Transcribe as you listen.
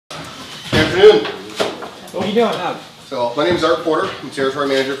afternoon. What are you doing? So my name is Art Porter. I'm Territory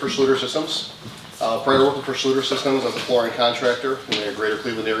Manager for Schluter Systems. Prior to working for Schluter Systems, I was a flooring contractor in the greater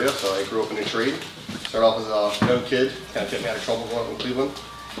Cleveland area, so I grew up in the trade. Started off as a young kid, kind of kept me out of trouble growing up in Cleveland.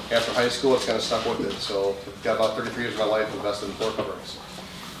 After high school, it's kind of stuck with it. So I've got about 33 years of my life invested in floor coverings.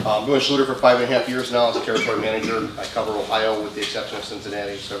 I'm doing Schluter for 5.5 years now as a Territory Manager. I cover Ohio with the exception of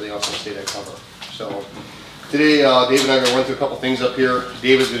Cincinnati, so everything else in the state I cover. So today, Dave and I are going to run through a couple things up here.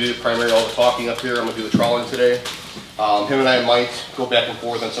 David's going to do primarily all the talking up here. I'm going to do the trawling today. Him and I might go back and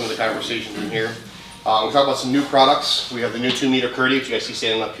forth on some of the conversations in here. We'll talk about some new products. We have the new 2-meter Curdy, which you guys see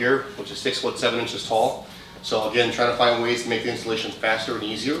standing up here, which is 6 foot 7 inches tall. So again, trying to find ways to make the installation faster and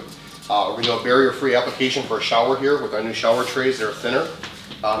easier. We're going to do a barrier-free application for a shower here with our new shower trays. They're thinner.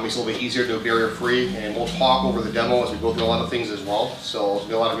 Makes it a little bit easier to do a barrier-free, and we'll talk over the demo as we go through a lot of things as well. So there'll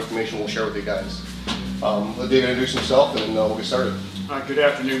be a lot of information we'll share with you guys. Let David introduce himself, and then we'll get started. All right, good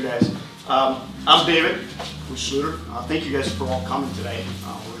afternoon, guys. I'm David with Schluter. Thank you guys for all coming today.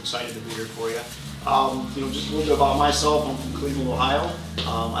 We're excited to be here for you. Just a little bit about myself. I'm from Cleveland, Ohio.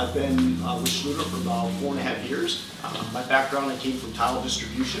 I've been with Schluter for about 4.5 years. My background, I came from tile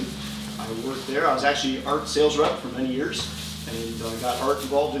distribution. I worked there. I was actually art sales rep for many years, and got art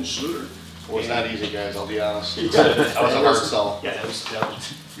involved in Schluter. Well, it's not easy, guys, I'll be honest. Yeah, That was a hard sell. Yeah, that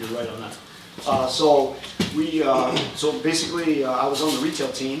was, you're right on that. So basically, I was on the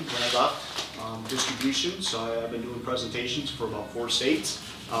retail team when I left distribution. So I've been doing presentations for about 4 states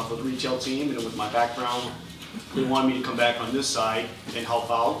for the retail team, and with my background, they wanted me to come back on this side and help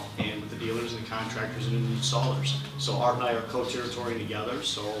out, and with the dealers and the contractors and the installers. So Art and I are co-territory together.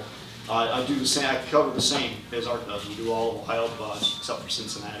 So I do the same. I cover the same as Art does. We do all of Ohio except for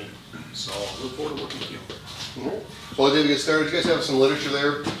Cincinnati. So I look forward to working with you. Mm-hmm. Well, to get started, you guys have some literature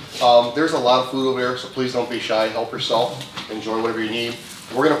there. There's a lot of food over there, so please don't be shy. Help yourself. Enjoy whatever you need.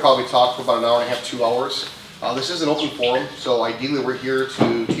 We're going to probably talk for about an hour and a half, 2 hours. This is an open forum, so ideally we're here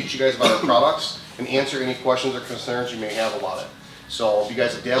to teach you guys about our products and answer any questions or concerns you may have about it. So if you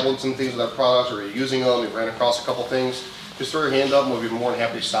guys have dabbled in some things with our products, or you're using them, you ran across a couple things, just throw your hand up and we'll be more than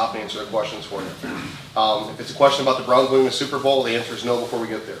happy to stop and answer the questions for you. If it's a question about the Browns winning the Super Bowl, the answer is no before we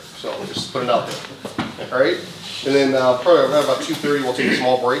get there. So just put it out there. Alright? And then probably around about 2:30 we'll take a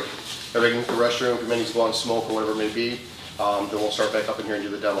small break. Everybody can go to the restroom, if you may need to go out and smoke or whatever it may be. Then we'll start back up in here and do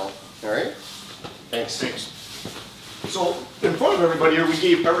the demo. Alright? Thanks. So in front of everybody here, we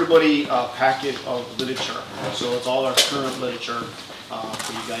gave everybody a packet of literature. So it's all our current literature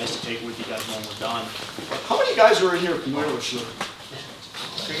for you guys to take with you guys when we're done. How many guys are in here familiar with Schluter?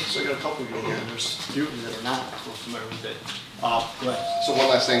 Okay, so I got a couple of you in here. There's a few of you that are not familiar with it. Go ahead. So one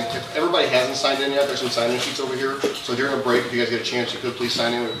last thing, if everybody hasn't signed in yet, there's some sign-in sheets over here. So during a break, if you guys get a chance, you could please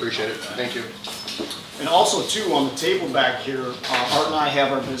sign in. We appreciate it. Thank you. And also, too, on the table back here, Art and I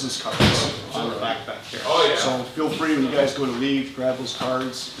have our business cards on the back here. Oh, yeah. So feel free when you guys go to leave, grab those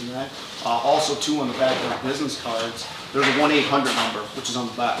cards and that. Also, too, on the back of our business cards, there's a 1-800 number, which is on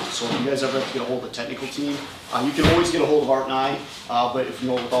the back. So if you guys ever have to get a hold of the technical team, you can always get a hold of Art and I, but if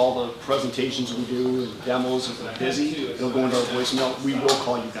with all the presentations we do and demos, if they're busy, they'll go into our voicemail. We will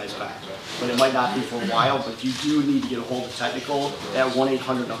call you guys back. But it might not be for a while, but if you do need to get a hold of technical, that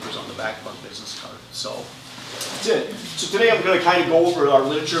 1-800 number is on the back of our business card. So that's it. So today I'm going to kind of go over our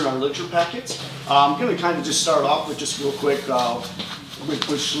literature and our literature packets. I'm going to kind of just start off with just real quick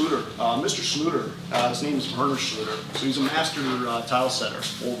with Schluter. Mr. Schluter, his name is Werner Schluter. So he's a master tile setter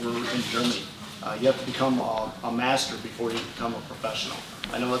over in Germany. You have to become a master before you become a professional.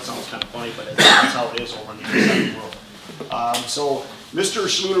 I know that sounds kind of funny, but that's how it is over in the other side of the world. So Mr.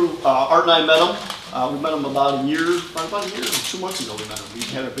 Schluter, Art and I met him. We met him about a year or 2 months ago we met him. We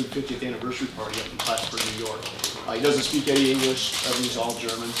had our big 50th anniversary party up in Plattsburgh, New York. He doesn't speak any English, everything's all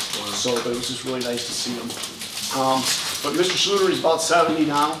German, but it was just really nice to see him. But Mr. Schluter is about 70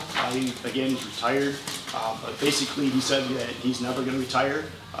 now. Again, he's retired. But basically he said that he's never going to retire.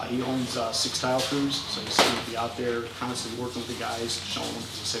 He owns 6 tile crews, so he's going to be out there constantly working with the guys, showing them,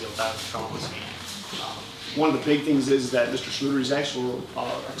 because he said he'll die with a trowel in his hand. One of the big things is that Mr. Schluter is actually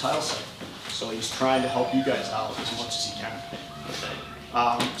a tile setter, so he's trying to help you guys out as much as he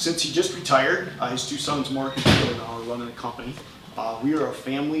can. Since he just retired, his 2 sons, Mark and Taylor, are running a company. We are a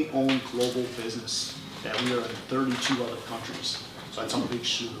family-owned global business that we are in 32 other countries, so that's how big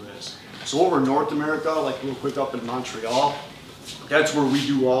Schluter is. So over in North America, like real quick up in Montreal, that's where we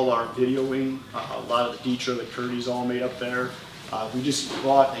do all our videoing. A lot of the Dietra, the Curdy's all made up there. We just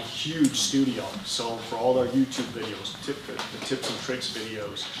bought a huge studio, so for all our YouTube videos, the tips and tricks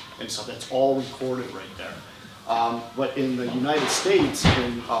videos and stuff, that's all recorded right there. But in the United States,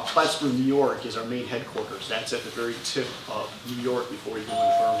 in Plattsburgh, New York is our main headquarters. That's at the very tip of New York before you go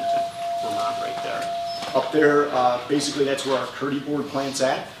into Burlington, Vermont. Up there, basically that's where our Curdy board plant's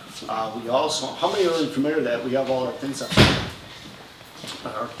at. We also, how many are familiar that we have all our thin sets?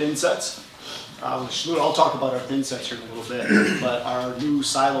 Our thin sets? Schluter, I'll talk about our thin sets here in a little bit, but our new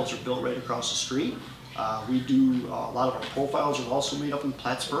silos are built right across the street. We do a lot of our profiles are also made up in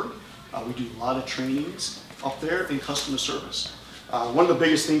Plattsburgh. We do a lot of trainings up there in customer service. One of the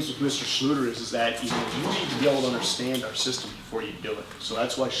biggest things with Mr. Schluter is that you need to be able to understand our system before you do it. So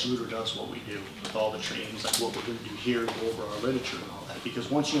that's why Schluter does what we do with all the trainings, like what we're going to do here, go over our literature and all that. Because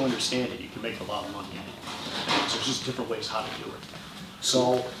once you understand it, you can make a lot of money in it. So there's just different ways how to do it.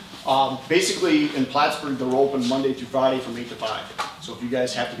 So basically in Plattsburgh, they're open Monday through Friday from 8 to 5. So if you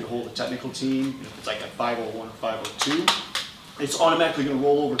guys have to get a hold of the technical team, if it's like at 501 or 502, it's automatically going to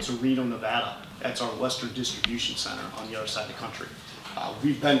roll over to Reno, Nevada. That's our Western Distribution Center on the other side of the country.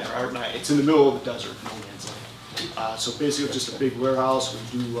 We've been there, it's in the middle of the desert, no man's land. So basically it's just a big warehouse.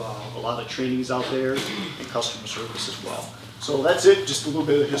 We do a lot of trainings out there and customer service as well. So that's it, just a little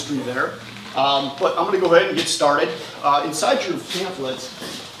bit of history there. But I'm going to go ahead and get started. Inside your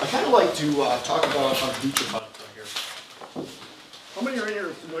pamphlets, I kind of like to talk about our Dietra product right here. How many are in here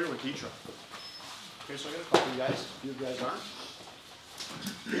familiar with Dietra? Okay, so I got a couple of you guys. A few of you guys aren't.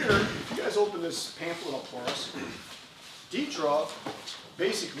 Here, if you guys open this pamphlet up for us, Dietra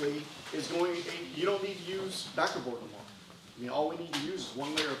basically is going, you don't need to use backer board anymore. I mean, all we need to use is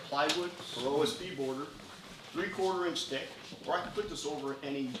one layer of plywood or OSB border, 3/4 inch thick, or I can put this over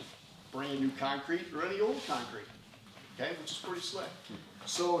any brand new concrete or any old concrete, okay, which is pretty slick.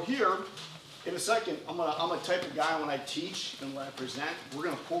 So here, in a second, I'm a type of guy when I teach and when I present, we're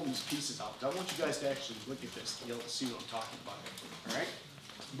going to pull these pieces out. I want you guys to actually look at this to be able to see what I'm talking about, all right?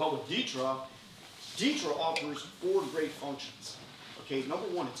 But with Dietra, Dietra offers 4 great functions. Okay, number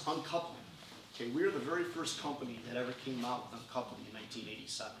one, it's uncoupling. Okay, we're the very first company that ever came out with uncoupling in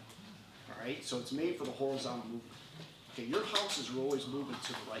 1987. All right, so it's made for the horizontal movement. Okay, your houses are always moving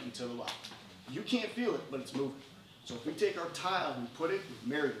to the right and to the left. You can't feel it, but it's moving. So if we take our tile and put it, we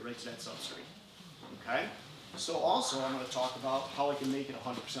marry it right to that substrate. Okay? So also I'm going to talk about how I can make it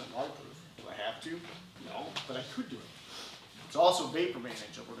 100% waterproof. Do I have to? No, but I could do it. It's also vapor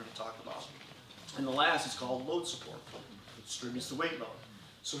management that we're going to talk about. And the last is called load support. It distributes the weight load.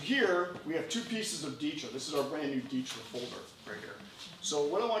 So here we have 2 pieces of Dietra. This is our brand new Dietra folder right here. So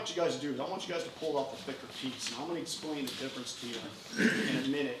what I want you guys to do is I want you guys to pull out the thicker piece. And I'm going to explain the difference to you in a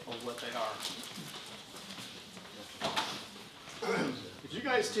minute of what they are. If you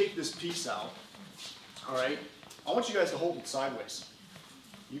guys take this piece out, all right, I want you guys to hold it sideways.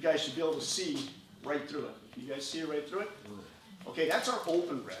 You guys should be able to see right through it. You guys see it right through it? Okay, that's our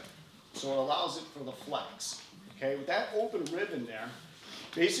open rib. So it allows it for the flex. Okay, with that open rib in there,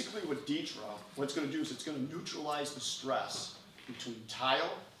 basically with Dietra, what it's going to do is it's going to neutralize the stress between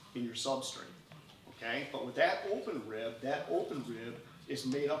tile and your substrate. Okay, but with that open rib is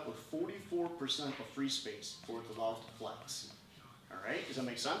made up with 44% of free space for it to allow it to flex. All right, does that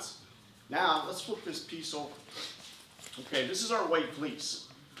make sense? Now, let's flip this piece over. Okay, this is our white fleece.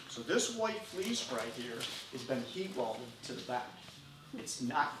 So this white fleece right here has been heat welded to the back. It's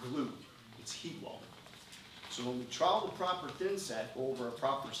not glued, it's heat welded. So when we trowel the proper thin set over a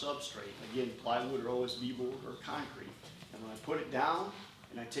proper substrate, again, plywood or OSB board or concrete, and when I put it down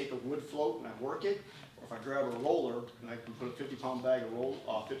and I take a wood float and I work it, or if I grab a roller and I can put a 50-pound bag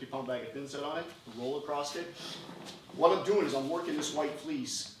of thin set on it, roll across it, what I'm doing is I'm working this white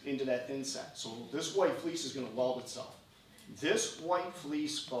fleece into that thin set. So this white fleece is going to weld itself. This white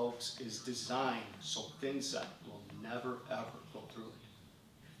fleece, folks, is designed so thin set will never ever go through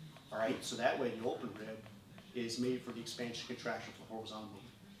it. All right, so that way the open rib is made for the expansion contraction for horizontal movement.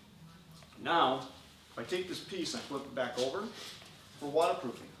 Now, if I take this piece and I flip it back over, for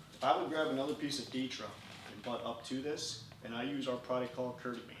waterproofing, if I would grab another piece of Dietra and butt up to this, and I use our product called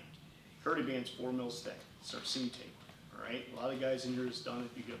Curdy Band. Curdy Band's 4 mils thick. It's our seam tape. All right, a lot of guys in here has done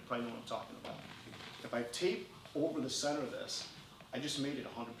it. You probably know what I'm talking about. If I tape over the center of this, I just made it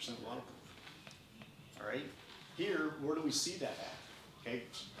 100% waterproof. All right, here, where do we see that at? Okay,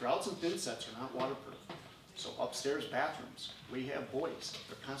 grouts and thin sets are not waterproof. So upstairs bathrooms, we have boys.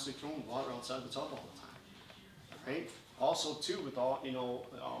 They're constantly throwing water outside the tub all the time. All right. Also, too, with all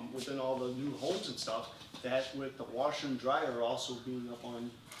within all the new homes and stuff, that with the washer and dryer also being up on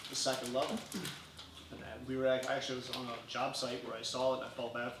the 2nd level. And we were actually was on a job site where I saw it and I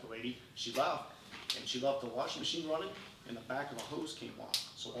felt bad for the lady. She left, and she left the washing machine running, and the back of the hose came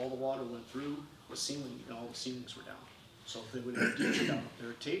off. So all the water went through the ceiling, and all the ceilings were down. So if they would have Dietra down up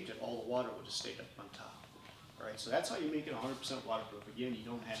there, taped it, all the water would have stayed up on top. All right, so that's how you make it 100% waterproof. Again, you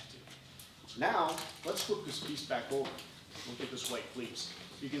don't have to. Now, let's flip this piece back over. Look at this white fleece.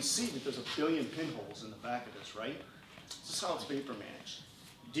 you can see that there's a billion pinholes in the back of this, right? This is how it's vapor managed.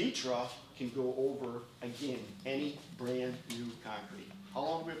 Detra can go over, again, any brand new concrete. How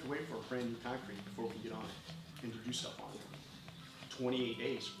long do we have to wait for a brand new concrete before we get on it and do stuff on it? 28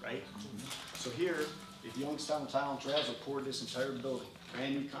 days, right? So here, if Youngstown Tile Cambria poured this entire building,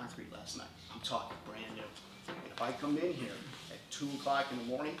 brand new concrete last night, I'm talking brand new. And if I come in here at 2 o'clock in the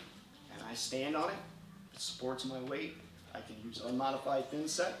morning and I stand on it, it supports my weight, I can use unmodified thin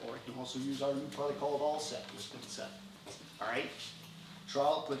set, or I can also use our new product called all set, this thin set. All right?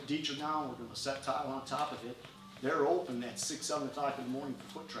 Trowel, put Detra down, we're gonna set tile on top of it. They're open at 6, 7 o'clock in the morning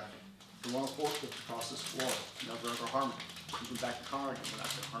for foot traffic. They want a forklift across this floor, never ever harm it. You go back to car again, we're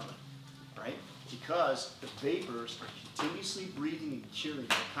not gonna harm it. All right? Because the vapors are continuously breathing and curing,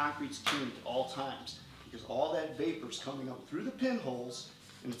 the concrete's curing at all times. Because all that vapor's coming up through the pinholes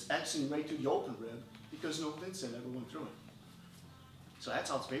and it's exiting right through the open rib because no thin set ever went through it. So that's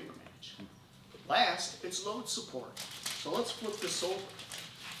how it's vapor managed. Last, it's load support. So let's flip this over.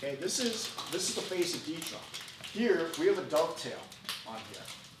 Okay, this is the face of Detra. Here we have a dovetail on here.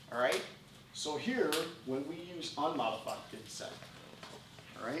 All right. So here, when we use unmodified thin set,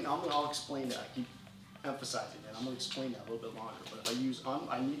 all right, now I'll explain that. I keep emphasizing that. I'm going to explain that a little bit longer. But if I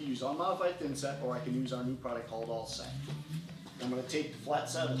need to use unmodified thin set, or I can use our new product called all set. I'm going to take the flat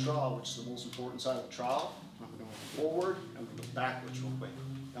side of the trowel, which is the most important side of the trowel. I'm going to go forward, and I'm going to go backwards real quick.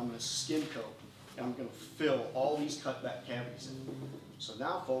 And I'm going to skim coat, and I'm going to fill all these cutback cavities in. So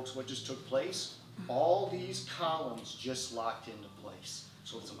now, folks, what just took place? All these columns just locked into place.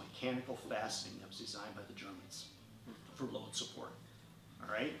 So it's a mechanical fastening that was designed by the Germans for load support. All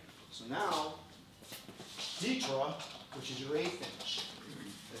right? So now, Detra, which is your 1/8 inch,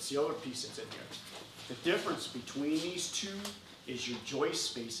 that's the other piece that's in here. The difference between these two is your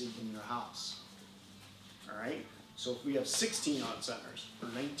joist spacing in your house. All right? So if we have 16 on centers or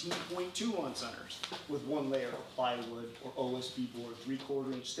 19.2 on centers with 1 layer of plywood or OSB board,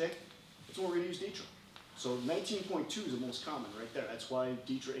 3/4 inch thick, that's what we're going to use Detra. So 19.2 is the most common right there. That's why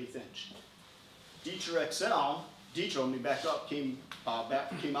Detra 1/8 inch. Detra XL, Detra, let me back up, came out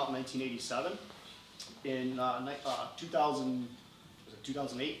in 1987. In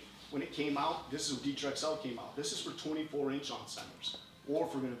 2008, when it came out, this is when Detra XL came out. This is for 24 inch on centers, or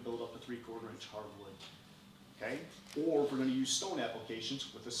if we're going to build up a 3/4 inch hardwood. Okay? Or if we're going to use stone applications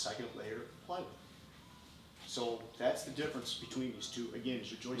with a second layer of plywood. So that's the difference between these two, again, is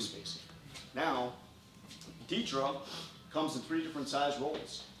your joist spacing. Now, Detra comes in 3 different size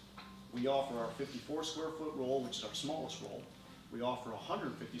rolls. We offer our 54 square foot roll, which is our smallest roll. We offer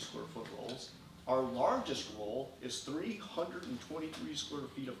 150 square foot rolls. Our largest roll is 323 square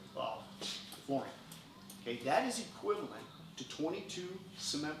feet of flooring. Okay, that is equivalent to 22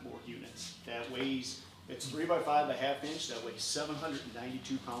 cement board units. That weighs, it's 3 by 5 by 1/2 inch, that weighs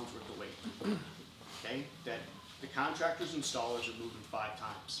 792 pounds worth of weight. Okay, that the contractors and installers are moving 5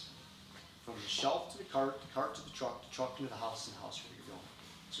 times. From the shelf to the cart to the truck to the house, and the house where you're going.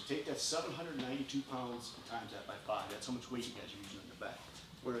 So take that 792 pounds and times that by 5. That's how much weight you guys are using in the back.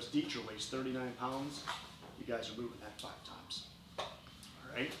 Whereas Detra weighs 39 pounds, you guys are moving that 5 times.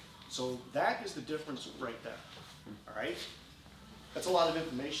 All right? So that is the difference right there. All right? That's a lot of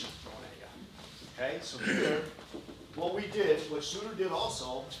information thrown at you. Okay? So here, what we did, what Schluter did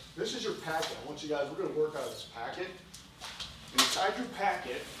also, this is your packet. I want you guys, we're going to work out of this packet. Inside your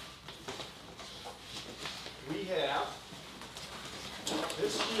packet, we have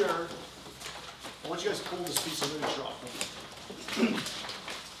this here. I want you guys to pull this piece of literature off.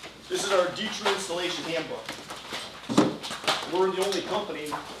 This is our Detra installation handbook. We're the only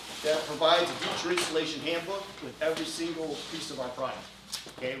company that provides a Detra installation handbook with every single piece of our product.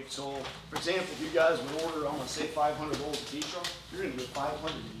 Okay, so for example, if you guys would order, I'm going to say 500 rolls of Detra, you're going to get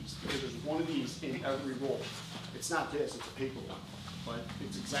 500 of these because there's one of these in every roll. It's not this, it's a paper one, but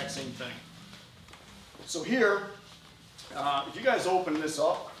it's the exact same thing. So here, if you guys open this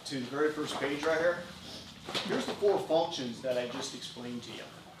up to the very first page right here, here's the 4 functions that I just explained to you.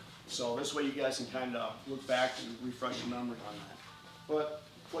 So this way you guys can kind of look back and refresh your memory on that. But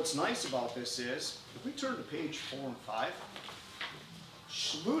what's nice about this is, if we turn to page 4 and 5,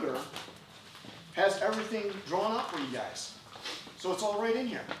 Schluter has everything drawn up for you guys. So it's all right in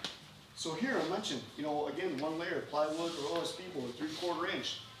here. So here I mentioned, you know, again, 1 layer of plywood or OSB board, 3/4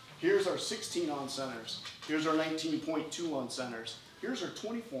 inch. Here's our 16 on centers. Here's our 19.2 on centers. Here's our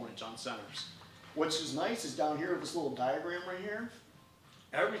 24 inch on centers. What's is nice is down here, this little diagram right here,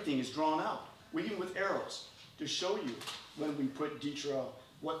 everything is drawn out, even with arrows, to show you when we put Detra,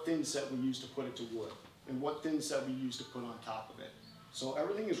 what thin set we use to put it to wood, and what thin set we use to put on top of it. So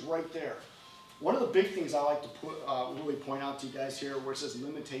everything is right there. One of the big things I like to really point out to you guys here, where it says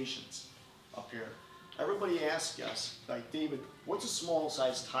limitations up here. Everybody asks us, like, David, what's a small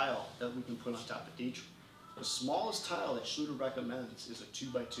size tile that we can put on top of Detroit? The smallest tile that Schluter recommends is a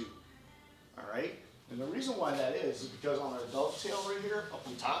 2x2. All right? And the reason why that is because on our dovetail right here, up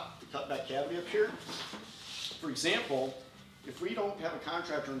on top, the cutback cavity up here, for example, if we don't have a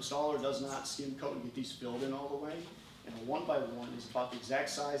contractor installer does not skim coat and get these filled in all the way, and a 1x1 is about the exact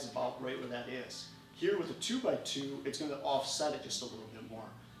size, about right where that is. Here with a 2x2, it's going to offset it just a little bit more.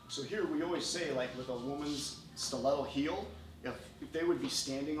 So here we always say, like with a woman's stiletto heel, if they would be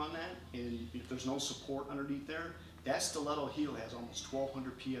standing on that, and if there's no support underneath there, that stiletto heel has almost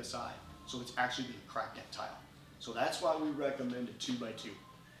 1200 PSI. So it's actually going to crack that tile. So that's why we recommend a 2x2.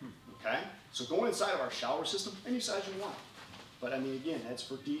 Okay? So going inside of our shower system, any size you want. But I mean, again, that's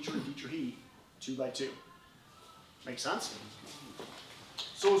for Detroit heat, 2x2. Make sense?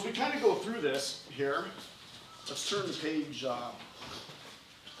 So as we kind of go through this here, let's turn to page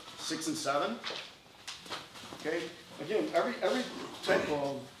 6 and 7. Okay? Again, every type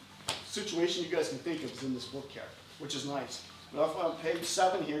of situation you guys can think of is in this book here, which is nice. But up on page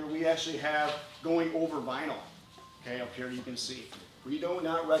 7 here, we actually have going over vinyl. Okay, up here you can see. We do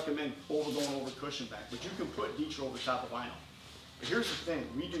not recommend going over cushion back, but you can put Detroit over top of vinyl. But here's the thing,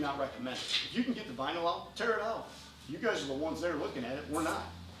 we do not recommend it. If you can get the vinyl out, tear it out. You guys are the ones there looking at it, we're not.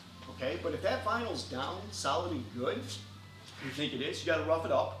 Okay, but if that vinyl's down, solid and good, you think it is, you gotta rough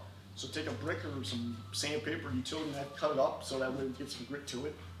it up. So take a brick or some sandpaper, utility knife, cut it up so that way we get some grit to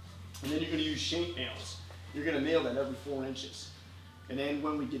it. And then you're gonna use shank nails. You're gonna nail that every 4 inches. And then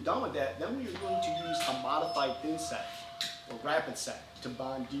when we get done with that, then we're going to use a modified thin set or rapid set to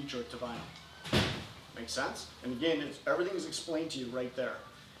bond Detroit to vinyl. Make sense? And again, everything is explained to you right there.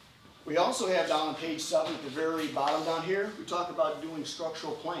 We also have down on page 7 at the very bottom down here, we talk about doing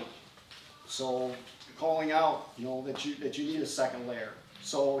structural plank. So calling out, you know, that you need a second layer.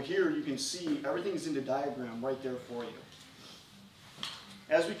 So here you can see everything's in the diagram right there for you.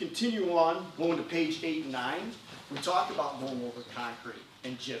 As we continue on, going to page 8 and 9, we talk about going over concrete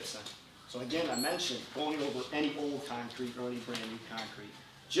and gypsum. So again, I mentioned going over any old concrete or any brand new concrete.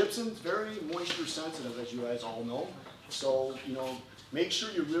 Gypsum's very moisture sensitive, as you guys all know. So, you know, make sure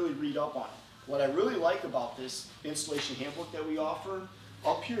you really read up on it. What I really like about this installation handbook that we offer,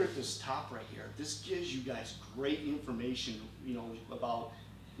 up here at this top right here, this gives you guys great information, you know, about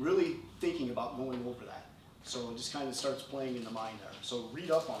really thinking about going over that. So it just kind of starts playing in the mind there. So read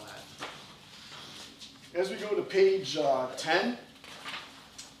up on that. As we go to page 10,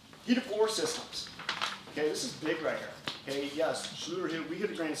 heated floor systems. Okay, this is big right here. Okay, yes, Schluter, we hit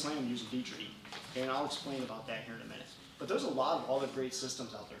a grand slam using Detroit heat. Okay, and I'll explain about that here in a minute. But there's a lot of other great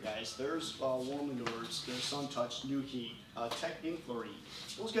systems out there, guys. There's Warm Indoors, there's SunTouch, New Heat, Tech Inflow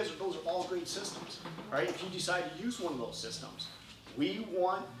Heat. Those are all great systems. All right, if you decide to use one of those systems, we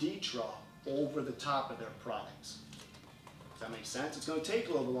want Detroit over the top of their products. Does that make sense? It's going to take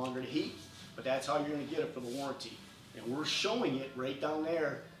a little bit longer to heat, but that's how you're going to get it for the warranty. And we're showing it right down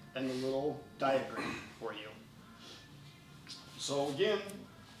there in the little diagram for you. So again,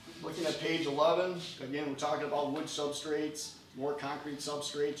 looking at page 11, again, we're talking about wood substrates, more concrete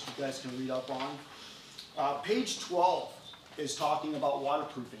substrates you guys can read up on. Page 12 is talking about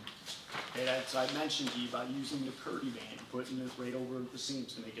waterproofing. Okay, that's, I mentioned to you about using the Curdy band, putting it right over the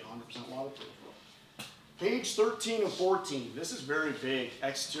seams to make it 100% waterproof. Page 13 and 14, this is very big,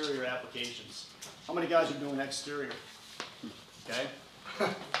 exterior applications. How many guys are doing exterior?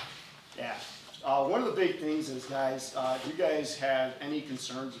 Okay, yeah. One of the big things is, guys, if you guys have any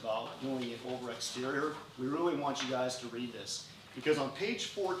concerns about doing it over exterior, we really want you guys to read this. Because on page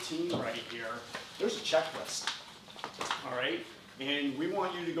 14 right here, there's a checklist, all right? And we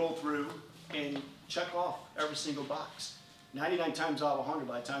want you to go through and check off every single box. 99 times out of 100,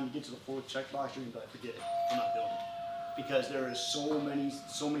 by the time you get to the 4th check box, you're gonna be like, forget it, I'm not doing it. Because there is so many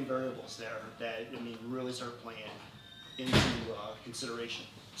variables there that, I mean, really start playing into consideration.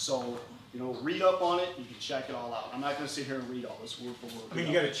 So, you know, read up on it, you can check it all out. I'm not gonna sit here and read all this word for word. I mean,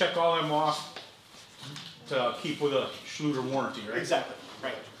 you gotta check all them off to keep with a Schluter warranty, right? Exactly,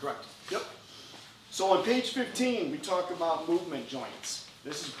 right, correct. Yep. So on page 15, we talk about movement joints.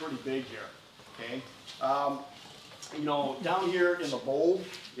 This is pretty big here, okay? You know, down here in the bold,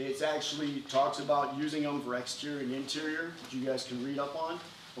 it actually talks about using them for exterior and interior, which you guys can read up on.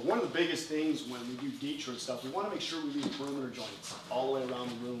 But one of the biggest things when we do Detroit stuff, we want to make sure we leave perimeter joints all the way around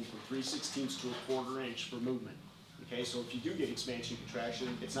the room from 3/16 to a 1/4 inch for movement. Okay, so if you do get expansion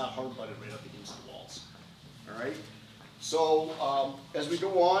contraction, it's not hard butted right up against the walls. All right. So as we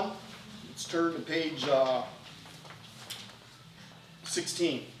go on, let's turn to page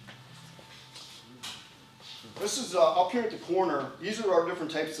 16. This is up here at the corner. These are our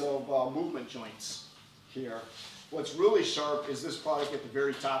different types of movement joints here. What's really sharp is this product at the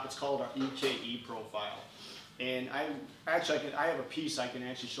very top. It's called our EKE profile. And I have a piece I can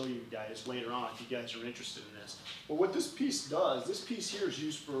actually show you guys later on if you guys are interested in this. But what this piece does, this piece here is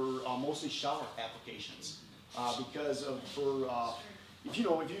used for mostly shower applications.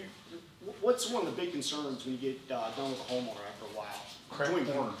 What's one of the big concerns when you get done with a homeowner after a while? Cracked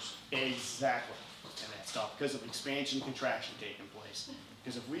Joint corners. Exactly. And that stuff because of expansion and contraction taking place.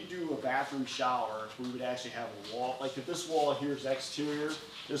 Because if we do a bathroom shower, we would actually have a wall, like if this wall here is exterior,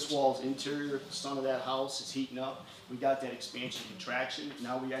 this wall is interior, if the sun of that house is heating up, we got that expansion and contraction,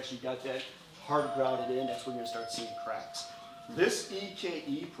 now we actually got that hard grouted in, that's when you're going to start seeing cracks. This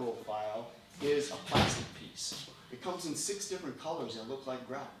EKE profile is a plastic piece. It comes in 6 different colors that look like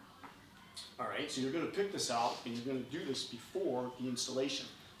grout. Alright, so you're going to pick this out and you're going to do this before the installation.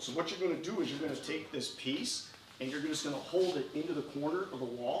 So what you're going to do is you're going to take this piece and you're just going to hold it into the corner of the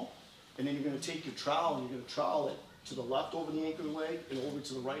wall, and then you're going to take your trowel and you're going to trowel it to the left over the anchoring leg and over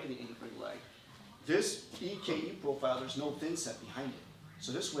to the right of the anchoring leg. This EKE profile, there's no thin set behind it.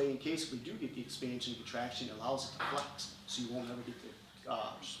 So this way, in case we do get the expansion and contraction, it allows it to flex, so you won't ever get the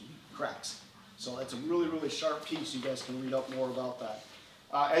cracks. So that's a really, really sharp piece. You guys can read up more about that.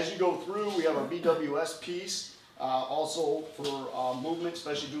 As you go through, we have our BWS piece, also for movement,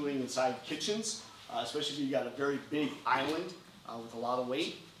 especially doing inside kitchens. Especially if you've got a very big island with a lot of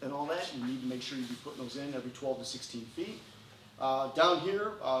weight and all that, you need to make sure you be putting those in every 12 to 16 feet. Down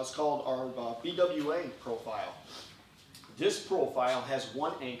here is called our BWA profile. This profile has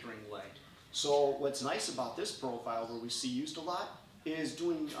 1 anchoring leg. So what's nice about this profile, where we see used a lot, is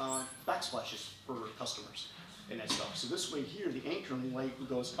doing backsplashes for customers and that stuff. So this way here, the anchoring leg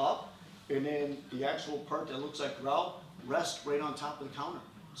goes up, and then the actual part that looks like grout rests right on top of the counter.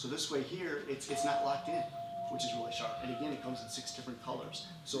 So this way here, it's not locked in, which is really sharp. And again, it comes in 6 different colors.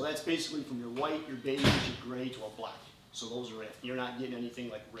 So that's basically from your white, your beige, your gray to a black. So those are it. You're not getting anything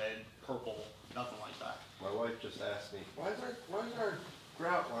like red, purple, nothing like that. My wife just asked me, why is our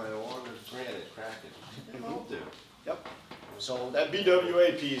grout line along this granite cracking? It won't do. Yep. So that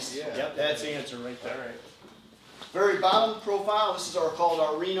BWA piece, Yeah. yep, that's the answer right there. All right. Very bottom profile, this is called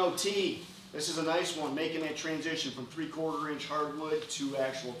our Reno T. This is a nice one, making that transition from 3/4 inch hardwood to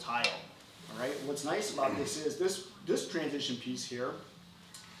actual tile. All right. What's nice about this is this transition piece here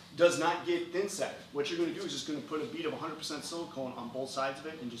does not get thin set. What you're going to do is just going to put a bead of 100% silicone on both sides of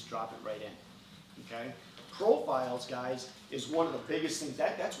it and just drop it right in. Okay. Profiles, guys, is one of the biggest things.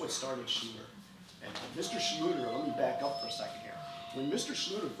 That's what started Schluter. And Mr. Schluter, let me back up for a second here. When Mr.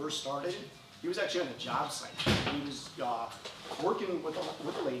 Schluter first started, he was actually on a job site. He was working with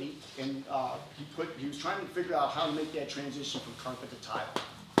a lady, and he was trying to figure out how to make that transition from carpet to tile.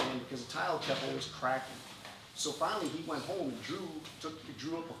 And because the tile kept always cracking. So finally he went home and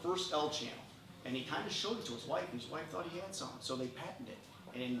drew up a first L channel. And he kind of showed it to his wife, and his wife thought he had some. So they patented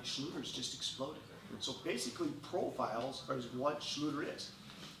it, and Schluter's just exploded. So basically profiles is what Schluter is.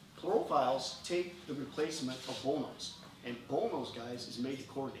 Profiles take the replacement of Bonos. And Bonos, guys, is made to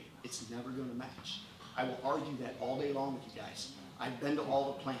coordinate. It's never going to match. I will argue that all day long with you guys. I've been to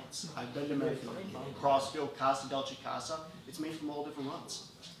all the plants. I've been to Crossfield, Casa del Chicasa. It's made from all different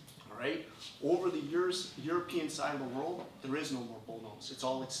runs. All right? Over the years, the European side of the world, there is no more Bonos. It's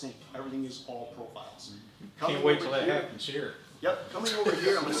all extinct. Everything is all profiles. Can't wait till that happens here. Yep, coming over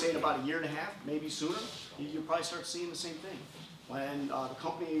here, I'm going to say in about a year and a half, maybe sooner, you'll probably start seeing the same thing. When the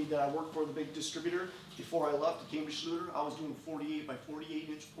company that I worked for, the big distributor, before I left, it came to Schluter, I was doing 48 by 48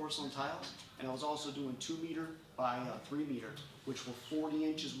 inch porcelain tiles, and I was also doing 2 meter by 3 meter, which were 40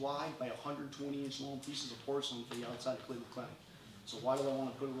 inches wide by 120 inch long pieces of porcelain for the outside of Cleveland Clinic. So why do I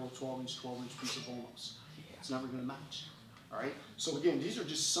want to put a little 12 inch piece of Bonos? It's never going to match. All right. So again, these are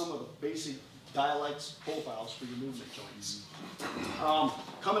just some of the basic dialects profiles for your movement joints.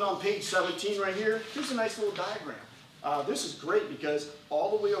 Coming on page 17 right here, here's a nice little diagram. This is great because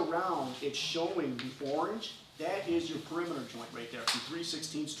all the way around it's showing the orange. That is your perimeter joint right there, from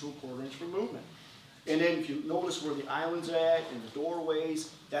 3/16 to 1/4 inch for movement. And then if you notice where the island's at and the doorways,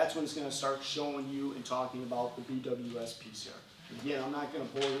 that's when it's going to start showing you and talking about the BWS piece here. And again, I'm not going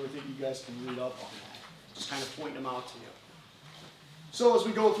to bore you with it. You guys can read up on that. Just kind of pointing them out to you. So as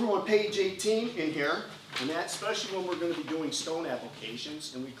we go through on page 18 in here, and that's especially when we're going to be doing stone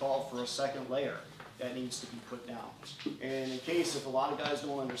applications, and we call for a second layer that needs to be put down. And in case if a lot of guys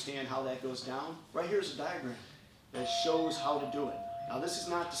don't understand how that goes down, right here's a diagram that shows how to do it. Now this is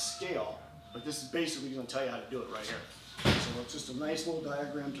not to scale, but this is basically going to tell you how to do it right here. So it's just a nice little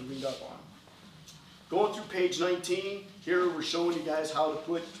diagram to read up on. Going through page 19, here we're showing you guys how to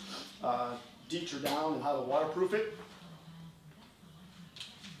put Dieter down and how to waterproof it.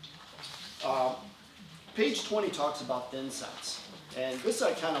 Page 20 talks about thin sets. And this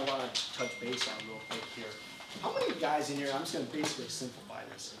I kind of want to touch base on real quick here. How many guys in here, I'm just going to basically simplify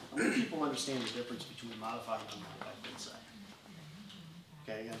this. How many people understand the difference between modified and unmodified thin set?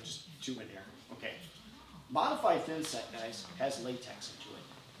 Okay, I got just 2 in here. Okay. Modified thin set, guys, has latex into it.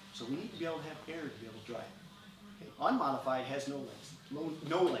 So we need to be able to have air to be able to dry it. Okay. Unmodified has no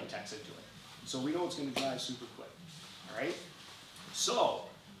latex into it. So we know it's going to dry super quick. All right? So,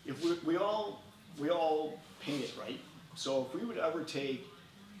 if we all paint it, right? So if we would ever take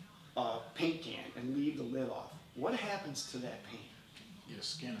a paint can and leave the lid off, what happens to that paint? Get a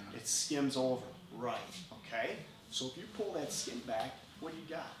skin on it. It skims over, right, okay? So if you pull that skin back, what do you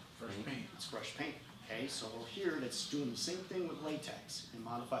got? Fresh paint. It's fresh paint, okay? So here, that's doing the same thing with latex and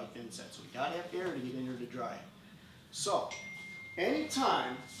modified thin set. So we gotta have air to get in here to dry it. So,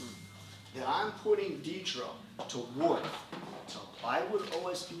 anytime that I'm putting Dieter to wood, to plywood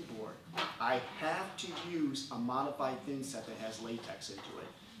OSB board, I have to use a modified thin set that has latex into it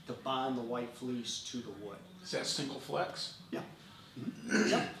to bond the white fleece to the wood. Is that single flex? Yeah.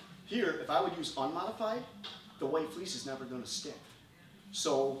 Yep. Here, if I would use unmodified, the white fleece is never going to stick.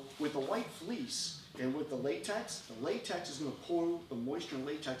 So with the white fleece and with the latex is going to pull the moisture and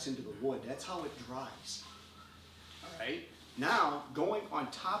latex into the wood. That's how it dries. All right. Now, going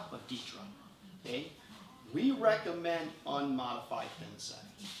on top of Dieter, okay, we recommend unmodified thin set.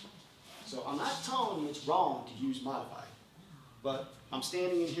 So I'm not telling you it's wrong to use modified, but I'm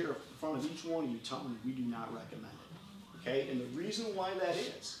standing in here in front of each one of you telling you we do not recommend it. Okay, and the reason why that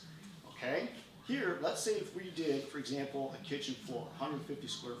is, okay, here, let's say if we did, for example, a kitchen floor, 150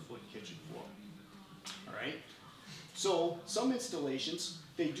 square foot kitchen floor. All right, so some installations,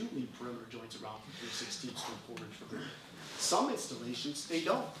 they do leave perimeter joints around from 3/16 to 1/4 inch for some installations, they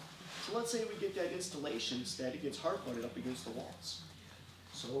don't. So let's say we get that installations that it gets hard butted up against the walls.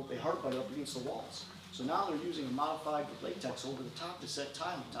 So they hard butt up against the walls. So now they're using a modified with latex over the top to set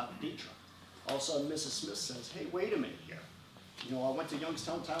tile on top of Dieter. All of a sudden Mrs. Smith says, hey, wait a minute here. You know, I went to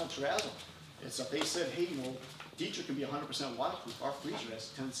Youngstown Tile Cambria. They said, hey, you know, Dieter can be 100% waterproof. Our freezer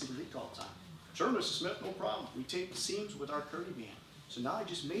has a tendency to leak all the time. Sure, Mrs. Smith, no problem. We tape the seams with our curdy band. So now I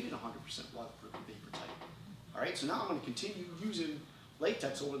just made it 100% waterproof and vapor tight. All right, so now I'm going to continue using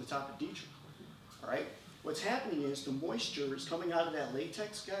latex over the top of Dieter. All right, what's happening is the moisture is coming out of that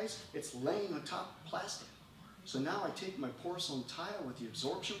latex, guys. It's laying on top of plastic. So now I take my porcelain tile with the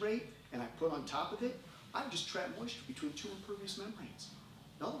absorption rate and I put on top of it. I just trap moisture between 2 impervious membranes.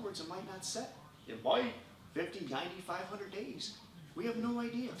 In other words, it might not set. It might 50, 90, 500 days. We have no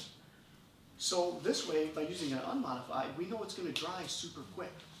idea. So this way, by using an unmodified, we know it's going to dry super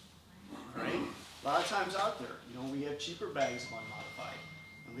quick. All right? A lot of times out there, you know, we have cheaper bags of unmodified,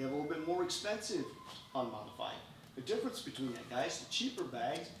 and we have a little bit more expensive unmodified. The difference between that, guys, the cheaper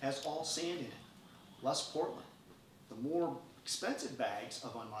bags has all sand in it, less Portland. The more expensive bags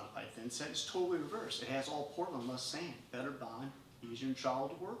of unmodified thin set is totally reversed. It has all Portland, less sand, better bond, easier and trowel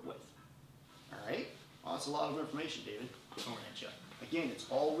to work with. All right? Well, that's a lot of information, David, throwing at you. Again, it's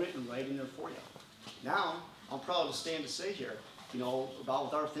all written right in there for you. Now, I'm proud to stand to say here, you know, about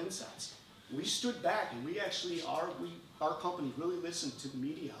with our thin sets. We stood back and we actually, our company really listened to the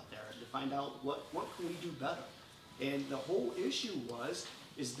media out there to find out what can we do better. And the whole issue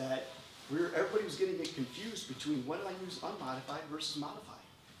is that everybody was getting it confused between when I use unmodified versus modified.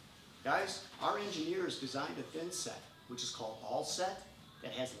 Guys, our engineers designed a thin set, which is called All Set,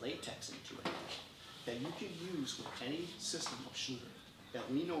 that has latex into it, that you can use with any system of Schluter, that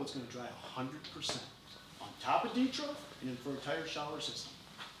we know it's going to dry 100% on top of Dieter and then for an entire shower system,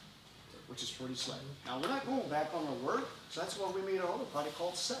 which is pretty slick. Now we're not going back on our word, so that's why we made our other product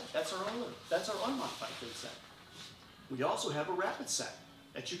called Set. That's our unmodified thin set. We also have a rapid set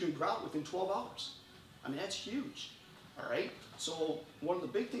that you can grout within 12 hours. I mean, that's huge. All right. So one of the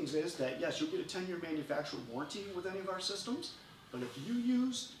big things is that yes, you'll get a 10-year manufacturer warranty with any of our systems. But if you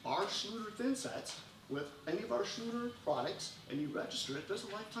use our Schluter thin sets with any of our Schluter products and you register it, there's a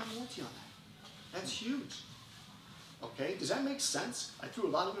lifetime warranty on that. That's huge. Okay, does that make sense? I threw a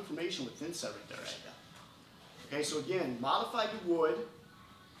lot of information with thin set right there at you. Okay, so again, modified to wood,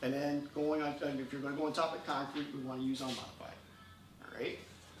 and then going on, and if you're going to go on top of concrete, we want to use unmodified. All right.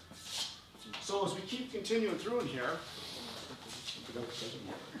 So as we keep continuing through in here,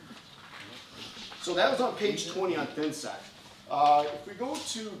 so that was on page 20 on thin set. If we go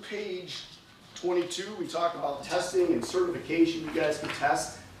to page 22, we talk about testing and certification. You guys can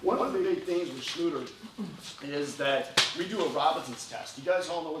test. One of the big things with Schluter is that we do a Robinson's test. You guys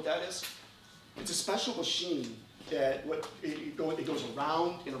all know what that is? It's a special machine that it goes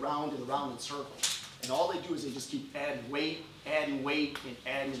around and around and around in circles. And all they do is they just keep adding weight, and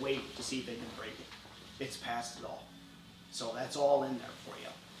adding weight to see if they can break it. It's past it all. So that's all in there for you.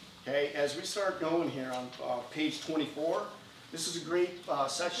 Okay, as we start going here on page 24, this is a great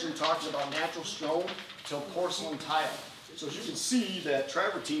section talking about natural stone to porcelain tile. So as you can see that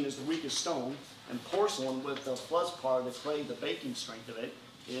travertine is the weakest stone, and porcelain with the plus part of the clay, the baking strength of it,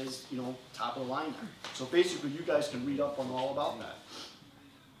 is, you know, top of the line there. So basically you guys can read up on all about that.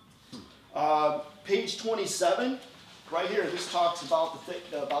 Page 27, right here, this talks about the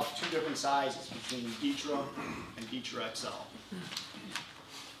two different sizes between Ditra and Ditra XL.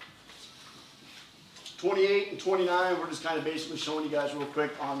 28 and 29, we're just kind of basically showing you guys real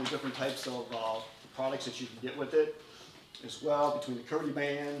quick on the different types of products that you can get with it as well, between the curvy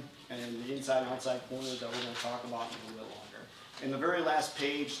band and the inside and outside corners that we're going to talk about in a little longer. And the very last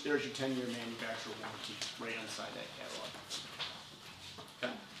page, there's your 10-year manufacturer warranty right inside that catalog.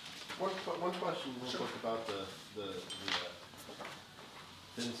 Okay. One question real quick about the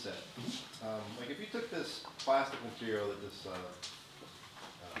thin set. Like if you took this plastic material that this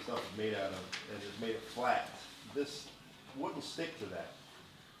stuff is made out of and just made it flat, this wouldn't stick to that.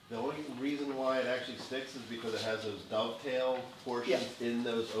 The only reason why it actually sticks is because it has those dovetail portions in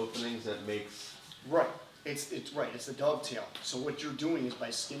those openings that makes... Right. It's right. It's the dovetail. So what you're doing is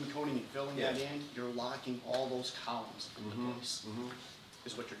by skim coating and filling that in, you're locking all those columns into place.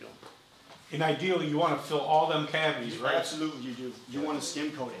 Is what you're doing. And ideally, you want to fill all them cavities, right? Absolutely, you do. You want to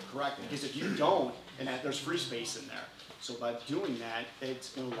skim coat it, correct? Because if you don't, and there's free space in there. So by doing that, it's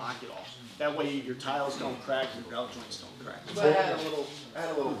going to lock it all. That way your tiles don't crack, your grout joints don't crack. But I had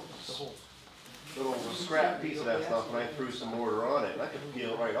a little scrap piece of that stuff and I threw some mortar on it and I could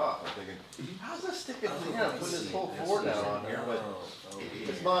peel it right off. I'm thinking, how's this sticking? I'm putting this whole floor down on here, but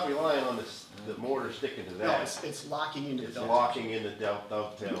it's not relying on the mortar sticking to that. No, it's locking into the It's dovetail. locking in the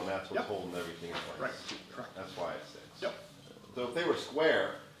dovetail and that's what's holding everything in place. Right, correct. That's why it sticks. Yep. So if they were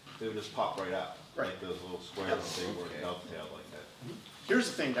square, they would just pop right out. Right. Like those little squares, if they were dovetailed like that. Here's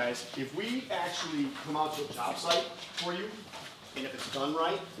the thing, guys. If we actually come out to a job site for you, and if it's done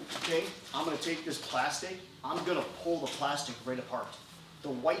right, okay, I'm going to take this plastic, I'm going to pull the plastic right apart.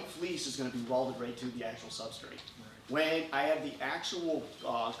 The white fleece is going to be welded right to the actual substrate. When I have the actual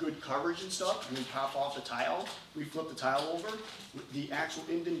good coverage and stuff, and we pop off the tile, we flip the tile over, the actual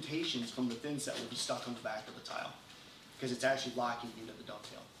indentations from the thin set will be stuck on the back of the tile. Because it's actually locking into the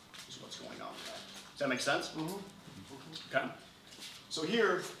dovetail, is what's going on with that. Does that make sense? Okay. So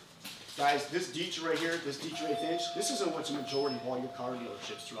here, guys, this Ditra right here, this Ditra 1/8 inch, this is what's a majority of all your car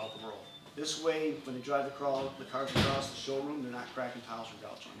dealerships throughout the world. This way, when they drive the cars across the showroom, they're not cracking tiles or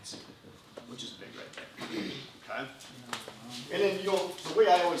grout joints, which is big right there. Okay. And then the way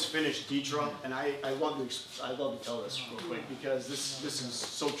I always finish Ditra, and I love to tell this real quick because this is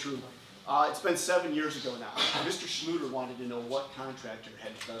so true. It's been 7 years ago now. Mr. Schluter wanted to know what contractor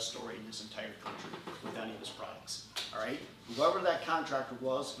had the best story in this entire country with any of his products. All right? Whoever that contractor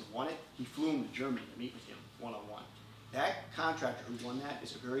was who won it, he flew him to Germany to meet with him one-on-one. That contractor who won that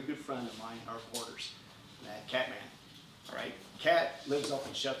is a very good friend of mine, our reporters, that Catman. All right? Cat lives up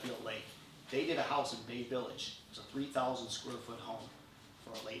in Sheffield Lake. They did a house in Bay Village. It was a 3,000 square foot home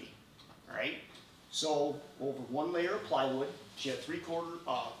for a lady. All right? So over one layer of plywood, she had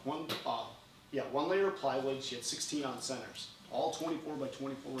one layer of plywood, she had 16 on centers, all 24 by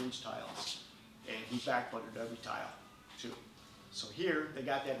 24 inch tiles. And he back buttered every tile, too. So here, they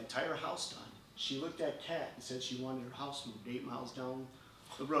got that entire house done. She looked at Kat and said she wanted her house moved 8 miles down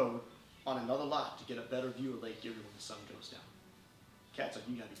the road on another lot to get a better view of Lake Erie when the sun goes down. Kat's like,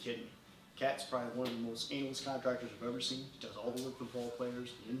 you gotta be kidding me. Kat's probably one of the most aimless contractors I've ever seen. He does all the work with ball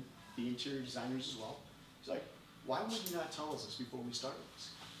players, the interior designers as well. He's like, why would you not tell us this before we started this?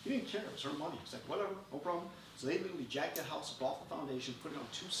 He didn't care, it was her money. He's like, whatever, no problem. So they literally jacked that house up off the foundation, put it on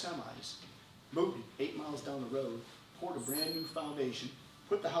 2 semis, moved it 8 miles down the road, poured a brand new foundation,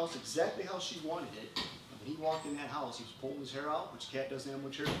 put the house exactly how she wanted it. And when he walked in that house, he was pulling his hair out, which Kat doesn't have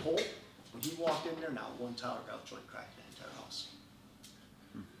much hair to pull. When he walked in there, not one tile or grout joint cracked in that entire house.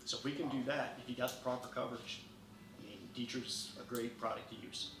 So if we can do that, if you got the proper coverage, I mean, Ditra's a great product to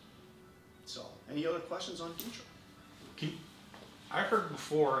use. So, any other questions on Ditra? I heard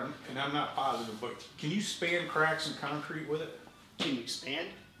before, and I'm not positive, but can you span cracks in concrete with it? Can you expand?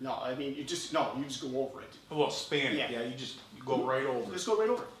 No, I mean, you just go over it. Well, span it, yeah, you go right over it. Just go right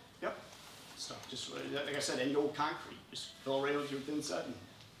over it, yep. So, just, like I said, any old concrete, just fill it right with your thin set and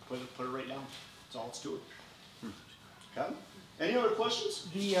put it right down. That's all it's doing. Okay? Any other questions?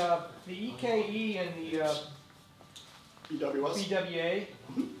 The EKE and the BWS? BWA,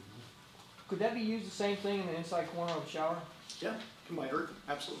 Could that be used the same thing in the inside corner of the shower? Yeah, it might hurt,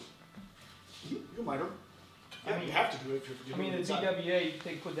 absolutely. You might hurt. Yeah, you have to do it if you're I doing mean, it the inside. BWA,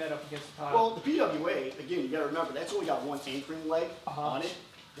 they put that up against the tile. Well, the BWA, again, you gotta remember, that's only got one anchoring leg on it.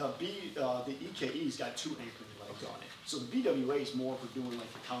 The EKE's got two anchoring legs on it. So the BWA is more for doing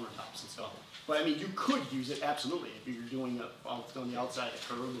like the countertops and stuff. But I mean, you could use it, absolutely, if you're doing it on the outside of the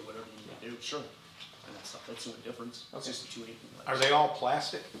curb or whatever you need to do, sure. And that stuff, that's the only difference. It's just the two anchoring legs. Are they all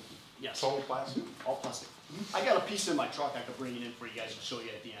plastic? Yes. Total plastic? All plastic. I got a piece in my truck I could bring it in for you guys to show you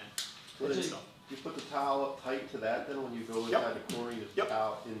at the end. What is it? You put the towel up tight to that, then when you go inside the corner, you just Yep.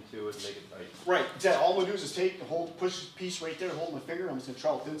 towel into it and make it tight. Right, exactly. All I'm gonna do is just take the whole push piece right there, hold my finger, I'm just gonna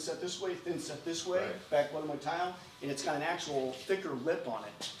try thin set this way, Right. back one of my tile, and it's got an actual thicker lip on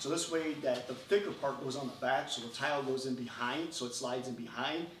it. So this way that the thicker part goes on the back, so the tile goes in behind, so it slides in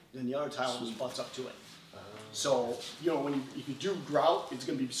behind, then the other tile just butts up to it. So, you know, if you do grout, it's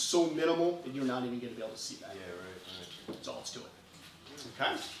gonna be so minimal that you're not even gonna be able to see that. Yeah, right. That's all it's doing.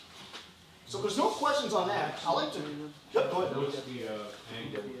 Okay? So there's no questions on that. I'll let you. Yep, go ahead. What's the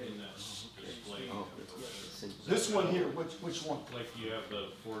angle in that display? This one here, which one? Like you have the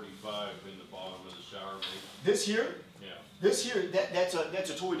 45 in the bottom of the shower base? This here? Yeah. This here, that's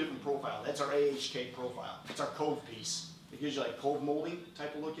a totally different profile. That's our AHK profile. It's our cove piece. It gives you like cove molding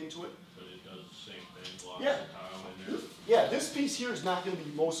type of look into it. But it does the same thing, locks Yeah. the tile in there? Yeah, this piece here is not gonna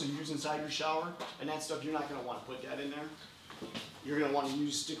be mostly used inside your shower, and that stuff, you're not gonna wanna put that in there. You're gonna wanna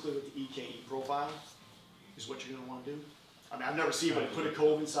use strictly with the EKE profile, is what you're gonna wanna do. I mean, I've never seen one put a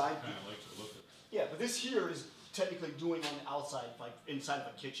cove inside. Kinda like to look at. Yeah, but this here is technically doing on the outside, like inside of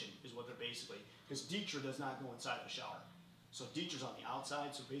a kitchen, is what they're basically, because Dieter does not go inside of a shower. So Dieter's on the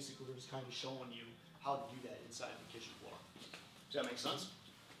outside, so basically they're just kind of showing you how to do that inside of the kitchen floor. Does that make sense?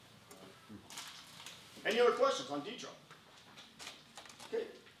 Any other questions on Dieter? Okay,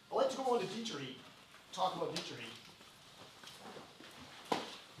 I'd like to go on to Dieter heat, talk about Dieter heat.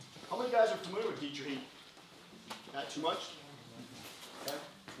 How many guys are familiar with Dieter heat? Not too much? Okay,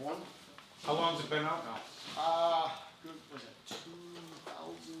 one. How long's it been out now? Good, was it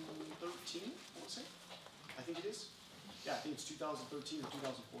 2013, I want to say? I think it is. Yeah, I think it's 2013 or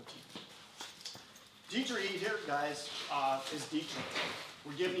 2014. Dieter heat here, guys, is Dieter.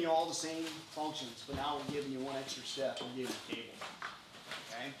 We're giving you all the same functions, but now we're giving you one extra step. We're giving you cable.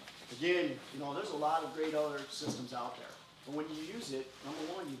 Okay? Again, you know, there's a lot of great other systems out there. But when you use it, number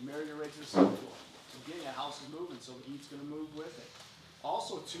one, you've married it right to the subfloor. So again, the house is moving, so the heat's going to move with it.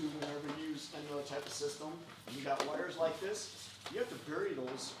 Also, too, whenever you use any other type of system, and you got wires like this, you have to bury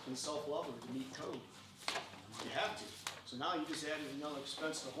those in self-leveler to meet code. You have to. So now you just added another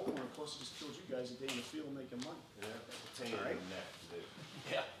expense to the homeowner, plus it just kills you guys a day in the field making money. Yeah, that's a pain in the neck to do.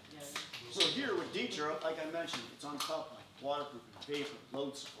 Yeah. So here with Dieter, like I mentioned, it's uncoupling, waterproofing, vapor,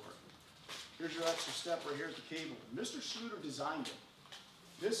 load support. Here's your extra step right here at the cable. Mr. Schluter designed it.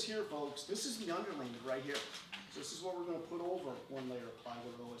 This here, folks, this is the underlayment right here. So this is what we're going to put over one layer of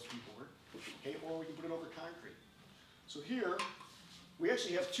plywood or OSB board, okay, or we can put it over concrete. So here, we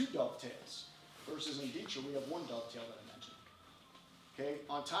actually have two dovetails, versus in Dieter, we have one dovetail that I mentioned. Okay,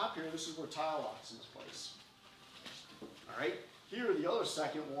 on top here, this is where tile locks into place. All right, here, the other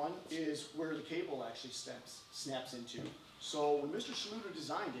second one is where the cable actually snaps into. So when Mr. Schluter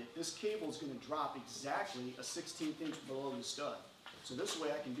designed it, this cable is going to drop exactly a 16th inch below the stud. So this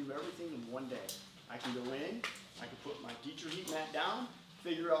way I can do everything in one day. I can go in, I can put my Dieter heat mat down,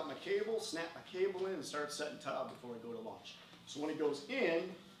 figure out my cable, snap my cable in, and start setting tile before I go to lunch. So when it goes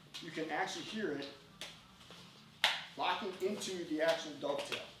in, you can actually hear it locking into the actual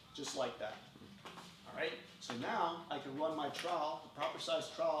dovetail, just like that. All right, so now I can run my trowel, the proper size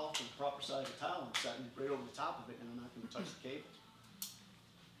trowel for the proper size of tile I'm setting right over the top of it, and I'm not going to touch the cable.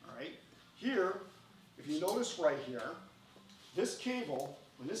 All right, here, if you notice right here, this cable,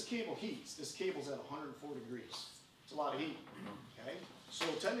 when this cable heats, this cable's at 104 degrees. It's a lot of heat, okay? So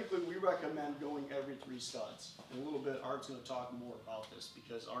technically we recommend going every 3 studs. In a little bit, Art's going to talk more about this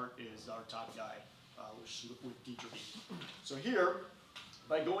because Art is our top guy with Dieter heat. So here,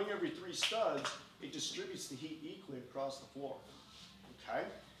 by going every 3 studs, it distributes the heat equally across the floor, okay?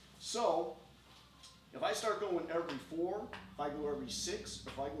 So if I start going every 4, if I go every 6,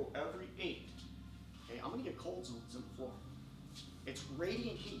 if I go every 8, okay, I'm going to get cold zones in the floor. It's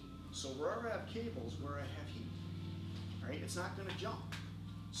radiant heat, so wherever I have cables, where I have heat, right, it's not going to jump.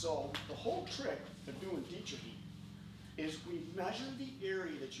 So the whole trick of doing Dieter heat is we measure the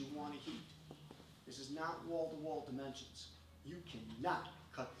area that you want to heat. This is not wall-to-wall dimensions. You cannot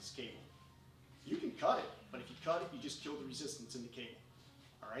cut this cable. You can cut it, but if you cut it, you just kill the resistance in the cable.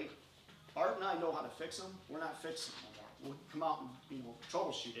 All right? Art and I know how to fix them. We're not fixing them anymore. We'll come out and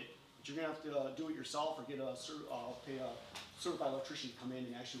troubleshoot it, But you're gonna have to do it yourself or get pay a certified electrician to come in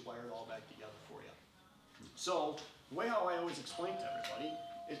and actually wire it all back together for you. So the way how I always explain to everybody,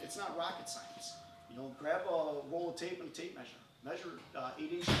 it's not rocket science. You know, grab a roll of tape and a tape measure. Measure 8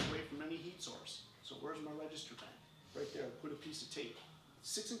 inches away from any heat source. So where's my register bank? Right there, put a piece of tape.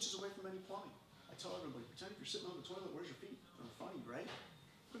 6 inches away from any plumbing. I tell everybody, pretend if you're sitting on the toilet, where's your feet? They're funny, right?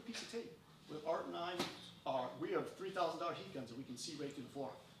 Put a piece of tape. With Art and I, we have $3,000 heat guns that we can see right through the floor.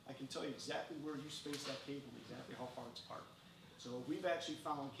 I can tell you exactly where you space that cable and exactly how far it's apart. So we've actually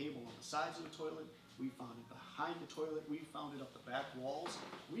found cable on the sides of the toilet, we found it behind the toilet, we found it up the back walls,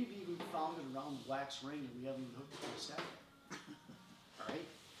 we've even found it around the wax ring and we haven't even hooked it to the stack. All right?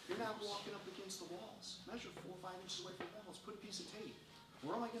 You're not walking up against the walls. Measure 4 or 5 inches away from the walls, put a piece of tape.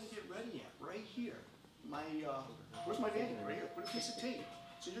 Where am I gonna get ready at? Right here. Where's my vanity? Right here, put a piece of tape.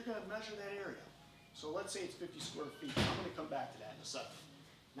 So you're gonna measure that area. So let's say it's 50 square feet. I'm gonna come back to that in a second.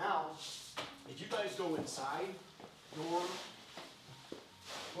 Now, if you guys go inside your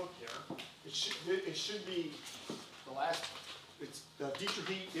book here, it should be the last, it's the Dietrich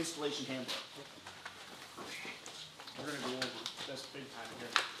Heat installation handbook. We're gonna go over this big time here.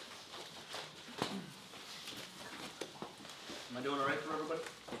 Am I doing all right for everybody?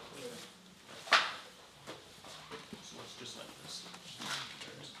 So let's just like this.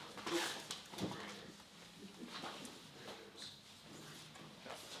 There it is.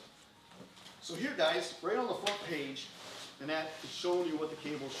 So here, guys, right on the front page, and that is showing you what the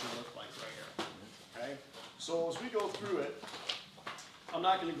cable should look like right here. Okay? So as we go through it, I'm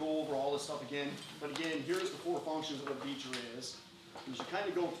not going to go over all this stuff again, but again, here's the 4 functions of what Beecher is. As you kind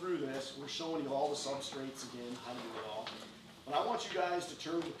of go through this, we're showing you all the substrates again, how to do it all. But I want you guys to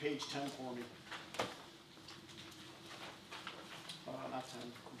turn to page 10 for me. Not 10,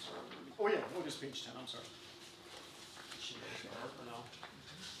 I'm sorry. Oh yeah, no, just page 10, I'm sorry.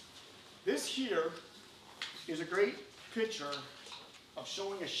 This here is a great picture of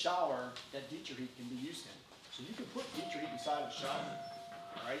showing a shower that Dietrich Heat can be used in. So you can put Dietrich Heat inside of a shower.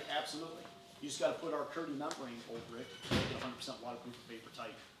 All right, absolutely. You just got to put our Curdy membrane over it to make it 100% waterproof and vapor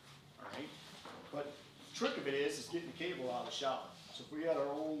tight. All right, but the trick of it is getting the cable out of the shower. So if we had our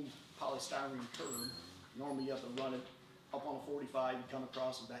own polystyrene curb, normally you have to run it up on a 45, you come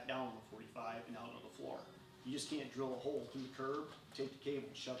across and back down on the 45 and out on the floor. You just can't drill a hole through the curb, take the cable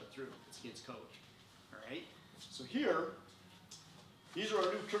and shove it through. It's against code. All right, so here, these are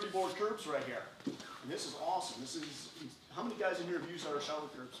our new Curdy board curbs right here. And this is awesome. This is, how many guys in here have used our shower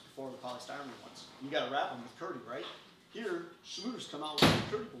curbs before, the polystyrene ones? You got to wrap them with Curdy, right? Here, Schluter's come out with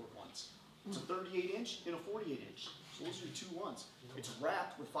the Curdy board ones. It's a 38-inch and a 48-inch. So those are your 2 ones. It's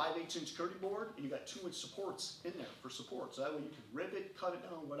wrapped with 5/8-inch Curdy board, and you got 2-inch supports in there for support. So that way you can rip it, cut it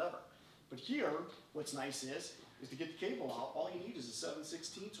down, whatever. But here, what's nice is to get the cable out, all you need is a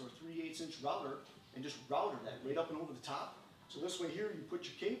 7/16 or 3/8-inch router, and just router that right up and over the top. So this way here, you put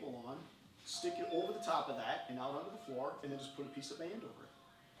your cable on, stick it over the top of that and out onto the floor, and then just put a piece of band over it.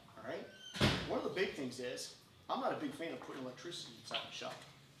 All right? One of the big things is, I'm not a big fan of putting electricity inside the shop.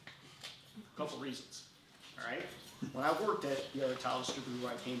 A couple reasons. All right? When I worked at the other tile distributor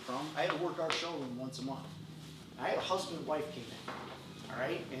where I came from, I had to work our showroom once a month. I had a husband and wife came in. All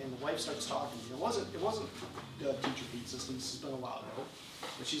right? And the wife starts talking to me. It wasn't the Dietrich Heat system. This has been a while ago.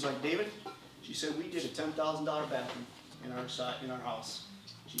 But she's like, David, she said, we did a $10,000 bathroom in our house.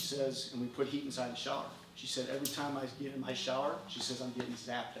 She says, and we put heat inside the shower. She said, every time I get in my shower, she says, I'm getting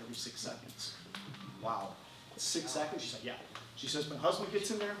zapped every 6 seconds. Wow. 6 seconds? She said, yeah. She says, my husband gets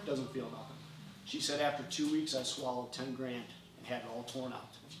in there, doesn't feel nothing. She said, after 2 weeks, I swallowed 10 grand and had it all torn out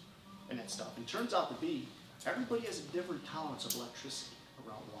and that stuff. And it turns out to be, everybody has a different tolerance of electricity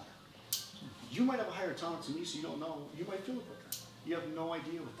around water. You might have a higher tolerance than me, so you don't know. You might feel it quicker. You have no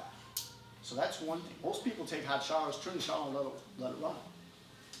idea with that. So that's one thing. Most people take hot showers, turn the shower and let it run.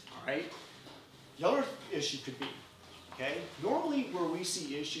 All right? The other issue could be, okay, normally where we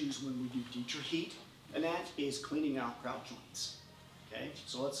see issues when we do Dietrich Heat, and that is cleaning out grout joints. Okay?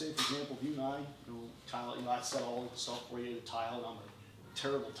 So let's say, for example, if you and I tile, I set all the stuff for you to tile, and I'm a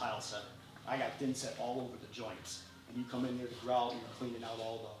terrible tile setter. I got thin set all over the joints. And you come in there to grout, and you're cleaning out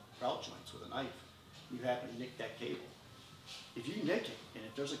all the grout joints with a knife. You happen to nick that cable. If you nick it, and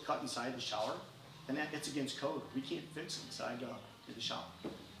if there's a cut inside the shower, then that's against code. We can't fix it inside the shower.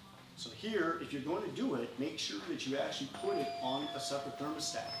 So here, if you're going to do it, make sure that you actually put it on a separate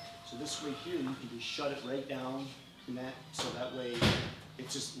thermostat. So this way here, you can just shut it right down, and so that way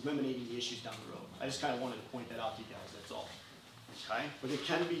it's just eliminating the issues down the road. I just kind of wanted to point that out to you guys, that's all. Okay? But it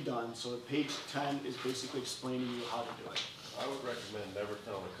can be done. So page 10 is basically explaining you how to do it. I would recommend never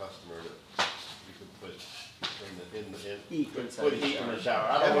telling a customer that you can put in heat inside put the heat in shower. the shower.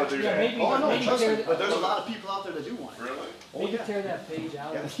 I don't wanna do Yeah, that. maybe, Oh, no, maybe trust me, tear, but there's a lot of people out there that do want it. Really? Oh, maybe yeah. tear that page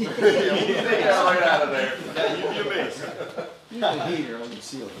out. Yeah. Yeah, we'll take that right out of there. Yeah, you'd be amazed. You need a heater on your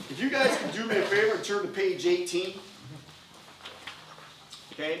ceiling. If you guys can do me a favor and turn to page 18.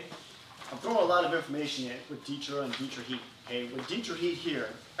 Okay? I'm throwing a lot of information in with Dietra and Dietra Heat. Okay, with Dietra Heat here,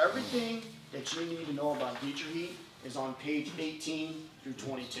 everything that you need to know about Dietra Heat is on page 18 through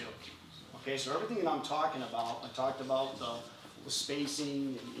 22. Okay, so everything that I'm talking about, I talked about the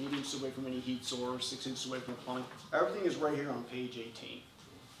spacing, and 8 inches away from any heat source, 6 inches away from plumbing. Everything is right here on page 18.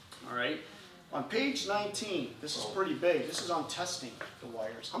 All right? On page 19, this is pretty big. This is on testing the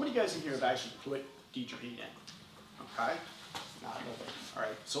wires. How many guys in here have actually put Dietra Heat in? Okay? Not nobody. All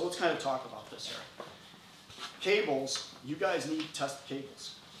right, so let's kind of talk about this here. Cables, you guys need to test the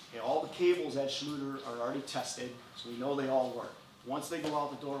cables. Okay, all the cables at Schluter are already tested, so we know they all work. Once they go out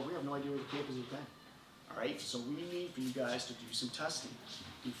the door, we have no idea where the cables have been. All right, so we need for you guys to do some testing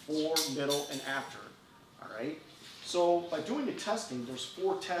before, middle, and after. All right, so by doing the testing, there's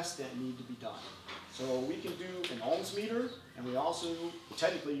 4 tests that need to be done. So we can do an ohms meter, and we also,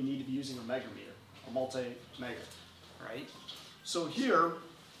 technically, you need to be using a megameter, a multi-mega. Right? So here,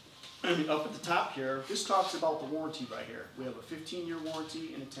 up at the top here, this talks about the warranty right here. We have a 15-year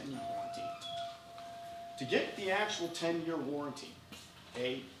warranty and a 10-year warranty. To get the actual 10-year warranty,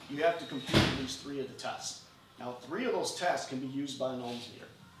 okay, you have to complete at least 3 of the tests. Now, 3 of those tests can be used by an ohms meter,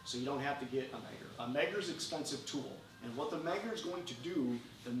 so you don't have to get a megger. A megger is an expensive tool, and what the megger is going to do,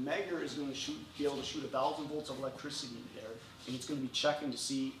 the megger is going to be able to shoot 1,000 volts of electricity in there, and it's going to be checking to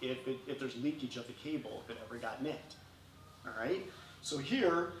see if there's leakage of the cable, if it ever got nicked. All right, so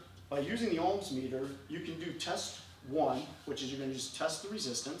here, by using the ohms meter, you can do test 1, which is you're going to just test the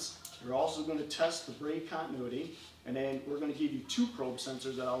resistance. You're also going to test the braid continuity, and then we're going to give you 2 probe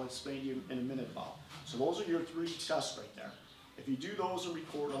sensors that I'll explain to you in a minute about. So those are your 3 tests right there. If you do those and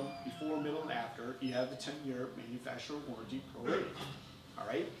record them before, middle, and after, you have the 10-year manufacturer warranty prorated. All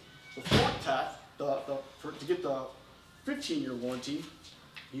right, the 4th test, to get the 15-year warranty,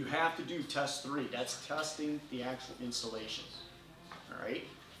 you have to do test 3. That's testing the actual installation. All right.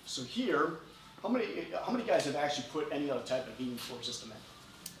 So here, how many guys have actually put any other type of heating source system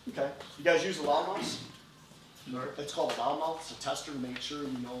in? Okay. You guys use a loudmouth? It's called a loudmouth. It's a tester to make sure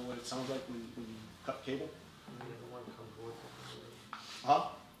you know what it sounds like when you cut cable. Yeah, the one comes with it.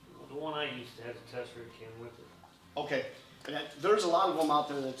 Huh? The one I used to have the tester came with it. Okay. And there's a lot of them out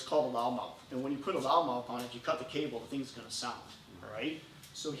there that's called a loudmouth. And when you put a loudmouth on it, you cut the cable, the thing's going to sound. All right.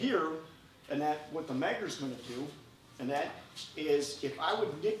 So here, and that what the megger's going to do, and that is if I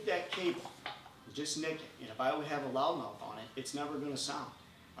would nick that cable, just nick it, and if I would have a loudmouth on it, it's never going to sound,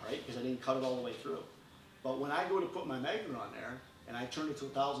 all right, because I didn't cut it all the way through. But when I go to put my megger on there, and I turn it to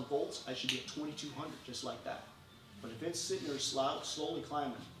 1,000 volts, I should be at 2,200, just like that. But if it's sitting there slowly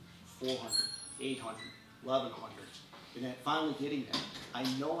climbing, 400, 800, 1,100, and then finally getting there, I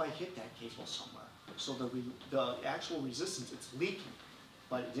know I hit that cable somewhere. So the actual resistance, it's leaking.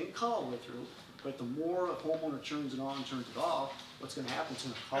 But it didn't cut all the way through. But the more a homeowner turns it on and turns it off, what's going to happen is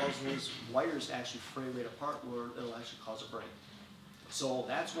going to cause those wires to actually fray right apart where it'll actually cause a break. So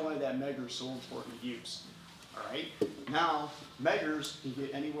that's why that megger is so important to use. All right. Now, meggers can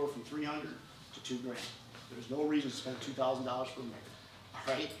get anywhere from 300 to $2 grand. There's no reason to spend $2,000 for a megger.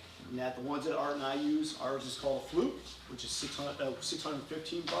 All right. And that the ones that Art and I use, ours is called a Flute, which is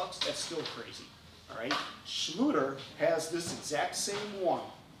 $615 bucks. That's still crazy. All right. Schluter has this exact same one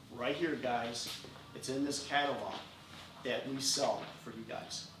right here, guys. It's in this catalog that we sell for you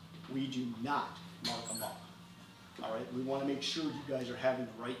guys. We do not mark them up. All right. We want to make sure you guys are having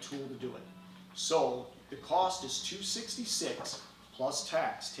the right tool to do it. So the cost is $266 plus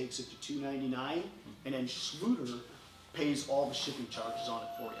tax takes it to $299, and then Schluter pays all the shipping charges on it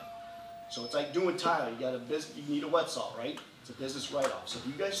for you. So it's like doing tile. You got a business. You need a wet saw, right? It's a business write-off. So if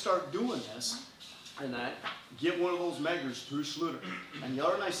you guys start doing this. And that, get one of those meggers through Schluter. And the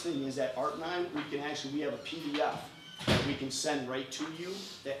other nice thing is that Art and I, we have a PDF that we can send right to you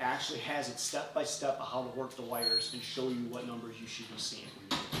that actually has it step by step of how to work the wires and show you what numbers you should be seeing.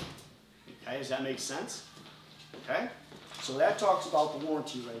 Okay, does that make sense? Okay, so that talks about the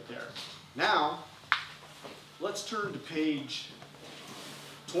warranty right there. Now, let's turn to page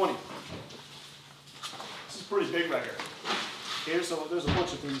 20. This is pretty big right here. Okay, so there's a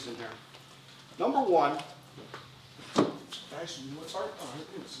bunch of things in there. Number 1, actually, what's hard? Oh,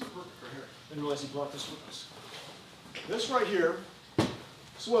 it's perfect right here. I didn't realize he brought this with us. This right here, this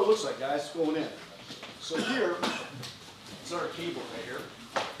is what it looks like, guys, going in. So here, it's our cable right here.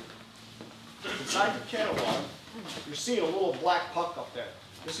 Inside the catalog, you're seeing a little black puck up there.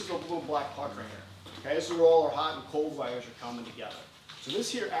 This is a little black puck right here. Okay, this is where all our hot and cold wires are coming together. So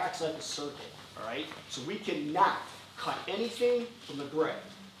this here acts like a circuit, all right? So we cannot cut anything from the gray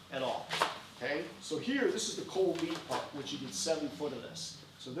at all, okay? So here, this is the cold lead part, which you get 7 foot of this.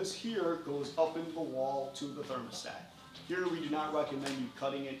 So this here goes up into the wall to the thermostat. Here we do not recommend you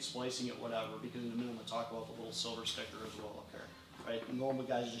cutting it, splicing it, whatever, because in a minute we'll talk about the little silver sticker as well up there, right? And normal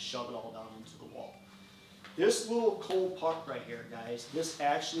guys just shove it all down into the wall. This little cold puck right here, guys, this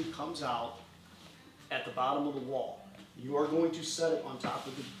actually comes out at the bottom of the wall. You are going to set it on top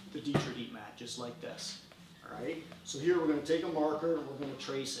of the Dietrich heat mat, just like this, all right? So here we're gonna take a marker and we're gonna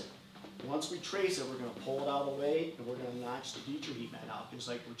trace it. Once we trace it, we're gonna pull it out of the way and we're gonna notch the Dietrich heat mat out, just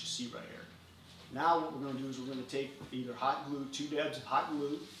like what you see right here. Now what we're going to do is we're going to take either hot glue, 2 dabs of hot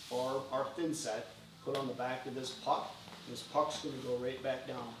glue, or our thin set, put on the back of this puck. This puck's going to go right back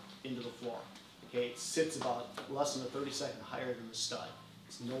down into the floor. Okay, it sits about less than a 30-second higher than the stud.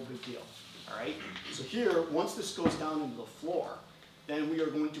 It's no big deal. All right. So here, once this goes down into the floor, then we are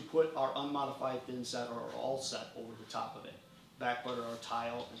going to put our unmodified thin set or our all set over the top of it. Back butter our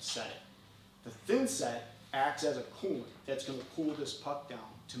tile and set it. The thin set acts as a coolant that's going to cool this puck down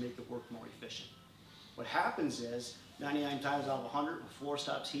to make it work more efficient. What happens is, 99 times out of 100, when the floor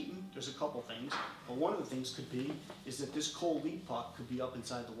stops heating, there's a couple things, but one of the things could be is that this cold lead puck could be up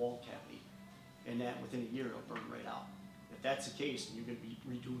inside the wall cavity, and that within a year it'll burn right out. If that's the case, then you're going to be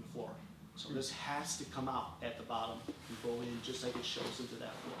redoing the floor. So this has to come out at the bottom and go in just like it shows into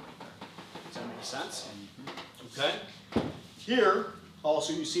that floor right there. Does that make sense? Okay. Here,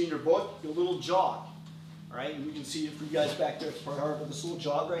 also you see in your book, the little jog. All right, and you can see it for you guys back there, it's probably hard, but this little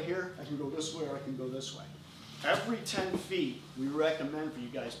jog right here, I can go this way or I can go this way. Every 10 feet, we recommend for you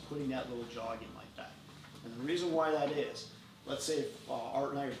guys putting that little jog in like that. And the reason why that is, let's say if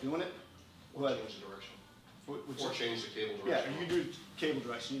Art and I are doing it, We'll change the direction. Or change the cable direction. yeah, you do cable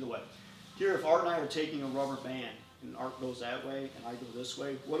direction either way. Here, if Art and I are taking a rubber band, and Art goes that way and I go this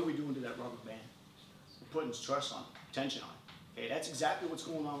way, what are we doing to that rubber band? We're putting stress on it, tension on it. Okay, that's exactly what's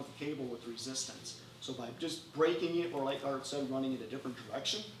going on with the cable with resistance. So by just breaking it, or like Art said, running it a different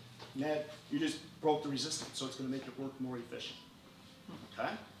direction, you just broke the resistance, so it's going to make it work more efficient. Okay?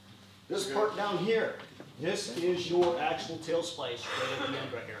 This part down here, this is your actual tail splice right at the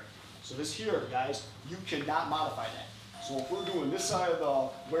end right here. So this here, guys, you cannot modify that. So if we're doing this side of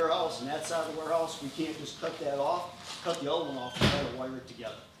the warehouse and that side of the warehouse, we can't just cut that off, cut the other one off, and try to wire it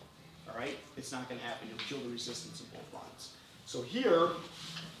together. All right? It's not going to happen. You'll kill the resistance in both lines. So here,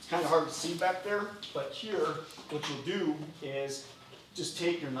 it's kind of hard to see back there, but here, what you'll do is just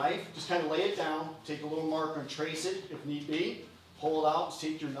take your knife, just kind of lay it down, take a little marker and trace it if need be, pull it out, just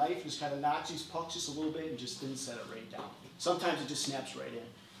take your knife, just kind of notch these pucks just a little bit and just thin set it right down. Sometimes it just snaps right in,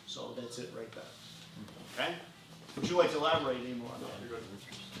 so that's it right there. Okay? Would you like to elaborate any more on that?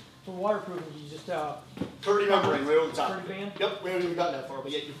 For waterproofing, you just, Curdy membrane right over the top. Curdy band? Yep, we haven't even gotten that far,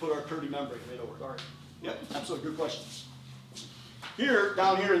 but yet you put our Curdy membrane right over it. All right. Yep, absolutely, good question. Here,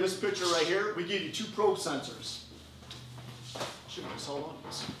 down here in this picture right here, we give you 2 probe sensors. Should have just held on to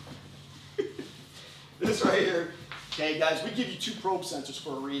this. This right here, okay guys, we give you 2 probe sensors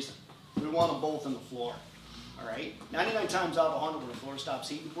for a reason. We want them both in the floor. All right? 99 times out of 100 when the floor stops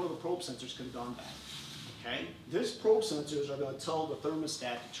heating, one of the probe sensors could have gone bad. Okay? These probe sensors are going to tell the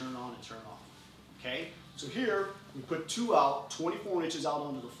thermostat to turn on and turn off. Okay? So here, we put 2 out, 24 inches out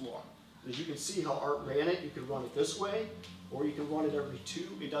onto the floor. As you can see how Art ran it, you can run it this way, or you can run it every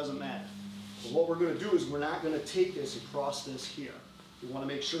 2, it doesn't matter. But what we're going to do is we're not going to take this and cross this here. We want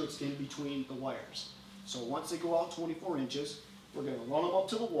to make sure it's in between the wires. So once they go out 24 inches, we're going to run them up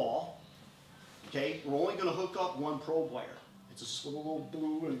to the wall. Okay, we're only going to hook up 1 probe wire. It's a little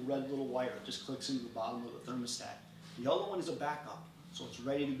blue and red little wire. It just clicks into the bottom of the thermostat. The other one is a backup, so it's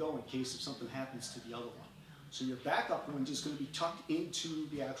ready to go in case if something happens to the other one. So your backup one is just going to be tucked into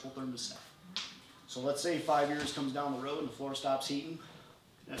the actual thermostat. So let's say 5 years comes down the road and the floor stops heating,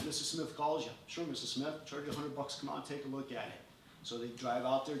 and Mrs. Smith calls you. Sure, Mrs. Smith, charge you $100, come on, take a look at it. So they drive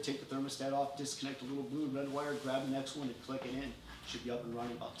out there, take the thermostat off, disconnect the little blue and red wire, grab the next one and click it in. Should be up and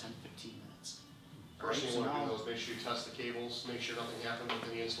running about 10-15 minutes. First thing you want to do is make sure you test the cables, make sure nothing happened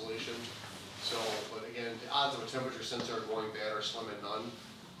within the installation. So, but again, the odds of a temperature sensor going bad are slim and none.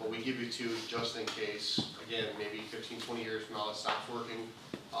 But we give you 2 just in case. Again, maybe 15-20 years from now it stops working.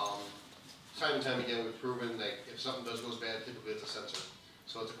 Time and time again, we've proven that if something goes bad, typically it's a sensor.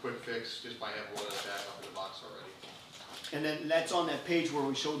 So it's a quick fix just by having one in the back up in the box already. And then that's on that page where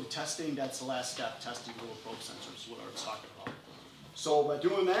we showed the testing. That's the last step, testing little probe sensors, what Art's talking about. So by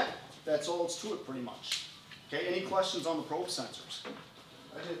doing that, that's all it's to it pretty much. Okay, any questions on the probe sensors?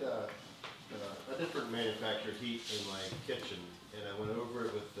 I did a different manufactured heat in my kitchen, and I went over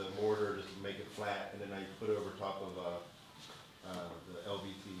it with the mortar, just make it flat, and then I put it over top of the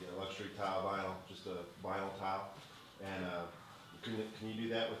LVT luxury tile vinyl, just a vinyl tile. And can you do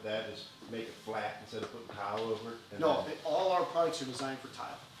that with that? Just make it flat instead of putting tile over it? And No, then all our products are designed for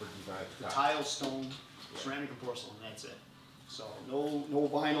tile. for design The tile, stone, ceramic and porcelain, that's it. So no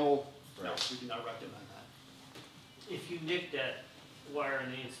vinyl, no, Right. we do not recommend that. If you nick that wire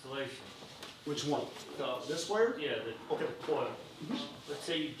in the installation, Which one? This wire? yeah, the Okay. coil, let's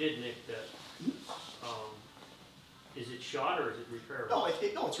say you did nick that, is it shot or is it repairable? No,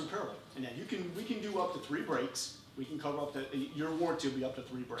 no, it's repairable. And then we can do up to 3 breaks. We can cover up to, your warranty will be up to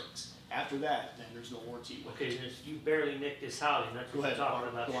 3 breaks. After that, then there's no warranty. with it. Okay, then you barely nicked this housing, that's Go what you're ahead, talking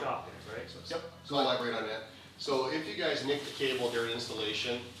about go on. shocking, right? Yep. So I'll elaborate on that. So if you guys nicked the cable during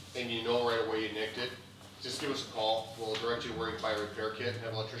installation and you know right away you nicked it, just give us a call. We'll direct you where you can buy a repair kit and have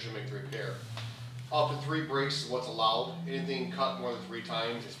an electrician make the repair. Up to 3 breaks is what's allowed. Anything cut more than 3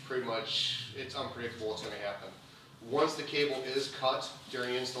 times, it's pretty much, it's unpredictable what's gonna happen. Once the cable is cut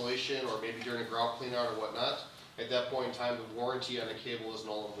during installation or maybe during a grout clean out or whatnot, at that point in time, the warranty on the cable is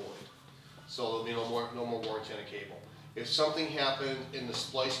null and void. So there'll be no more warranty on the cable. If something happened in the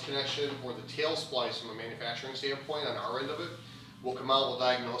splice connection or the tail splice from a manufacturing standpoint on our end of it, we'll come out, we'll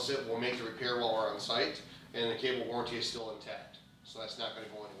diagnose it, we'll make the repair while we're on site, and the cable warranty is still intact. So that's not gonna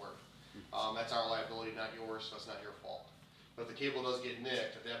go anywhere. That's our liability, not yours, so that's not your fault. But if the cable does get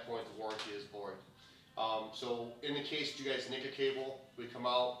nicked, at that point, the warranty is void. So in the case that you guys nick a cable, we come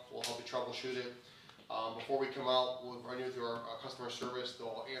out, we'll help you troubleshoot it. Before we come out, we'll run you through our customer service.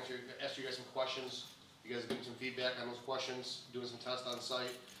 They'll ask you guys some questions. You guys give them some feedback on those questions, doing some tests on site.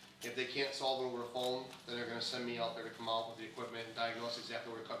 If they can't solve it over the phone, then they're gonna send me out there to come out with the equipment and diagnose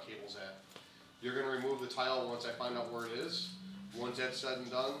exactly where the cut cable's at. You're gonna remove the tile once I find out where it is. Once that's said and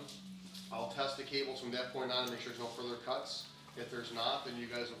done, I'll test the cables from that point on to make sure there's no further cuts. If there's not, then you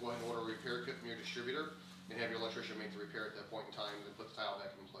guys will go ahead and order a repair kit from your distributor and have your electrician make the repair at that point in time and put the tile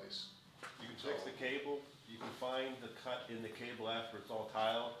back in place. You can fix the cable, you can find the cut in the cable after it's all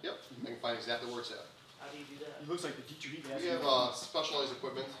tiled. Yep, I can find exactly where it's at. How do you do that? It looks like the teacher he has. We have specialized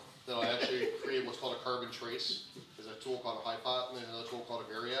equipment that'll actually create what's called a carbon trace. There's a tool called a HiPot and there's another tool called a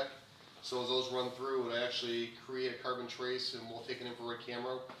Variac. So as those run through, it'll actually create a carbon trace and we'll take an infrared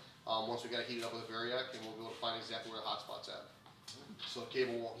camera once we got it heated up with a Variac and we'll be able to find exactly where the hot spot's at. So the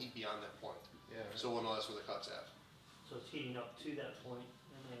cable won't heat beyond that point. Yeah. So we'll know that's where the cut's at. So it's heating up to that point,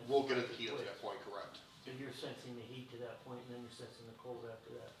 and then. We'll get it to heat up to that point, correct. So you're sensing the heat to that point, and then you're sensing the cold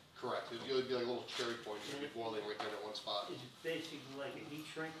after that. Correct. It'll be like a little cherry point. It'll be boiling right there in that one spot. Is it basically like a heat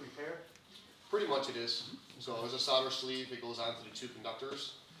shrink repair? Pretty much it is. So there's a solder sleeve. It goes onto the 2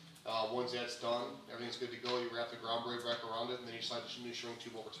 conductors. Once that's done, everything's good to go. You wrap the ground braid back around it, and then you slide the new shrink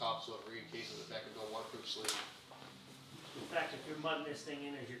tube over top so it re-encases it back into a waterproof sleeve. In fact, if you're mudding this thing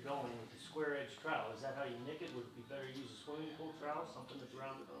in as you're going with the square edge trowel, is that how you nick it? Would it be better to use a swimming pool trowel, something that's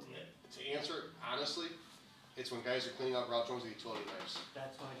rounded on the end? To answer it honestly, it's when guys are cleaning out grout joints with utility knives.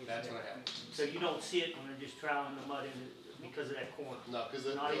 That's when it gets That's when nicked. it happens. So you don't see it when they're just troweling the mud in because of that corner? No, because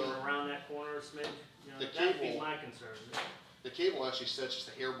Not even around that corner a smidge? You know, the that'd be cable- my concern. the cable actually sits just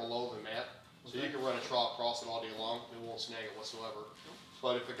a hair below the mat. So you can run a trowel across it all day long, and it won't snag it whatsoever.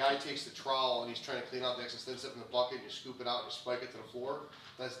 But if a guy takes the trowel and he's trying to clean out the excess thin stuff in the bucket, and you scoop it out and you spike it to the floor,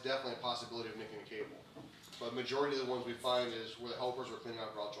 that's definitely a possibility of nicking a cable. But majority of the ones we find is where the helpers are cleaning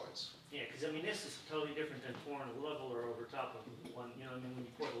out grout joints. Yeah, because I mean, this is totally different than pouring a leveler over top of one, you know, what I mean, when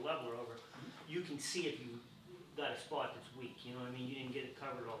you pour the leveler over, you can see if you got a spot that's weak, you know what I mean, you didn't get it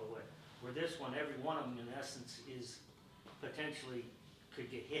covered all the way. Where this one, every one of them in essence is potentially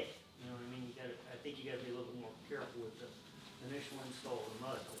could get hit, you know what I mean, you gotta, I think you gotta be a little bit more careful with the initial install of the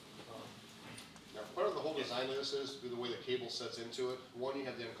mud. Now, part of the whole design of this is the way the cable sets into it. One, you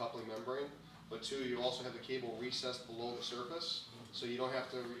have the uncoupling membrane, but 2, you also have the cable recessed below the surface, so you don't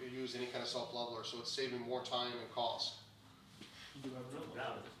have to use any kind of self-leveler, so it's saving more time and cost. No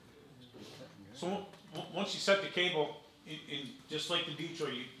doubt. So once you set the cable, in just like the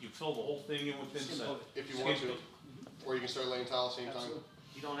Detroit, you fill the whole thing in with Skim thin coat set. If you want to, or you can start laying tile at the same time. Absolutely.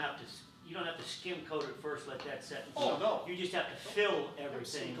 You don't have to skim coat it first, let that set. and Oh, no. You just have to fill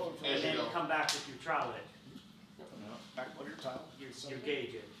everything, Skim coat for and As you then go. come back with your trowel edge, Back of your tile. your gauge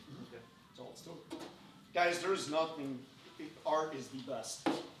edge. Okay. That's all it's doing. Guys, there's nothing, art is the best,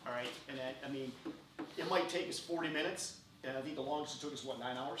 all right? And I mean, it might take us 40 minutes, and I think the longest it took us, what,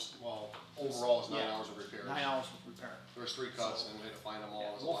 9 hours? Well, overall, it's 9 Yeah. hours of repair. 9 hours with repair. There was 3 cuts, and we had to find them all. Yeah,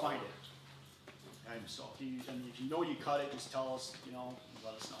 It was a we'll lot of find work. it. And so, if you know you cut it, just tell us, you know,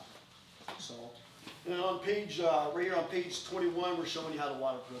 let us know. So, And on page, right here on page 21, we're showing you how to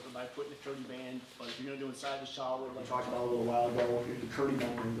waterproof it by putting a curdy band. But if you're gonna do inside the shower, like I talked about a little while ago, the curdy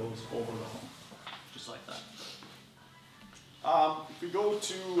membrane goes over the home, just like that. If we go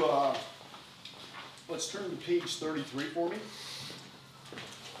to, let's turn to page 33 for me.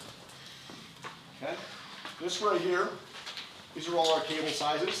 Okay, this right here, these are all our cable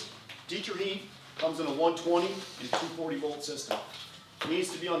sizes. Dieter Heat comes in a 120 and 240 volt system. It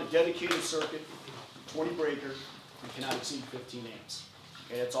needs to be on a dedicated circuit, 20 breaker, and cannot exceed 15 amps.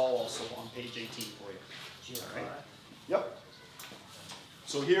 Okay, that's all also on page 18 for you. All right. Yep.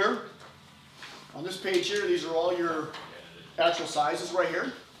 So here, on this page here, these are all your actual sizes right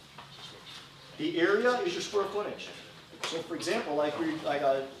here. The area is your square footage. So for example, like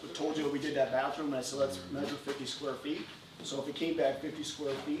I told you, we did that bathroom, and I said let's measure 50 square feet. So if it came back 50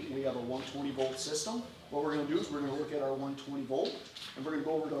 square feet and we have a 120 volt system, what we're going to do is we're going to look at our 120 volt and we're going to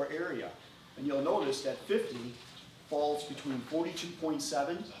go over to our area. And you'll notice that 50 falls between 42.7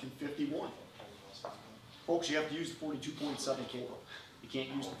 and 51. Folks, you have to use the 42.7 cable. You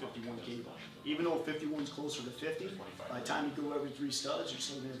can't use the 51 cable. Even though 51 is closer to 50, by the time you go every 3 studs, you're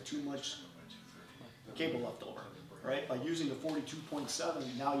still going to have too much cable left over. Right? By using the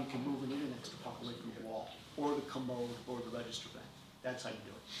 42.7, now you can move an internet to pop away from the wall, or the commode, or the register bank. That's how you do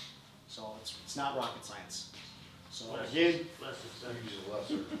it. So it's not rocket science. So again,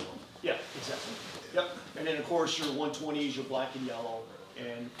 yeah, exactly. Yep. And then of course your 120 is your black and yellow,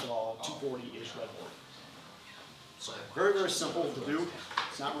 and 240 is red board. So very, very simple to do.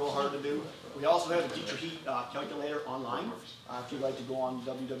 It's not real hard to do. We also have a Dieter Heat calculator online. If you'd like to go on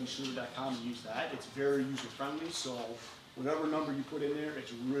www.schluter.com and use that, it's very user friendly. So whatever number you put in there,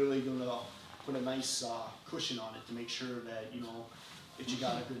 it's really going to put a nice cushion on it to make sure that you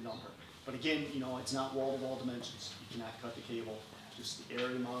got a good number. But again, it's not wall-to-wall dimensions. You cannot cut the cable. Just the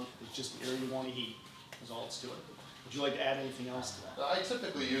area amount. It's just the area you want to heat. Is all it's to it. Would you like to add anything else to that? I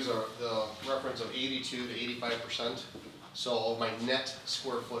typically use the reference of 82 to 85%, so of my net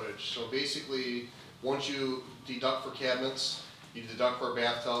square footage. So basically, once you deduct for cabinets, you deduct for a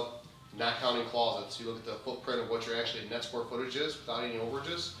bathtub, not counting closets. You look at the footprint of what your actually net square footage is without any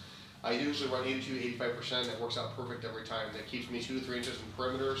overages. I usually run 82 to 85%. That works out perfect every time. That keeps me 2 to 3 inches from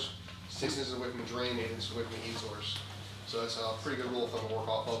perimeters, 6 inches away from the drain, 8 inches away from the heat source. So that's a pretty good rule of thumb to work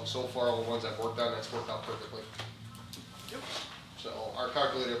off of. So far, all the ones I've worked on, that's worked out perfectly. Yep. So our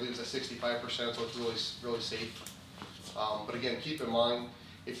calculator, I believe, is at 65%, so it's really safe. But again, keep in mind,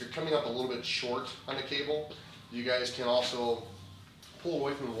 if you're coming up a little bit short on the cable, you guys can also pull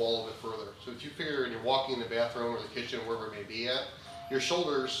away from the wall a little bit further. So if you figure you're walking in the bathroom or the kitchen, wherever it may be at, your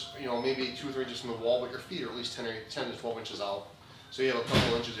shoulders, maybe 2 or 3 inches from the wall, but your feet are at least 10 to 12 inches out. So you have a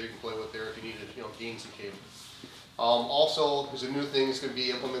couple inches that you can play with there if you need to, gain some cable. Also, there's a new thing that's going to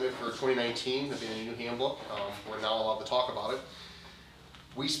be implemented for 2019, that'll be in a new handbook. We're now allowed to talk about it.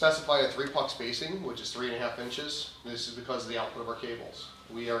 We specify a 3-puck spacing, which is 3.5 inches. This is because of the output of our cables.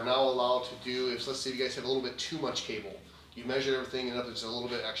 We are now allowed to do, let's say you guys have a little bit too much cable. You measure everything and up it's a little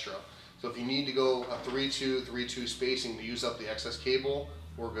bit extra. So if you need to go a 3-2, 3-2 spacing to use up the excess cable,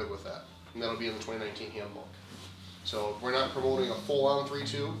 we're good with that. And that'll be in the 2019 handbook. So we're not promoting a full-on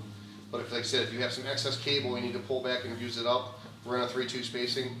 3-2. But if, like I said, if you have some excess cable you need to pull back and use it up, run a 3-2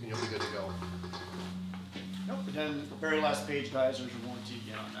 spacing, and you'll be good to go. Yep. And then the very last page, guys, there's your warranty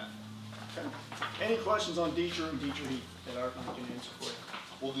again on that. Okay. Any questions on Dieter and Dieter Heat that Art can answer for you?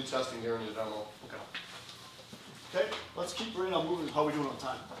 We'll do testing during the demo. Okay. Okay, let's keep bringing on moving. How are we doing on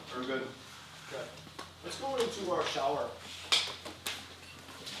time? We're good. Okay. Let's go into our shower.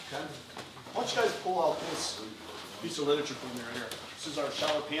 Okay. Why don't you guys pull out this piece of literature from there right here. This is our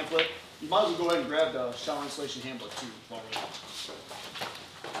shower pamphlet. You might as well go ahead and grab the shower installation handbook too while we're at it.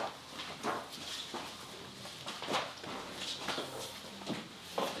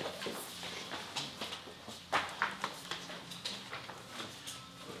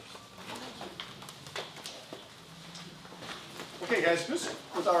 Okay guys, just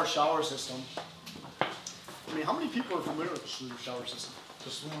with our shower system, how many people are familiar with the Schluter shower system?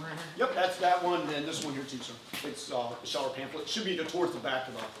 This one right here? Yep, that's that one, and this one here too, sir. It's the shower pamphlet. It should be towards the back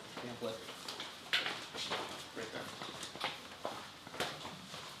of the pamphlet. Right there.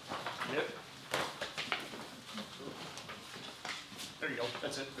 Yep. There you go.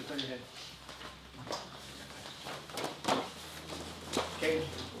 That's it. Right there in your head. Okay.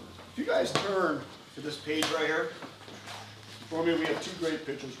 If you guys turn to this page right here, before me we have 2 great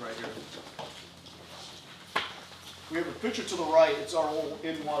pictures right here. We have a picture to the right, it's our old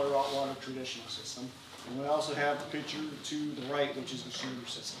in-water, out-water traditional system. And we also have the picture to the right, which is the Schluter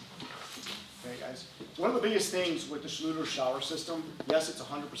system. Okay, guys? One of the biggest things with the Schluter shower system, yes, it's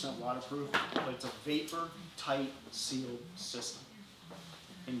 100% waterproof, but it's a vapor-tight sealed system.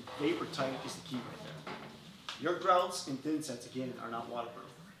 And vapor-tight is the key right there. Your grouts and thin sets, again, are not waterproof.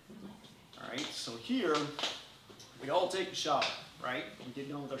 All right, so here, we all take a shower, right? We get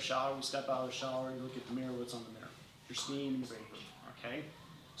done with our shower, we step out of the shower, you look at the mirror, what's on the mirror? Your steam and your vapor, okay?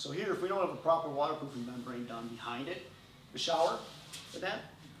 So here, if we don't have a proper waterproofing membrane done behind it, the shower, but that,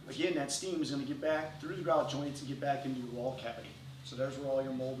 again, that steam is going to get back through the grout joints and get back into your wall cavity. So there's where all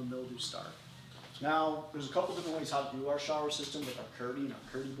your mold and mildew start. So now, there's a couple different ways how to do our shower system with our Curdy and our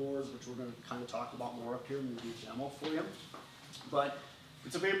Curdy board, which we're going to kind of talk about more up here and we'll do a demo for you. But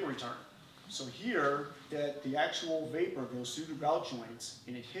it's a vapor return. So here, that the actual vapor goes through the grout joints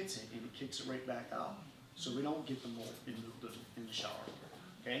and it hits it and it kicks it right back out. So we don't get the mold and mildew in the shower.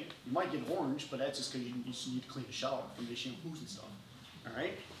 Okay? You might get orange, but that's just because you just need to clean the shower from the shampoos and stuff. All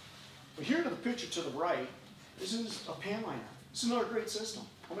right? But here to the picture to the right, this is a pan liner. This is another great system.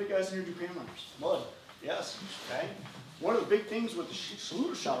 How many guys in here do pan liners? Mud. Yes. Okay? One of the big things with the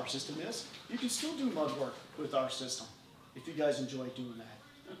Schluter shower system is you can still do mud work with our system if you guys enjoy doing that.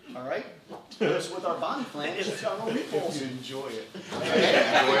 All right? Because with our body flange, it's got no loopholes. You enjoy it.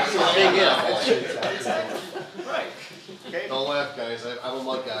 Exactly. Right. Okay? Don't laugh, guys. I'm a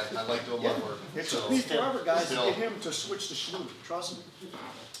mud guy. I like doing mud work. It So, took me forever, guys, to Still. get him to switch to Schluter. Trust me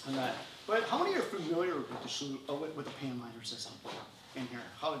on that. But how many are familiar with the Schluter, with the pan liner system in here?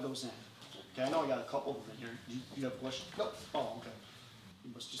 How it goes in? Okay, I know I got a couple of them in here. Do you have a question? Nope. Oh, okay.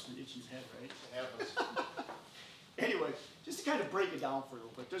 You must just been itching your head, right? It happens. Anyway, just to kind of break it down for you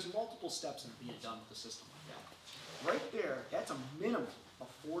real quick, there's multiple steps in being done with the system like that. Right there, that's a minimum of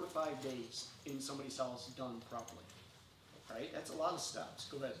 4 to 5 days in somebody's house done properly. Right? That's a lot of steps.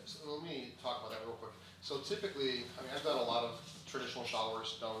 Go ahead. So let me talk about that real quick. So typically, I mean, I've done a lot of traditional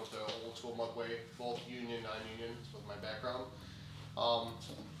showers done with the old school mud way, both union, non-union, with my background.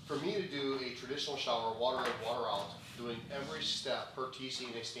 For me to do a traditional shower, water in, water out, doing every step per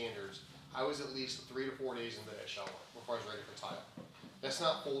TCNA standards, I was at least 3 to 4 days into that shower before I was ready for tile. That's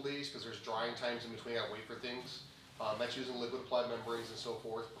not full days because there's drying times in between. I wait for things. That's using liquid applied membranes and so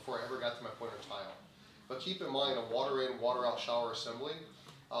forth before I ever got to my point of tile. But keep in mind, a water in, water out shower assembly,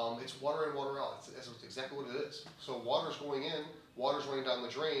 it's water in, water out. That's exactly what it is. So water's going in, water's running down the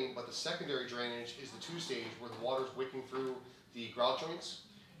drain, but the secondary drainage is the 2-stage where the water's wicking through the grout joints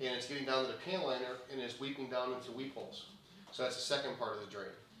and it's getting down to the pan liner and it's weeping down into weep holes. So that's the second part of the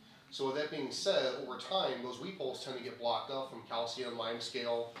drain. So with that being said, over time, those weep holes tend to get blocked up from calcium, lime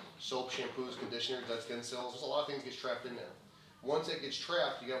scale, soap, shampoos, conditioners, dead skin cells. There's a lot of things get trapped in there. Once it gets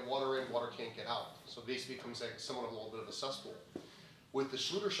trapped, you got water in, water can't get out. So it basically becomes like somewhat of a little bit of a cesspool. With the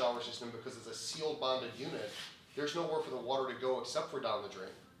Schluter shower system, because it's a sealed bonded unit, there's nowhere for the water to go except for down the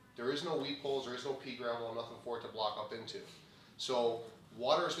drain. There is no weep holes, there is no pea gravel, nothing for it to block up into. So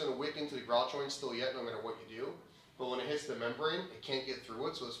water is going to wick into the grout joint still yet, no matter what you do. But when it hits the membrane, it can't get through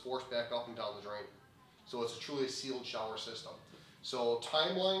it, so it's forced back up and down the drain. So it's a truly sealed shower system. So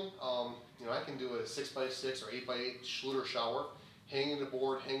timeline, I can do a 6x6 or 8x8 Schluter shower, hang in the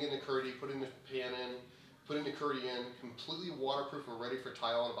board, hang in the Curdy, put in the pan in, putting the Curdy in, completely waterproof and ready for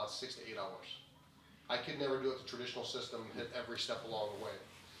tile in about 6 to 8 hours. I could never do it the traditional system and hit every step along the way.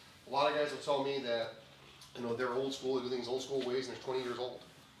 A lot of guys will tell me that, they're old school, they do things old school ways and they're 20 years old.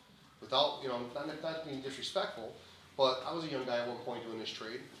 Without, not being disrespectful, but I was a young guy at one point doing this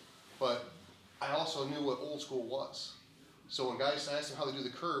trade, but I also knew what old school was. So when guys ask them how they do the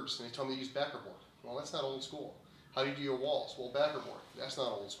curbs and they tell me they use backerboard, well, that's not old school. How do you do your walls? Well, backerboard, that's not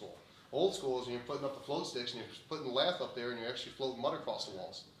old school. Old school is when you're putting up the float sticks and you're putting the lath up there and you're actually floating mud across the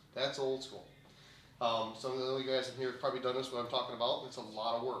walls. That's old school. Some of the other guys in here have probably done this, what I'm talking about. It's a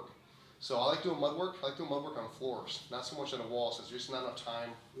lot of work. So I like doing mud work. I like doing mud work on floors, not so much on the walls, because there's just not enough time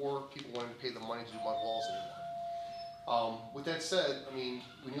or people wanting to pay the money to do mud walls anymore. With that said, when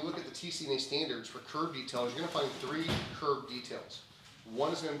you look at the TCNA standards for curb details, you're going to find 3 curb details.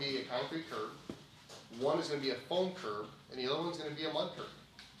 One is going to be a concrete curb, one is going to be a foam curb, and the other one's going to be a mud curb.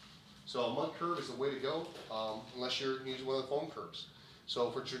 So a mud curb is the way to go, unless you're using one of the foam curbs. So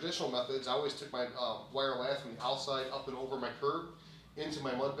for traditional methods, I always took my wire lath from the outside up and over my curb into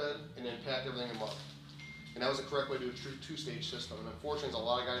my mud bed and then packed everything in mud. And that was the correct way to do a true 2-stage system. And unfortunately, there's a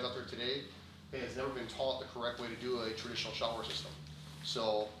lot of guys out there today that has never been taught the correct way to do a traditional shower system.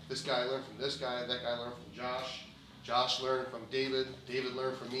 So this guy learned from this guy, that guy learned from Josh, Josh learned from David, David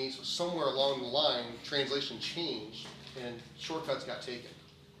learned from me. So somewhere along the line, translation changed and shortcuts got taken.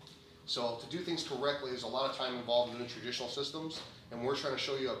 So to do things correctly, there's a lot of time involved in doing traditional systems, and we're trying to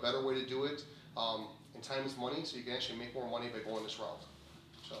show you a better way to do it. And time is money, so you can actually make more money by going this route.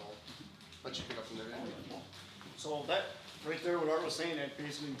 So let you pick up from there. So that, right there, what Art was saying, that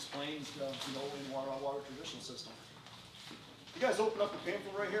basically explains the, in-water, on-water traditional system. You guys open up the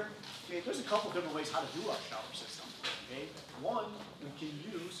pamphlet right here. Okay, there's a couple different ways how to do our shower system. Okay, one, we can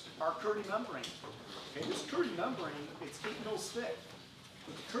use our Curdy membrane. Okay, this Curdy membrane, it's 8 mils thick.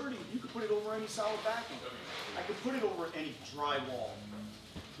 With the Curdy, you can put it over any solid backing. I could put it over any drywall.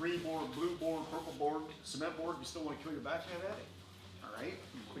 Green board, blue board, purple board, cement board. If you still want to kill your back, have at it. All right.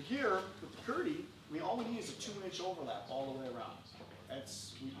 But here with the Curdy, I mean, all we need is a 2-inch overlap all the way around.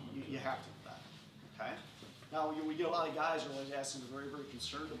 That's you have to do that. Okay. Now we get a lot of guys who are always asking, very, very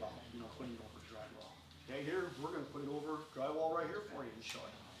concerned about putting it over drywall. Okay. Here we're going to put it over drywall right here for you and show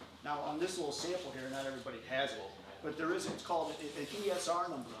you. Now on this little sample here, not everybody has it, but there is, it's called an ESR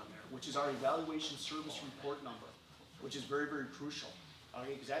number on there, which is our Evaluation Service Report number, which is very, very crucial.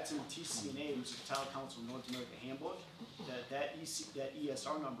 Okay, because that's in the TCNA, which is the Tile Council North America Handbook. That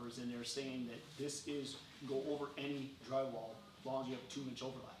ESR number is in there saying that this is go over any drywall as long as you have a 2-inch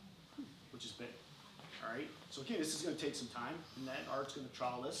overlap, which is big. All right. So again, this is going to take some time, and that Art's going to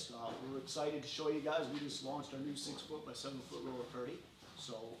trial this. We're excited to show you guys. We just launched our new 6-foot by 7-foot roller Curdy.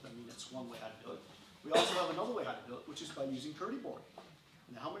 So I mean, that's one way how to do it. We also have another way how to do it, which is by using Curdy board.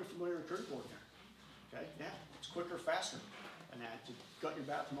 Now, how many are familiar with Curdy board here? Okay, yeah, it's quicker, faster. And that to gut your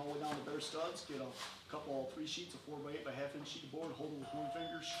bathroom all the way down to bare studs, get a couple, 3 sheets of 4x8 by 1/2 inch sheet of board, hold it with one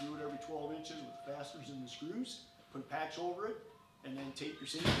finger, screw it every 12 inches with the fasteners and the screws, put a patch over it, and then tape your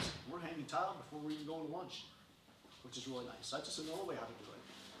seams. We're hanging tile before we even go to lunch, which is really nice. That's just another way how to do it.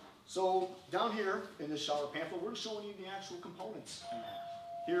 So down here in this shower pamphlet, we're showing you the actual components in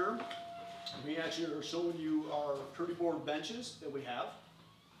that. Here, we actually are showing you our Curdy board benches that we have.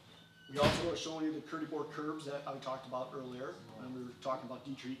 We also are showing you the Curdy board curbs that I talked about earlier when we were talking about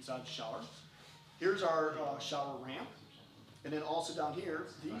de-treat inside the shower. Here's our shower ramp. And then also down here,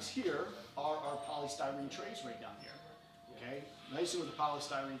 these here are our polystyrene trays right down here. Okay, nice thing with the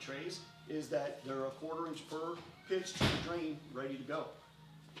polystyrene trays is that they're a 1/4 inch per pitch to the drain, ready to go.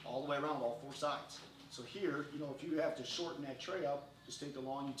 All the way around, all 4 sides. So here, if you have to shorten that tray up, just take the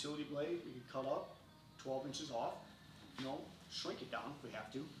long utility blade, we can cut up 12 inches off, shrink it down if we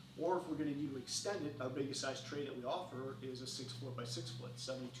have to. Or if we're going to need to extend it, our biggest size tray that we offer is a 6-foot by 6-foot,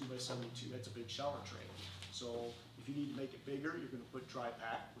 72 by 72. That's a big shower tray. So if you need to make it bigger, you're going to put dry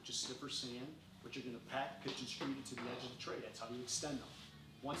pack, which is stiffer sand, but you're going to pack, pitch, and street it to the edge of the tray. That's how you extend them.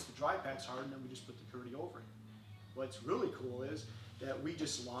 Once the dry pack's hardened, then we just put the Curdy over it. What's really cool is that we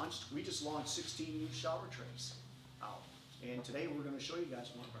just launched 16 new shower trays out. And today we're going to show you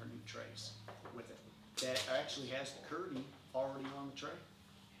guys one of our new trays with it that actually has the Curdy already on the tray,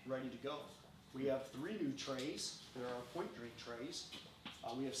 ready to go. We have 3 new trays. There are point drain trays.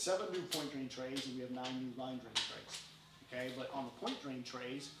 We have 7 new point drain trays, and we have 9 new line drain trays. Okay, but on the point drain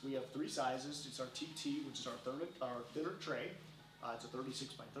trays, we have 3 sizes. It's our TT, which is our thinner tray. It's a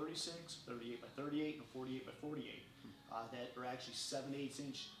 36 by 36, 38 by 38, and a 48 by 48. That are actually 7/8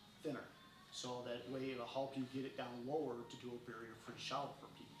 inch thinner. So that way it'll help you get it down lower to do a barrier-free shower for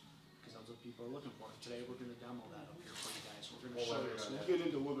people. Because that's what people are looking for. Today we're going to demo that up here for you guys. We're going to show you. So we'll get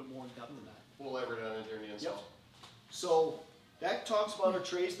into a little bit more in depth than that. We'll elaborate on it during the install. Yep. So that talks about our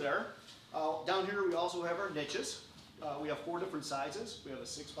trays there. Down here we also have our niches. We have 4 different sizes. We have a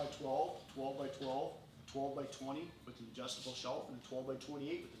 6 by 12, 12 by 12, 12 by 20 with an adjustable shelf, and a 12 by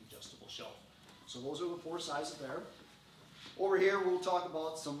 28 with an adjustable shelf. So those are the 4 sizes there. Over here we'll talk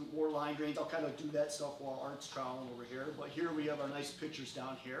about some more line drains. I'll kind of do that stuff while Art's troweling over here. But here we have our nice pictures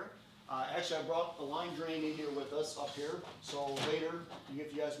down here. Actually, I brought the line drain in here with us up here. So later,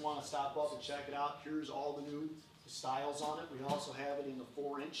 if you guys want to stop up and check it out, here's all the new styles on it. We also have it in the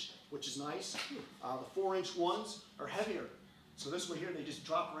 4-inch, which is nice. The 4-inch ones are heavier. So this one here, they just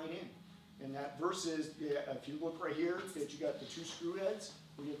drop right in. And that versus, if you look right here, that you got the 2 screw heads.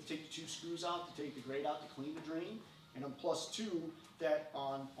 We have to take the 2 screws out to take the grate out to clean the drain. And then +2, that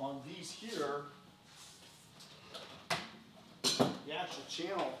on these here, the actual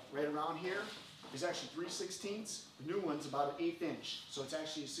channel right around here is actually 3/16. The new one's about an 1/8 inch. So it's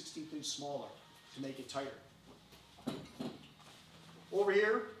actually a 1/16 inch smaller to make it tighter. Over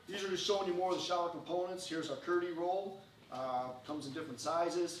here, these are just showing you more of the shower components. Here's our Curdy roll. Comes in different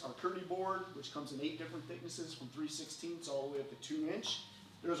sizes. Our Curdy board, which comes in 8 different thicknesses from 3/16 all the way up to 2 inch.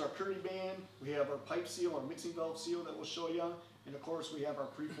 There's our Curdy band. We have our pipe seal, our mixing valve seal that we'll show you. And of course, we have our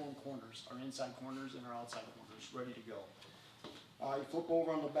preformed corners, our inside corners and our outside corners ready to go. You flip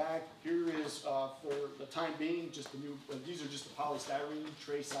over on the back. Here is, for the time being, just the new, these are just the polystyrene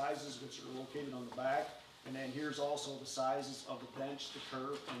tray sizes, which are located on the back. And then here's also the sizes of the bench, the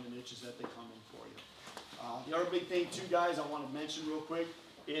curb, and the niches that they come in for you. The other big thing too, guys, I want to mention real quick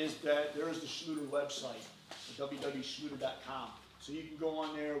is that there is the Schluter website, www.schluter.com. So you can go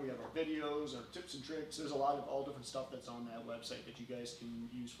on there, we have our videos, our tips and tricks, there's a lot of all different stuff that's on that website that you guys can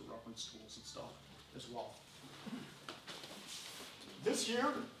use for reference tools and stuff as well. This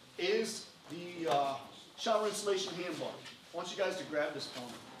here is the shower installation handbook. I want you guys to grab this for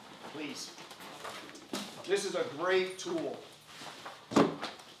me, please. This is a great tool.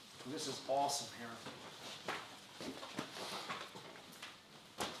 This is awesome here.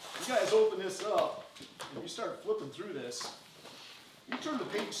 You guys open this up and you start flipping through this. You turn to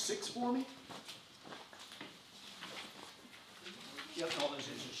page 6 for me. Yep, no, this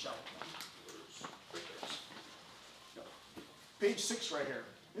is just shower. Yep. Page 6 right here.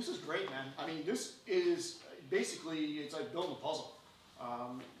 This is great, man. I mean, this is basically, it's like building a puzzle.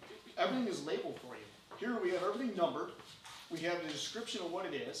 Everything is labeled for you. Here we have everything numbered. We have the description of what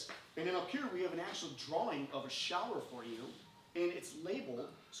it is. And then up here we have an actual drawing of a shower for you. And it's labeled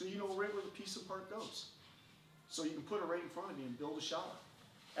so you know right where the piece of part goes. So you can put it right in front of you and build a shower.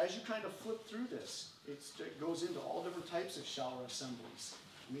 As you kind of flip through this, it goes into all different types of shower assemblies.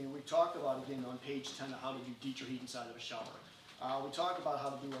 I mean, we talked about, again, on page 10, how to do heat inside of a shower. We talk about how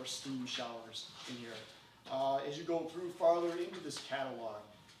to do our steam showers in here. As you go through farther into this catalog,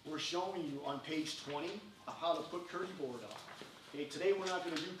 we're showing you on page 20 how to put curdy board up. Okay, today we're not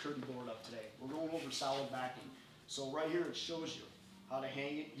going to do curdy board up today. We're going over solid backing. So right here it shows you how to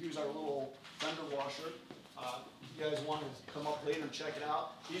hang it. Use our little fender washer. You guys want to come up later and check it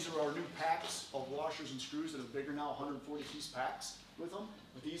out. These are our new packs of washers and screws that are bigger now, 140 piece packs with them.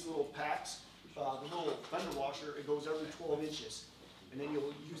 With these little packs, the little fender washer, it goes every 12 inches. And then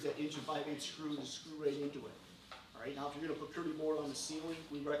you'll use that 1 5/8 screw to screw right into it. All right, now if you're going to put curdy board on the ceiling,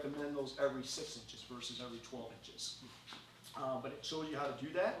 we recommend those every 6 inches versus every 12 inches. But it shows you how to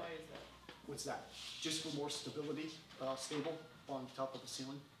do that. Why is that? What's that? Just for more stability, stable on top of the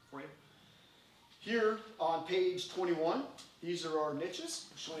ceiling for you. Here on page 21, these are our niches.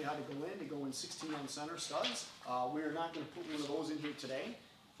 We'll show you how to go in. They go in 16 on center studs. We're not going to put one of those in here today,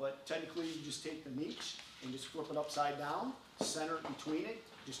 but technically you just take the niche and just flip it upside down, center it between it,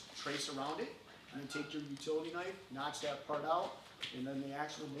 just trace around it, and then take your utility knife, notch that part out, and then the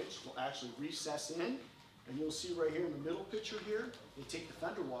actual niche will actually recess in. And you'll see right here in the middle picture here, they take the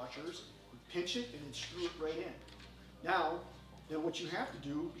fender washers, pinch it, and then screw it right in. Now, then what you have to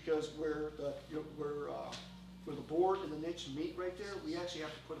do, because where the board and the niche meet right there, we actually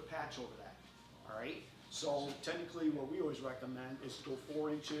have to put a patch over that. All right? So technically what we always recommend is to go 4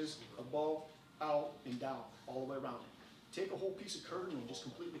 inches above, out, and down, all the way around it. Take a whole piece of curtain and just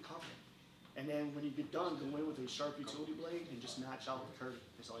completely cover it. And then when you get done, go in with a sharp utility blade and just notch out the curtain.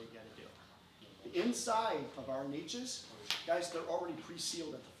 That's all you got to do. The inside of our niches, guys, they're already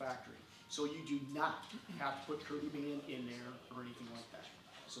pre-sealed at the factory. So you do not have to put curdy band in there or anything like that.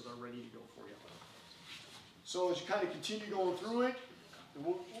 So they're ready to go for you. So as you kind of continue going through it,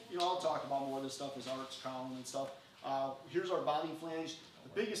 I'll talk about more of this stuff as arch, crown, and stuff. Here's our bonding flange. The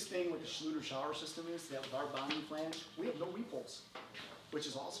biggest thing with the Schluter shower system is that with our bonding flange, we have no weep holes, which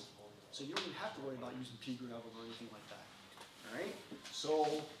is awesome. So you don't even have to worry about using pea gravel or anything like that. All right?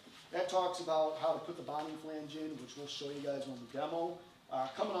 So that talks about how to put the bonding flange in, which we'll show you guys on the demo.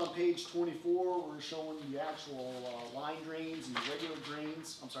 Coming on page 24, we're showing the actual line drains and the regular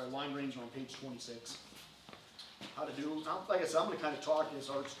drains. I'm sorry, line drains are on page 26. How to do, like I said, I'm going to kind of talk this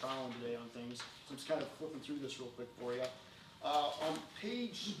arch trial today on things. So I'm just kind of flipping through this real quick for you. On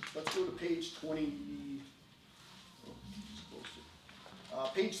page, let's go to page 20,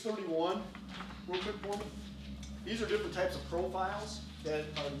 page 31, real quick for me. These are different types of profiles that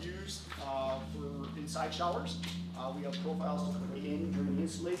are used for inside showers. We have profiles to put in during the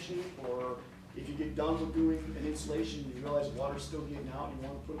installation, or if you get done with doing an installation and you realize the water's still getting out and you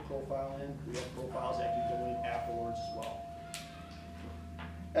want to put a profile in, we have profiles that can go in afterwards as well.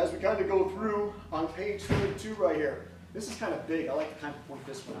 As we kind of go through on page 32 right here, this is kind of big. I like to kind of point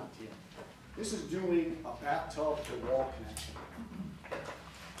this one out to you. This is doing a bathtub to wall connection.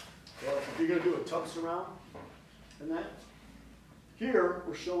 Well, if you're going to do a tub surround and that, here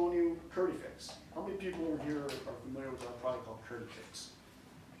we're showing you Curdy Fix. How many people in here are familiar with our product called Curdy Fix?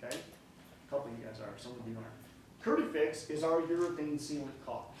 Okay? A couple of you guys are, some of you aren't. Curdy Fix is our urethane sealant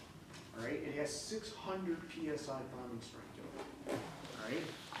caulk. All right? It has 600 PSI bonding strength to it. All right?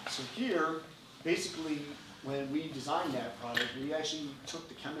 So here, basically, when we designed that product, we actually took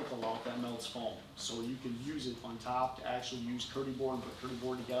the chemical out that melts foam. So you can use it on top to actually use curdy board and put curdy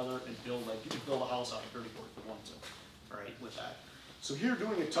board together and build, like, you could build a house out of curdy board if you want to. All right, with that. So here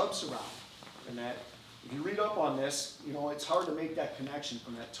doing a tub surround, and that, if you read up on this, it's hard to make that connection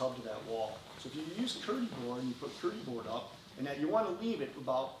from that tub to that wall. So if you use curdy board and you put curdy board up, and that you want to leave it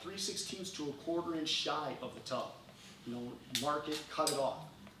about 3/16 to a 1/4 inch shy of the tub. You know, mark it, cut it off.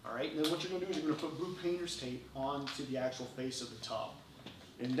 All right, and then what you're going to do is you're going to put blue painter's tape onto the actual face of the tub.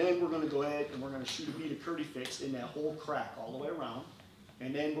 And then we're going to go ahead and we're going to shoot a bead of Curdy Fix in that whole crack all the way around.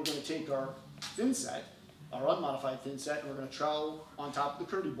 And then we're going to take our thin set, our unmodified thin set, and we're going to trowel on top of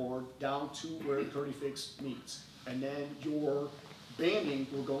the Curdy board down to where the Curdy Fix meets. And then your banding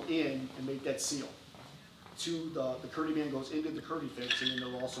will go in and make that seal. The Curdy band goes into the Curdy Fix, and then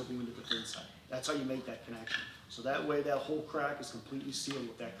they'll also go into the thin set. That's how you make that connection. So that way that whole crack is completely sealed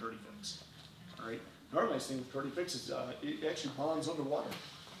with that Curdy Fix. All right. Another nice thing with Curdy Fix is it actually bonds underwater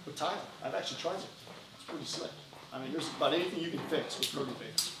with tile. I've actually tried it. It's pretty slick. I mean, there's about anything you can fix with Curdy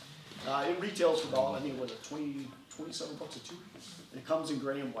Fix. It retails for about, I think, what, 27 bucks a tube? And it comes in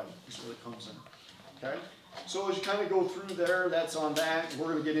gray and white. Is what it comes in. Okay. So as you kind of go through there, that's on that.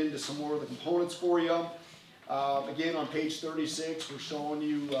 We're going to get into some more of the components for you. Again, on page 36, we're showing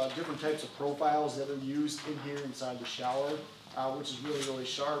you different types of profiles that are used in here inside the shower, which is really, really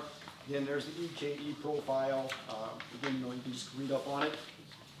sharp. Again, there's the EKE profile. Again, you can just read up on it.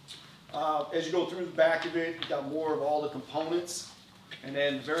 As you go through the back of it, you've got more of all the components. And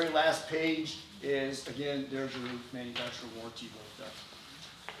then the very last page is, again, there's your manufacturer warranty right there.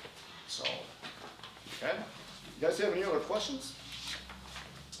 So, okay. You guys have any other questions?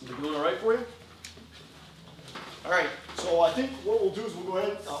 We're doing all right for you? All right, so I think what we'll do is we'll go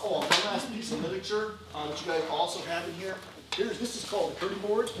ahead, one last piece of literature that you guys also have in here. This is called the Curdy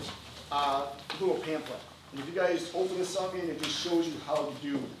board, little pamphlet. And if you guys open this up, it just shows you how to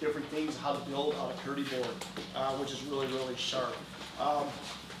do different things, how to build on a Curdy board, which is really, really sharp.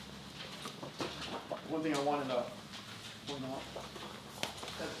 One thing I wanted to point out.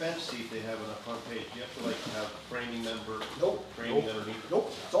 That bench seat they have on the front page, you have to like have framing member, Nope. framing underneath.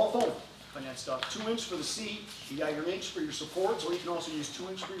 Nope, it's all foam on that stuff. 2 inch for the seat, you got your inch for your supports, or you can also use 2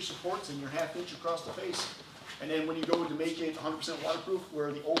 inch for your supports and your 1/2 inch across the face. And then when you go to make it 100% waterproof,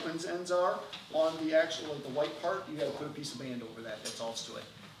 where the opens ends are on the actual, like the white part, you got to put a piece of band over that. That's all to it.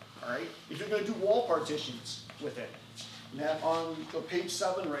 All right. If you're going to do wall partitions with it, now on page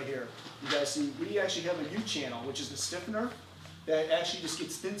 7 right here, you guys see we actually have a U channel, which is the stiffener that actually just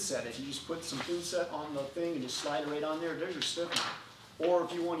gets thin setted. You just put some thin set on the thing and just slide it right on there. There's your stiffener. Or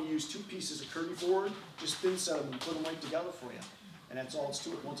if you want to use 2 pieces of Curdy board, just thin set them and put them right together for you. And that's all it's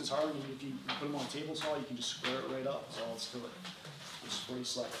to it. Once it's hard, and if you put them on table saw, you can just square it right up. That's all it's to it. It's pretty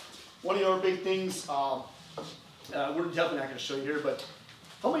slick. One of the other big things, we're definitely not going to show you here, but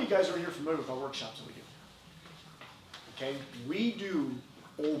how many of you guys are here familiar with our workshops that we do? Okay, we do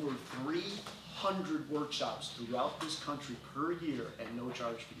over 300 workshops throughout this country per year at no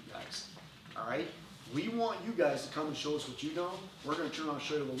charge for you guys. All right? We want you guys to come and show us what you know. We're going to turn around and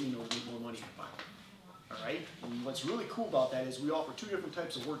show you what we know to make more money in the all right? And what's really cool about that is we offer 2 different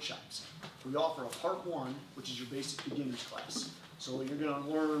types of workshops. We offer a part 1, which is your basic beginner's class. So you're going to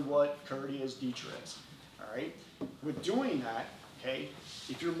learn what Curdy is, Dieter is. All right? With doing that, okay,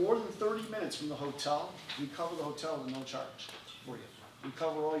 if you're more than 30 minutes from the hotel, we cover the hotel at no charge for you. We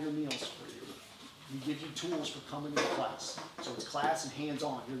cover all your meals for you. We give you tools for coming to the class. So it's class and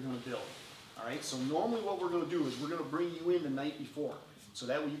hands-on you're going to build. All right? So normally what we're going to do is we're going to bring you in the night before. So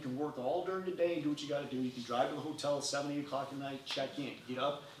that way you can work all during the day and do what you got to do. You can drive to the hotel at 7, 8 o'clock at night, check in, get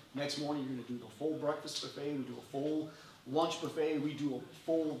up. Next morning you're going to do the full breakfast buffet. We do a full lunch buffet. We do a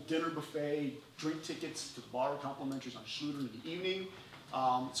full dinner buffet. Drink tickets to the bar, complimentary on Schluter in the evening.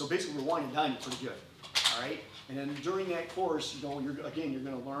 So basically we're wine and dining pretty good. All right. And then during that course, you're going to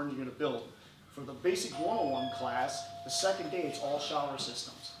learn, you're going to build. For the basic 101 class, the second day it's all shower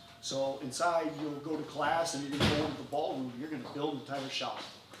systems. So inside, you'll go to class and you're going to go into the ballroom. You're going to build an entire shower.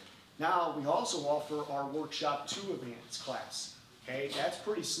 Now, we also offer our Workshop 2 Advanced class. Okay, that's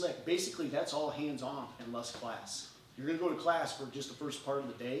pretty slick. Basically, that's all hands-on and less class. You're going to go to class for just the first part of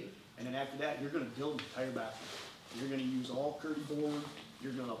the day, and then after that, you're going to build an entire bathroom. You're going to use all Curdy board.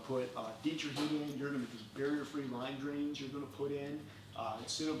 You're going to put Dieter heat in. You're going to do barrier-free line drains you're going to put in.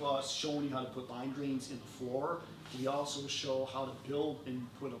 Instead of us showing you how to put line drains in the floor, we also show how to build and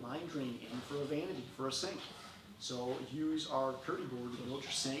put a line drain in for a vanity, for a sink. So use our Curdy board to build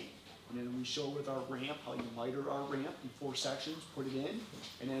your sink, and then we show with our ramp how you miter our ramp in 4 sections, put it in,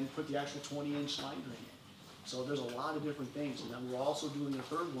 and then put the actual 20-inch line drain in. So there's a lot of different things. And then we're also doing a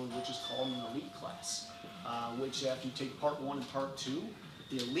 3rd one, which is called an elite class, which after you take part 1 and part 2,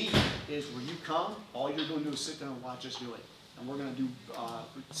 the elite is where you come, all you're going to do is sit there and watch us do it. And we're going to do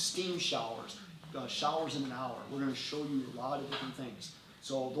steam showers, showers in an hour. We're going to show you a lot of different things.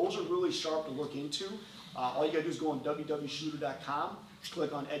 So those are really sharp to look into. All you got to do is go on www.schluter.com,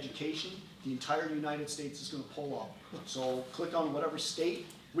 click on education, the entire United States is gonna pull up. So click on whatever state.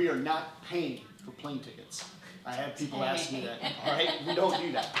 We are not paying for plane tickets. I had people ask me that, all right? We don't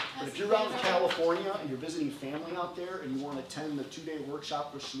do that. But if you're out in California and you're visiting family out there and you want to attend the 2-day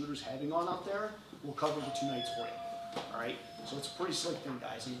workshop with Schluter's having on out there, we'll cover the 2 nights for you, all right? So it's a pretty slick thing,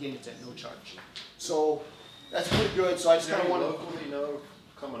 guys, and again, it's at no charge. So that's pretty good, so I just kind of want to... local you know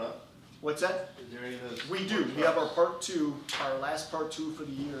coming up? What's that? Is there any of those? We do. We have our part 2, our last part 2 for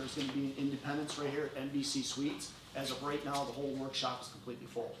the year is going to be in Independence right here at NBC Suites. As of right now, the whole workshop is completely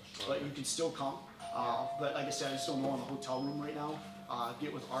full, but you can still come. But like I said, I just don't know in the hotel room right now.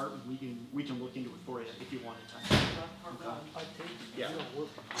 Get with Art and we can look into it for you if you wanted time. Yeah.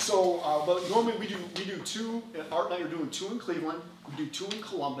 So, but normally we do 2. Art and I are doing 2 in Cleveland. We do 2 in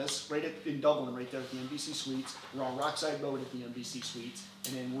Columbus, in Dublin, right there at the NBC Suites. We're on Rockside Road at the NBC Suites,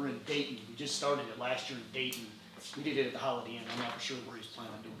 and then we're in Dayton. We just started it last year in Dayton. We did it at the Holiday Inn. I'm not for sure where he's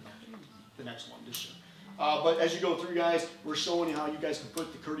planning on doing the next one this year. But as you go through, guys, we're showing you how you guys can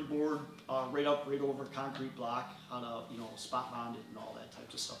put the Curdy board right over a concrete block on a, spot bonded and all that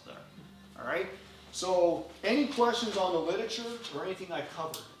types of stuff there. All right. So, any questions on the literature or anything I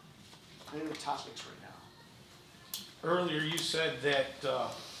covered? Any of the topics right now? Earlier you said that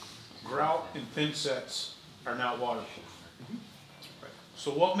grout and thin sets are not waterproof. Right.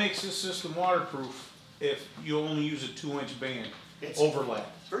 So what makes this system waterproof if you only use a 2-inch band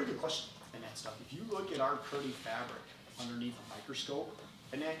overlap? Very good question. And that stuff. If you look at our Curdy fabric underneath a microscope,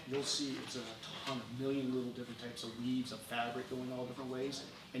 and that you'll see it's in a ton of million little different types of weaves of fabric going all different ways.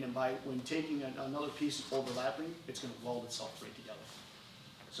 And then when taking another piece of overlapping, it's going to weld itself right together.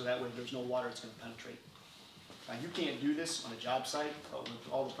 So that way there's no water it's going to penetrate. Now you can't do this on a job site, but with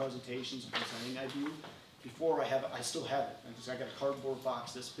all the presentations and presenting I do, before I still have it. Because I got a cardboard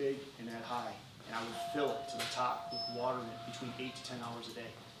box this big and that high, and I would fill it to the top with water in it between 8 to 10 hours a day.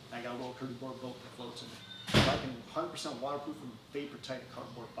 And I got a little Curdy board boat that floats in it. If I can 100% waterproof and vapor tight a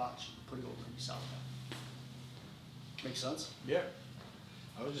cardboard box, you can put it over and be solid. Make sense? Yeah.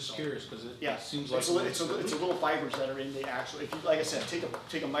 I was just curious because it seems like it's a little fibers that are in the actual. If you, like I said,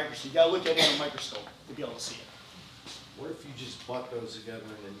 take a microscope. You gotta look at it in a microscope to be able to see it. What if you just butt those together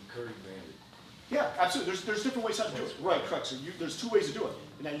and then Curdy band it? Yeah, absolutely. There's different ways how to do it. Right, correct. So there's 2 ways to do it.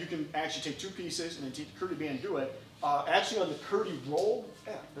 And then you can actually take 2 pieces and then take the Curdy band and do it. Actually on the Curdy roll,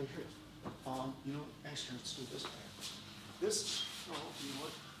 right here. Actually let's do this. This, you know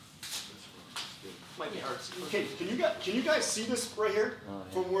what? Might be hard to see. Okay, can you guys see this right here?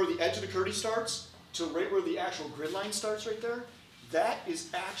 From where the edge of the Curdy starts to right where the actual grid line starts right there? That is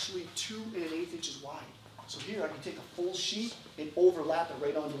actually 2 1/8 inches wide. So here I can take a full sheet and overlap it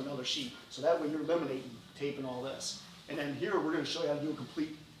right onto another sheet. So that way you're eliminating tape and all this. And then here we're going to show you how to do a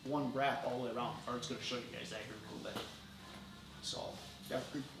complete one wrap all the way around. Art's going to show you guys that here in a little bit. So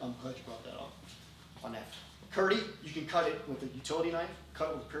I'm glad you brought that up on that. Curdy, you can cut it with a utility knife, cut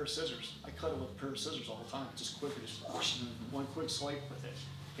it with a pair of scissors. I cut it with a pair of scissors all the time. It's just quicker, just whoosh, one quick swipe with it.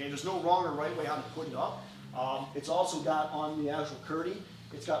 Okay, there's no wrong or right way how to put it up. It's also got on the actual Curdy,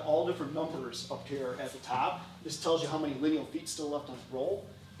 it's got all different numbers up here at the top. This tells you how many lineal feet still left on the roll.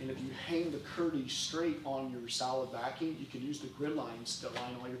 And if you hang the Curdy straight on your solid backing, you can use the grid lines to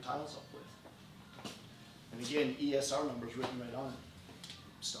line all your tiles up with. And again, ESR numbers written right on it.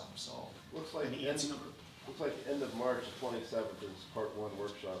 Stuff. So Looks like the ANSI number. Looks like the end of March, the 27th, is part 1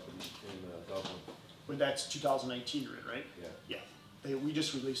 workshop in Dublin. But that's 2019 you're in, right? Yeah. Yeah. We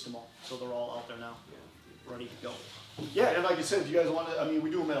just released them all, so they're all out there now, Yeah. ready to go. Yeah, and like I said, if you guys want to, we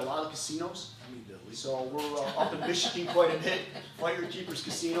do them at a lot of casinos. So we're up in Michigan quite a bit. Fire Keepers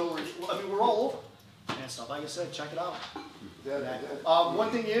Casino. We're all over and stuff. Like I said, check it out.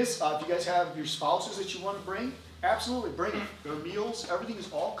 One thing is, if you guys have your spouses that you want to bring, absolutely bring it. Their meals, everything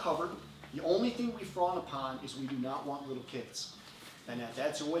is all covered. The only thing we frown upon is we do not want little kids. And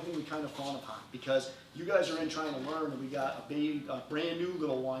that's the only thing we kind of frown upon, because you guys are in trying to learn, and we got a brand new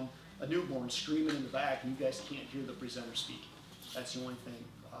little one, a newborn, screaming in the back, and you guys can't hear the presenter speak. That's the only thing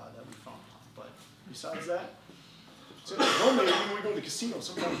that we frown upon. But besides that, normally when we go to the casino,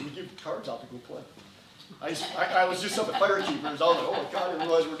 sometimes we give cards out to go play. I was just up at Fire Keepers. I was like, oh my God, I didn't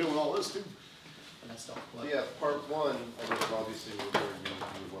realize we're doing all this too. And that stuff. But, yeah, part 1, I guess obviously where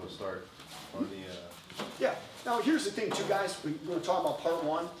you would want to start on the. Yeah. Now here's the thing too, guys. We're talking about part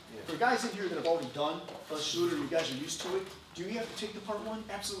 1. Yeah. For guys in here that have already done Schluter, you guys are used to it. Do you have to take the part 1?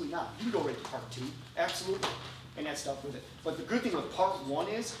 Absolutely not. You can go right to part 2. Absolutely. And that stuff with it. But the good thing with part 1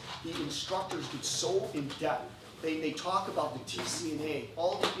 is the instructors get so in depth. They talk about the TCNA,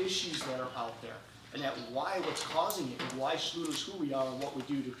 all the issues that are out there, and that what's causing it, and why Schluter's who we are, and what we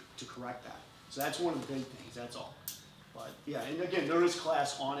do to correct that. So that's one of the big things. That's all. But yeah, and again, there is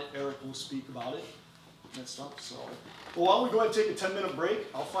class on it. Eric will speak about it and stuff. So, well, why don't we go ahead and take a 10-minute break?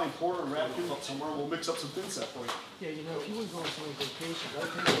 I'll find Porter and wrap him up somewhere, and we'll mix up some thin set for you. Yeah, you know, if you wouldn't go on so many vacations, I'd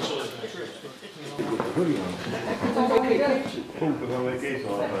take you on a trip, but, you know. on vacation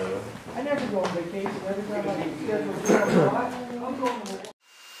all the time, I never go on vacation, every time I schedule a trip, I'm going to.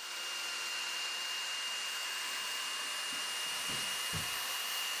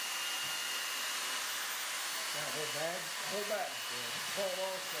 Hold back, hold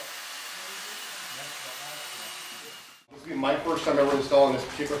on, This will be my first time ever installing this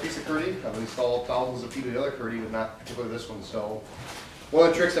particular piece of Curdy. I've installed thousands of feet of the other Curdy, but not particularly this one. So one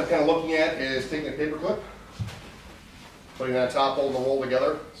of the tricks I'm kind of looking at is taking a paper clip, putting that top hole and the roll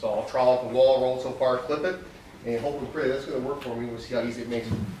together. So I'll trowel up the wall, roll it so far, clip it, and hopefully pray that's going to work for me. We'll see how easy it makes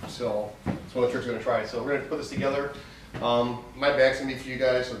it. So that's one of the tricks I'm going to try. So we're going to put this together. My back's going to be for you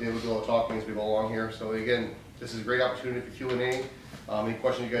guys, so David will be able to talk to me as we go along here. So again, this is a great opportunity for Q&A. Any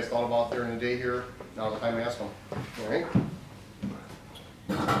questions you guys thought about during the day here, now's the time to ask them. All right?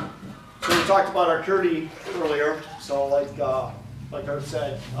 So we talked about our Curdy earlier. So like Art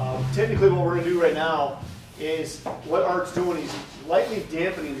said, technically what we're going to do right now is what Art's doing. He's lightly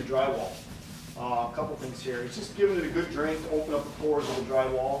dampening the drywall. A couple things here. He's just giving it a good drink to open up the pores of the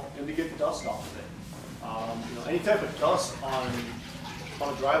drywall and to get the dust off of it. You know, any type of dust on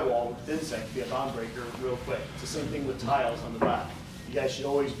a drywall with thin set can be a bond breaker real quick. It's the same thing with tiles on the back. You guys should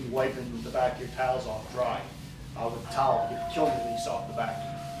always be wiping the back of your tiles off dry with a towel to get the kiln release off the back.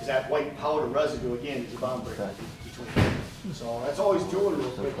 Because that white powder residue, again, is a bond breaker between. So that's always doing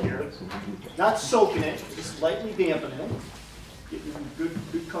real quick here. Not soaking it, just lightly dampening it. Getting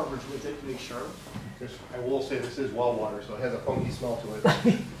good coverage with it to make sure. I will say this is well water, so it has a funky smell to it.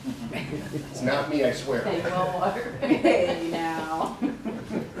 It's not me, I swear. Hey, well water. Hey, now.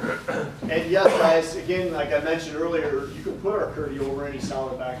 And yes, guys, again, like I mentioned earlier, you can put our Curdy over any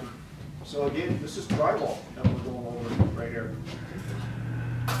solid backing. So again, this is drywall that we're going over right here.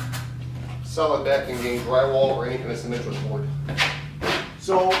 Solid backing being drywall or any kind of cementless board.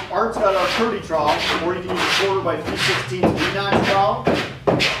 So Art's got our Curdy trowel, or you can use a 4 by 3/16 V-notch trowel.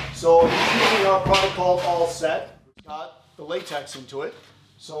 So he's using our product called All Set. It's got the latex into it.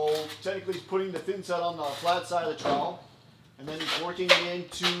 So technically he's putting the thin set on the flat side of the trowel, and then he's working it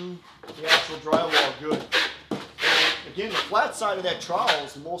into the actual drywall good. And again, the flat side of that trowel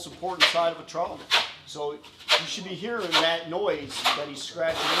is the most important side of a trowel. So you should be hearing that noise that he's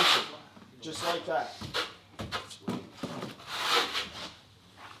scratching into, just like that.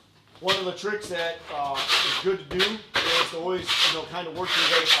 One of the tricks that is good to do is to always, kind of work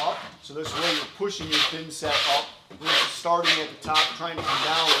your way up. So this way you're pushing your thin set up, versus starting at the top, trying to come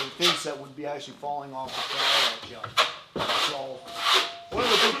down, where the thin set would be actually falling off the trowel at you. So one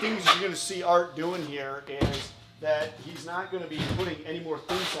of the big things you're going to see Art doing here is that he's not going to be putting any more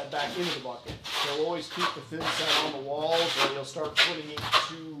thin set back into the bucket. He'll always keep the thin set on the walls, or he'll start putting it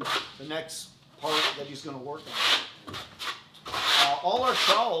to the next part that he's going to work on. All our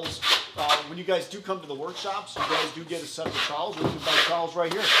trowels, when you guys do come to the workshops, you guys do get a set of trowels. We can buy trowels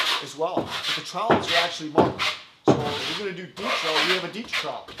right here as well. But the trowels are actually marked. So if we're going to do deep trowel, we have a deep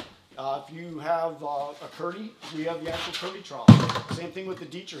trowel. If you have a Curdy, we have the actual Curdy trowel. Same thing with the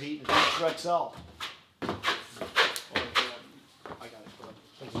Dieter Heat and the Dieter XL.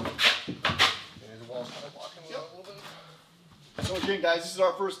 So again, guys, this is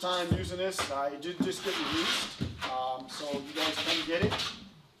our first time using this. It did just get released, so you guys can get it.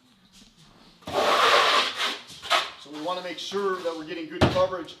 So we want to make sure that we're getting good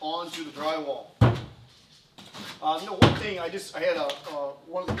coverage onto the drywall. One thing I had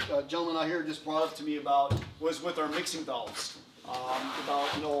one of the gentlemen out here just brought up to me about was with our mixing valves. About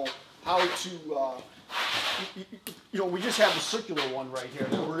how to we just have the circular one right here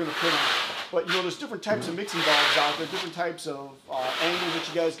that we're going to put in. But there's different types of mixing valves out there, different types of angles that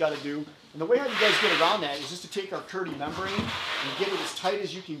you guys got to do. And the way how you guys get around that is just to take our Curdy membrane and get it as tight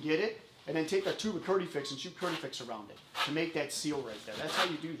as you can get it, and then take our tube of Curdy Fix and shoot Curdy Fix around it to make that seal right there. That's how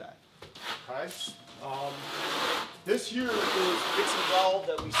you do that. Okay. This here is mixing valve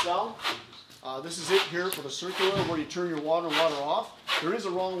that we sell. This is it here for the circular where you turn your water and water off. There is a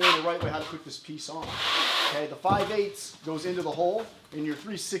wrong way and a right way how to put this piece on. Okay, the 5/8 goes into the hole, and your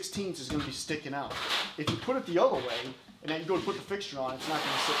 3/16 is going to be sticking out. If you put it the other way, and then you go to put the fixture on, it's not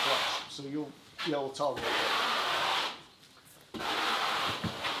going to sit flush. So you'll be able to tell right there.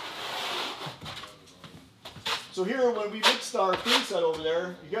 So here, when we mixed our thin set over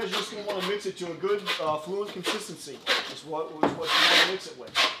there, you guys are just going to want to mix it to a good fluid consistency. That's what you want to mix it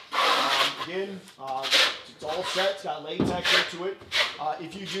with. Again, it's all set. It's got latex into it.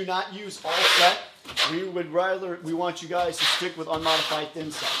 If you do not use all set, we want you guys to stick with unmodified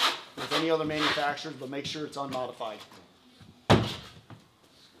thin set with any other manufacturers, but make sure it's unmodified.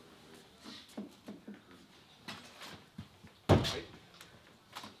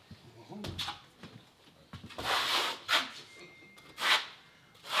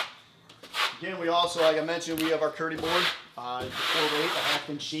 Again, we also, like I mentioned, we have our Curdy board, the 4x8, the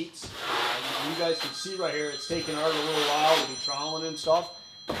half-inch sheets. You guys can see right here, it's taken Art a little while to be troweling and stuff.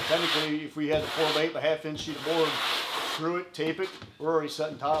 Technically, if we had the 4x8, the half-inch sheet of board, screw it, tape it, we're already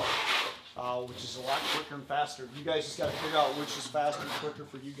setting tile, which is a lot quicker and faster. You guys just got to figure out which is faster and quicker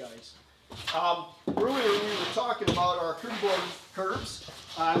for you guys. Earlier we were talking about our Curdy board curves.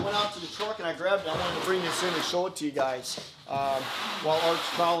 I went out to the truck and I grabbed it. I wanted to bring this in and show it to you guys while Art's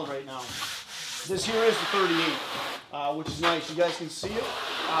troweling right now. This here is the 38, which is nice. You guys can see it.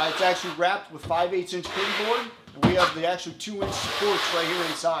 It's actually wrapped with 5/8 inch Curdy board, and we have the actual 2-inch supports right here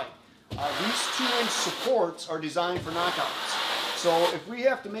inside. These 2-inch supports are designed for knockouts. So if we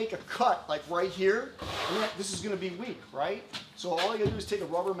have to make a cut like right here, this is going to be weak, right? So all I got to do is take a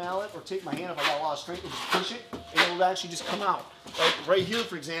rubber mallet or take my hand if I got a lot of strength and just push it, and it'll actually just come out. Like right here,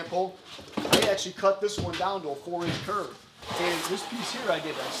 for example, I actually cut this one down to a 4-inch curve. And this piece here I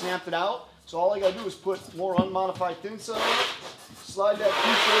snapped it out. So all I got to do is put more unmodified thin set on it, slide that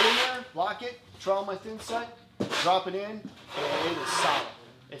piece right in there, lock it, trowel my thin set, drop it in, and it is solid.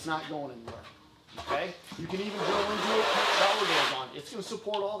 It's not going anywhere. Okay? You can even drill into it, put shower doors on it. It's going to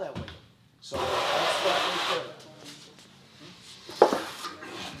support all that weight. So that's that right there.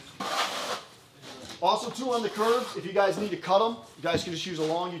 Also too on the curves, if you guys need to cut them, you guys can just use a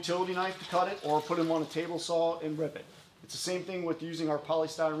long utility knife to cut it or put them on a table saw and rip it. It's the same thing with using our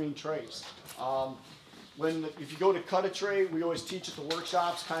polystyrene trays. If you go to cut a tray, we always teach at the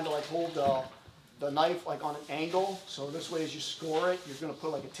workshops, kind of like hold the knife like on an angle. So this way as you score it, you're going to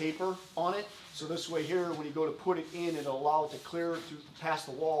put like a taper on it. So this way here, when you go to put it in, it'll allow it to clear through past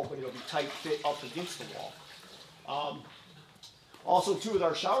the wall, but it'll be tight fit up against the wall. Also too with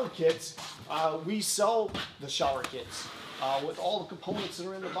our shower kits, we sell the shower kits. With all the components that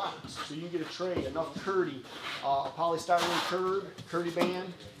are in the box. So you can get a tray, enough Curdy, a polystyrene curb, Curdy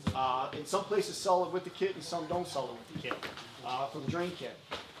band, and some places sell it with the kit and some don't sell it with the kit for the drain kit.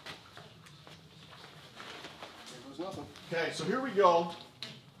 Okay, so here we go.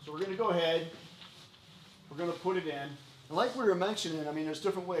 So we're going to go ahead, we're going to put it in. And like we were mentioning, I mean there's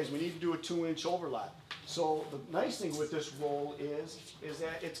different ways. We need to do a 2-inch overlap. So the nice thing with this roll is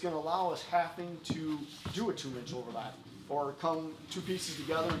that it's going to allow us having to do a 2-inch overlap. Or come 2 pieces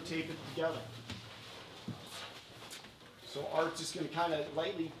together and tape it together. So Art's just going to kind of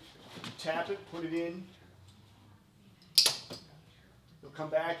lightly tap it, put it in. He'll come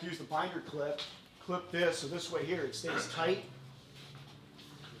back, use the binder clip, clip this, so this way here it stays tight.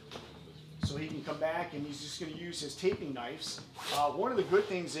 So he can come back and he's just going to use his taping knives. One of the good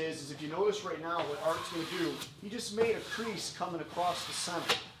things is if you notice right now what Art's going to do, he just made a crease coming across the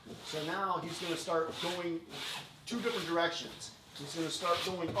center. So now he's going to start going 2 different directions. He's going to start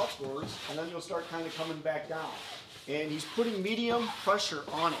going upwards, and then he'll start kind of coming back down. And he's putting medium pressure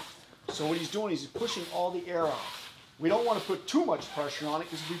on it. So what he's doing is he's pushing all the air out. We don't want to put too much pressure on it,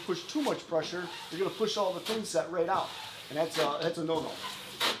 because if we push too much pressure, we're going to push all the thin set right out. And that's a no-no.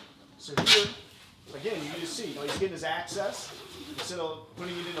 So here, again, you can just see, he's getting his access. Instead of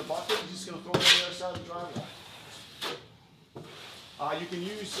putting it in a bucket, he's just going to throw it on the other side of the drywall. You can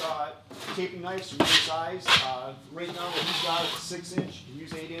use taping knives from any size. Right now what he's got is 6-inch, you can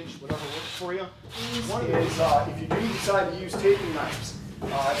use 8-inch, whatever works for you. One is if you do decide to use taping knives,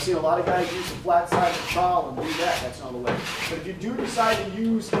 I've seen a lot of guys use a flat side of the trowel and do that, that's not the way. But if you do decide to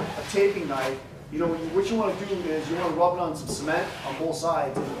use a taping knife, you know, what you want to do is you want to rub it on some cement on both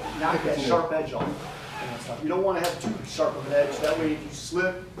sides and knock that sharp edge off. You don't want to have too sharp of an edge, that way if you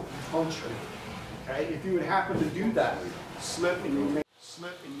slip, you puncture. Okay? If you would happen to do that, slip and you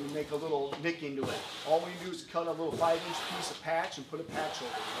make a little nick into it. All we do is cut a little 5-inch piece of patch and put a patch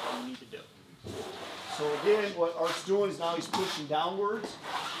over it. That's all you need to do. So again, what Art's doing is now he's pushing downwards.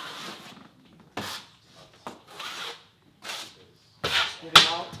 Getting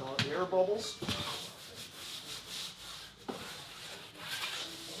out the air bubbles.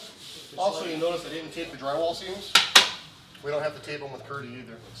 Also, you notice I didn't tape the drywall seams. We don't have to tape them with Curdy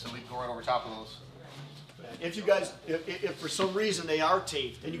either, so we can go right over top of those. If you guys, if for some reason they are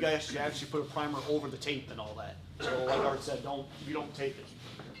taped, then you guys should actually put a primer over the tape and all that. So like Art said, we don't tape it.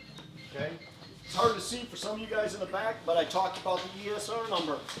 Okay? It's hard to see for some of you guys in the back, but I talked about the ESR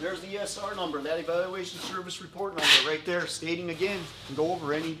number. There's the ESR number, that evaluation service report number right there, stating again, can go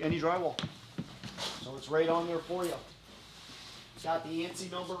over any drywall. So it's right on there for you. It's got the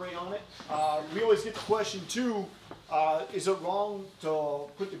ANSI number right on it. We always get the question too, is it wrong to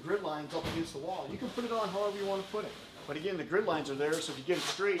put the grid lines up against the wall? You can put it on however you want to put it. But again, the grid lines are there, so if you get it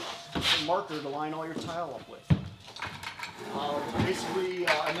straight, it's a marker to line all your tile up with. Basically,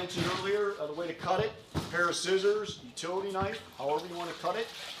 I mentioned earlier, the way to cut it, pair of scissors, utility knife, however you want to cut it.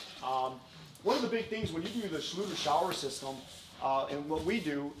 One of the big things when you do the Schluter shower system, and what we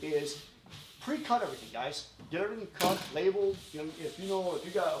do is pre-cut everything, guys. Get everything cut, labeled. You know, if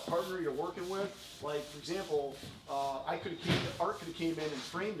you got a partner you're working with, like for example, Art could have came in and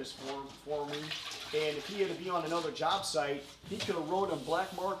framed this for me, and if he had to be on another job site, he could have wrote a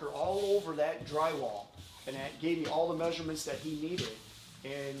black marker all over that drywall, and that gave me all the measurements that he needed,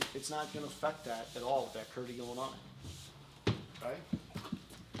 and it's not going to affect that at all with that curdy going on it. Okay?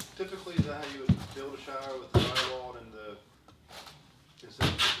 Typically, is that how you would build a shower with the drywall and instead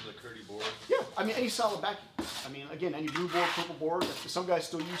of using the curdy board? Yeah, I mean any solid backing. I mean again, any blue board, purple board. Some guys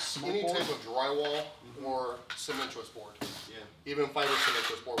still use cement Any board. type of drywall or cementous board. Yeah. Even fiber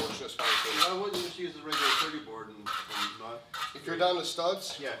cementous board works just fine too. Why wouldn't you just use the regular curdy board and not? If you're down to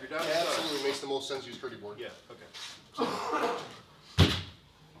studs, Yeah, if you're down it to absolutely makes the most sense to use curdy board. Yeah, okay.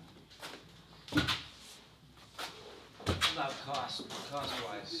 About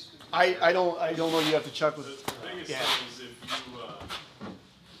cost-wise. I don't know. You have to check with. The biggest Yeah. thing is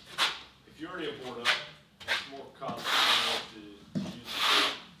if you already have board up, it's more cost to use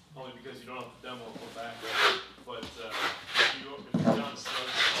it, only because you don't have to demo and put back. But if you're done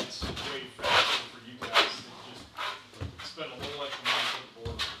stuff, it's way faster for you guys to just spend a little extra money for the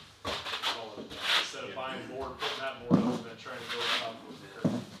board. Call it a day. Instead of buying board, putting that board up, and then trying to go on top of the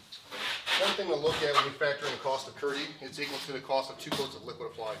curtain. One thing to look at when you factor in the cost of curdy, it's equal to the cost of 2 coats of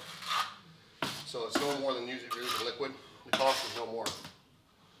liquid applied. So it's no more than using liquid. The cost is no more.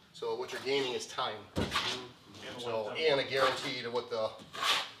 So what you're gaining is time. So, and a guarantee to what the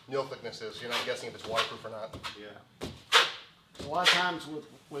nail thickness is. You're not guessing if it's waterproof or not. Yeah. A lot of times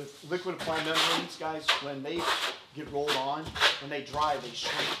with liquid applied membranes, guys, when they get rolled on, when they dry, they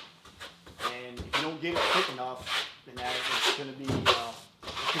shrink. And if you don't get it quick enough, then it's going to be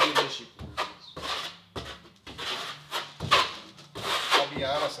an issue. I'll be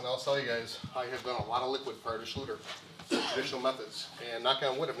honest and I'll tell you guys, I have done a lot of liquid prior to Schluter, traditional methods, and knock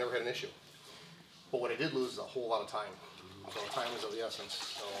on wood, I've never had an issue. But what I did lose is a whole lot of time. So time is of the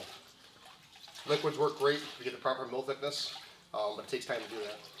essence. So liquids work great if you get the proper mill thickness, but it takes time to do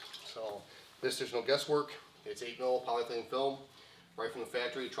that. So there's no guesswork. It's 8mm polyethylene film, right from the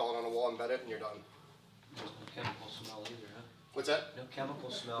factory. You trowel it on the wall, embed it, and you're done. There's no chemical smell either, huh? What's that? No chemical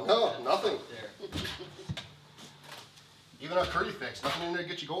smell. No, nothing. There. Even our curdy fix, nothing in there to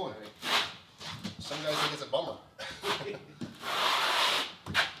get you going. Some guys think it's a bummer.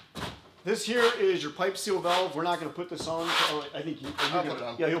 This here is your pipe seal valve. We're not going to put this on. I think I'll put it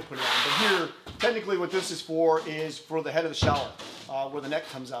on. Yeah, he'll put it on. But here, technically what this is for the head of the shower, where the neck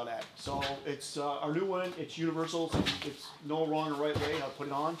comes out at. So it's our new one. It's universal. It's no wrong or right way. I'll put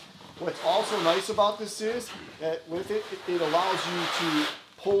it on. What's also nice about this is that with it, it allows you to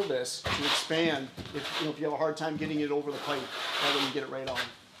pull this to expand if you have a hard time getting it over the pipe. That way you get it right on.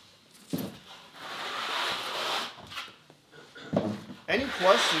 Any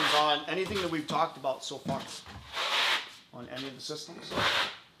questions on anything that we've talked about so far on any of the systems?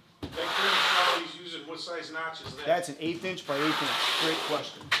 That curtain trowel he's using, what size notch is that? That's an 1/8 inch by 1/8 inch. Great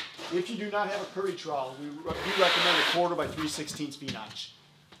question. If you do not have a curdy trowel, we recommend a 1/4 by 3/16 V notch.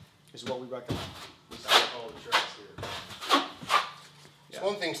 Is what we recommend. All the tracks here. So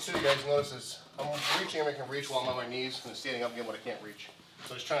one thing too, you guys notice is I'm reaching everything I can reach while I'm on my knees and standing up again what I can't reach.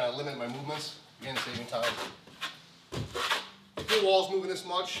 So just trying to limit my movements, again saving time. If your wall's moving this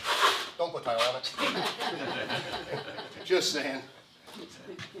much, don't put tile on it. Just saying.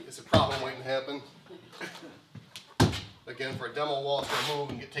 It's a problem waiting to happen. Again, for a demo wall, it's gonna move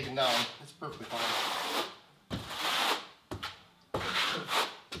and get taken down. It's perfectly fine.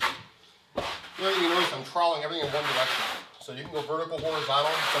 The other thing you notice, I'm troweling everything in one direction. So you can go vertical,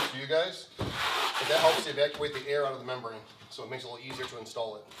 horizontal, it's up to you guys. But that helps to evacuate the air out of the membrane. So it makes it a little easier to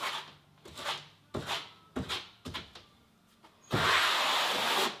install it.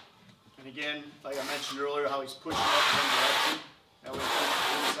 And again, like I mentioned earlier, how he's pushing up in one direction. That way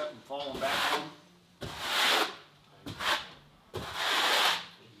it's up and falling back home.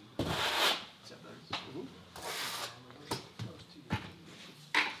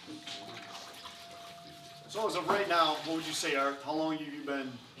 So as of right now, what would you say, Art? How long have you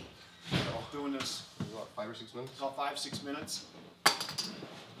been doing this? About 5 or 6 minutes. About 5-6 minutes.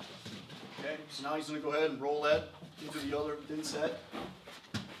 Okay, so now he's going to go ahead and roll that into the other thin set.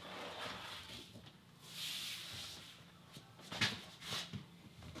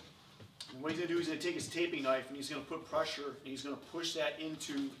 what he's gonna do is he's gonna take his taping knife and he's gonna put pressure and he's gonna push that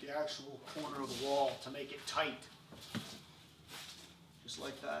into the actual corner of the wall to make it tight. Just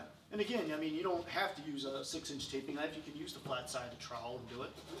like that. And again, I mean, you don't have to use a 6-inch taping knife. You can use the flat side of the trowel and do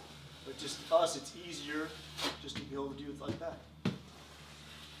it. But just to us, it's easier just to be able to do it like that.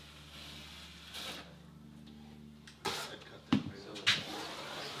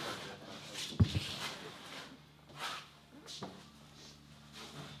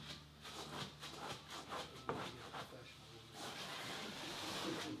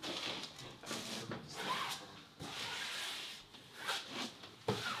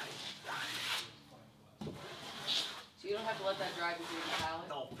 So you don't have to let that dry before you tile it?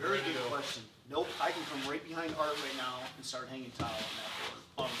 No, very good question. Nope, I can come right behind Art right now and start hanging tile on that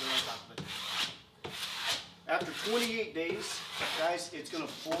board, right on top of it. After 28 days, guys, it's gonna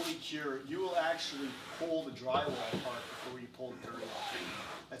fully cure. You will actually pull the drywall apart before you pull the dirt off.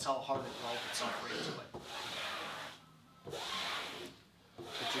 That's how hard it weld itself right into it.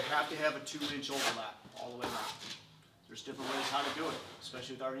 But you have to have a 2-inch overlap all the way around. There's different ways how to do it,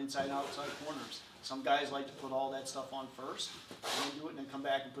 especially with our inside and outside corners. Some guys like to put all that stuff on first, and then do it, and then come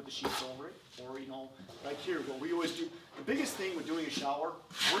back and put the sheets over it. Or, you know, like here, what we always do, the biggest thing with doing a shower,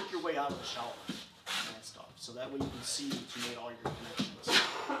 work your way out of the shower and that stuff. So that way you can see that you made all your connections.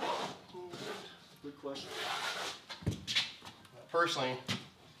 Good question. Personally,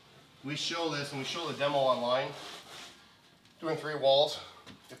 we show this and we show the demo online, doing 3 walls.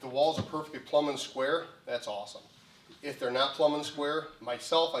 If the walls are perfectly plumb and square, that's awesome. If they're not plumb and square,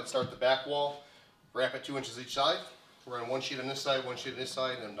 myself, I'd start the back wall, wrap it 2 inches each side, run 1 sheet on this side, 1 sheet on this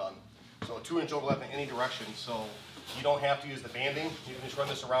side, and I'm done. So a 2-inch overlap in any direction, so you don't have to use the banding, you can just run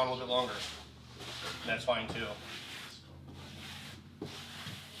this around a little bit longer. And that's fine too. To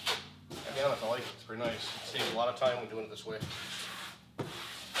be honest, I like it, it's pretty nice. It saves a lot of time when doing it this way.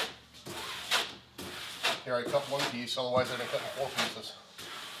 Here I cut 1 piece, otherwise I'd have cut in 4 pieces.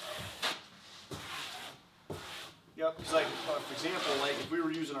 Yep, because like, for example, like if we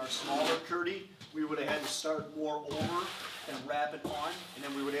were using our smaller Curdy, we would have had to start more over and wrap it on, and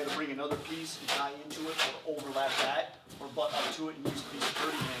then we would have to bring another piece and tie into it, or overlap that, or butt up to it and use a piece of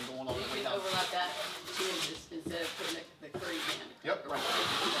Curdy hand going all the way You down. can overlap that 2 inches instead of putting the curry band. Yep,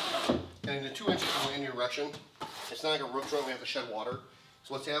 right. And the 2 inches in any direction, it's not like a roof joint, we have to shed water.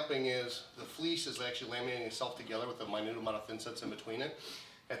 So what's happening is the fleece is actually laminating itself together with a minute amount of thin sets in between it.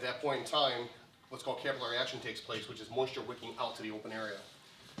 At that point in time, what's called capillary action takes place, which is moisture wicking out to the open area.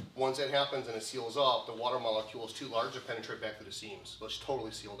 Once that happens and it seals up, the water molecule is too large to penetrate back to the seams. So it's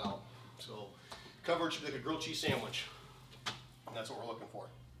totally sealed out. So coverage should be like a grilled cheese sandwich. And that's what we're looking for.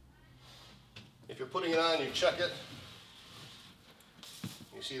 If you're putting it on and you check it,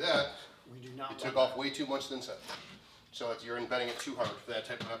 you see that, We do not you want took that. off way too much thin set. So you're embedding it too hard for that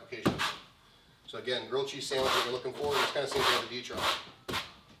type of application. So again, grilled cheese sandwich, what you're looking for, it's kind of same thing with the D-truck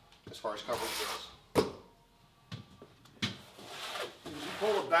as far as coverage goes. You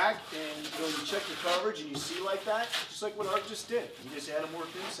pull it back and you check the coverage and you see like that, just like what Art just did. You just add a more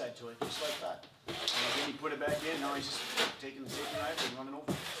thin set to it, just like that. And then you put it back in, now he's just taking the taping knife and running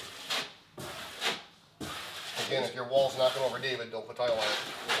over. Again, if your wall's knocking over David, don't put tile on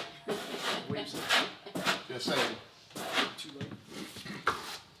it. Wait a second. Just saying. Too late.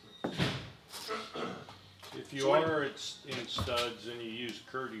 If you order it in studs and you use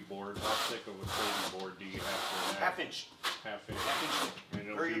Curdy board, how thick of a Curdy board do you have for that? Half-inch. Half-inch. Half-inch. And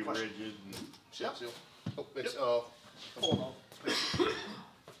it'll Very be good question. rigid and... Shell seal. Oh, it's, Hold on.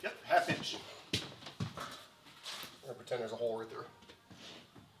 Yep, half-inch. I'm gonna pretend there's a hole right there.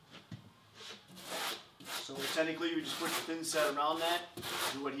 So technically, we just put the thin set around that,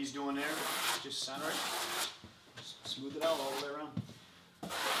 do what he's doing there, just center it, just smooth it out all the way around.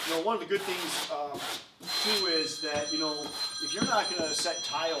 You know, one of the good things too is that, you know, if you're not gonna set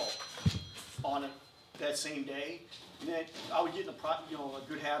tile on it that same day, then I would get in a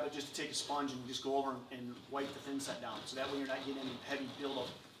good habit just to take a sponge and just go over and wipe the thin set down, so that way you're not getting any heavy buildup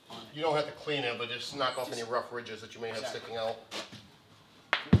on it. You don't have to clean it, but just knock off any rough ridges that you may have sticking out.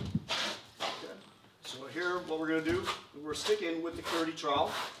 So here, what we're going to do, we're sticking with the Curdy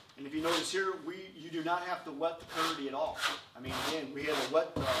trowel, and if you notice here, you do not have to wet the Curdy at all. I mean, again, we had to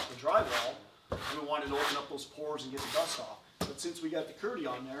wet the drywall, we wanted to open up those pores and get the dust off. But since we got the Curdy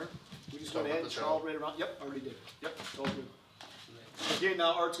on there, we just went ahead and troweled right around. Yep, already did. Yep, it's all good. Again,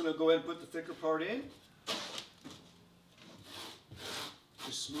 now Art's going to go ahead and put the thicker part in.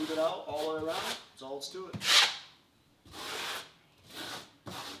 Just smooth it out all the way around. That's all it's to it.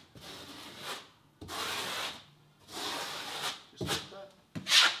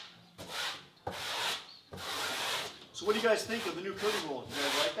 So what do you guys think of the new Curdy roll? You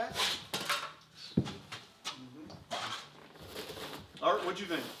guys like that? Art, what'd you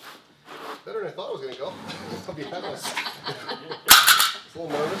think? Better than I thought it was gonna go. I'll be honest. It's a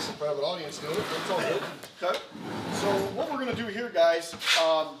little nervous in front of an audience doing it, but it's all good. Okay. So what we're gonna do here, guys,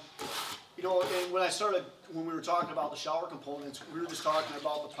 you know, and when we were talking about the shower components, we were just talking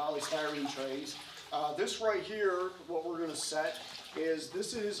about the polystyrene trays. This right here, what we're gonna set is,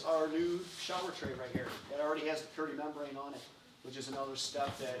 this is our new shower tray right here. It already has the Curdy membrane on it, which is another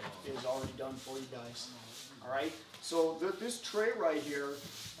step that is already done for you guys. All right. So this tray right here,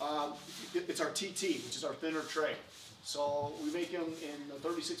 it's our TT, which is our thinner tray. So we make them in the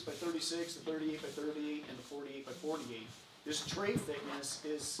 36 by 36, the 38 by 38, and the 48 by 48. This tray thickness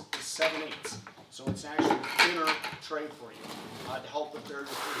is 7/8, so it's actually a thinner tray for you to help with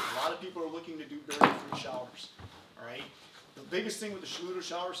barrier-free. A lot of people are looking to do barrier-free showers. All right. The biggest thing with the Schluter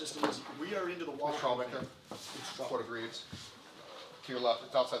shower system is we are into the water. Troll back there. 4 degrees. To your left,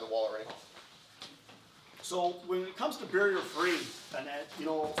 it's outside the wall already. So when it comes to barrier-free, and that, you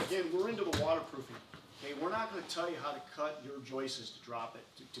know, again, we're into the waterproofing. Okay, we're not going to tell you how to cut your joists to drop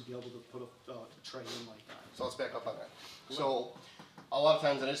it, to be able to put a tray in like that. So let's back up on that. So a lot of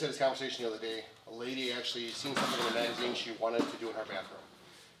times, and I just had this conversation the other day, a lady actually seen something in a magazine she wanted to do in her bathroom.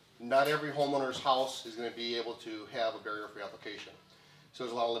 Not every homeowner's house is going to be able to have a barrier-free application. So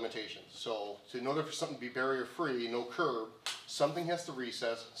there's a lot of limitations. So in order for something to be barrier-free, no curb, something has to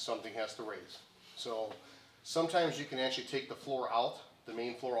recess, something has to raise. So sometimes you can actually take the floor out, the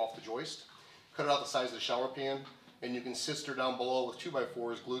main floor off the joist, cut it out the size of the shower pan, and you can sister down below with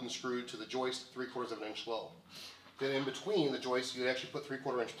 2x4s glued and screwed to the joist 3/4 of an inch low. Then in between the joists, you would actually put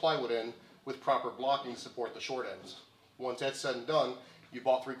 3/4 inch plywood in with proper blocking to support the short ends. Once that's said and done, you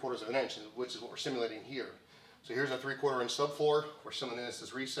bought 3/4 of an inch, which is what we're simulating here. So here's a 3/4 inch subfloor where some of this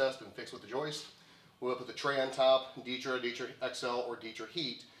is recessed and fixed with the joist. We'll put the tray on top, Detra XL, or Detra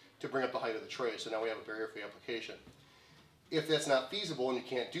Heat to bring up the height of the tray. So now we have a barrier-free application. If that's not feasible and you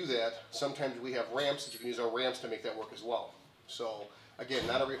can't do that, sometimes we have ramps that you can use our ramps to make that work as well. So again,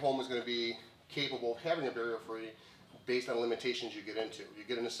 not every home is going to be capable of having a barrier-free based on limitations you get into. You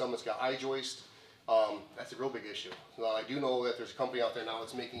get into some that's got I-joist, that's a real big issue. Now I do know that there's a company out there now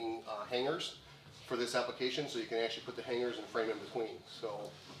that's making hangers for this application, so you can actually put the hangers and frame in between.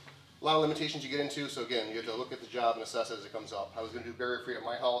 So a lot of limitations you get into, so again, you have to look at the job and assess it as it comes up. I was going to do barrier-free at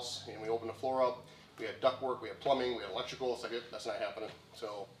my house, and we opened the floor up. We had ductwork, we had plumbing, we had electrical. It's like, that's not happening.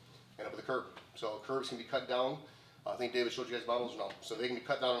 So, end up with a curb. So curbs can be cut down. I think David showed you guys models. No, so they can be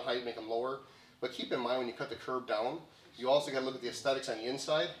cut down in height, make them lower. But keep in mind when you cut the curb down, you also got to look at the aesthetics on the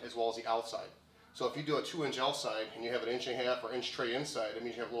inside as well as the outside. So if you do a 2-inch outside and you have an 1.5 or inch tray inside, it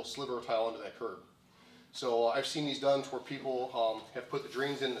means you have a little sliver of tile under that curb. So I've seen these done to where people have put the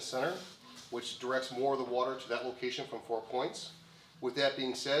drains in the center, which directs more of the water to that location from 4 points. With that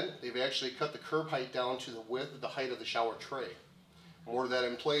being said, they've actually cut the curb height down to the width of the height of the shower tray. More of that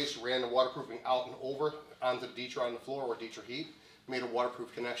in place, ran the waterproofing out and over onto the Detra on the floor or Detra Heat, made a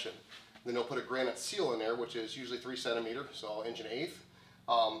waterproof connection. Then they'll put a granite seal in there, which is usually 3 centimeters, so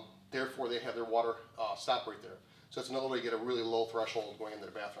 1.1/8. Therefore, they have their water stop right there. So it's another way to get a really low threshold going into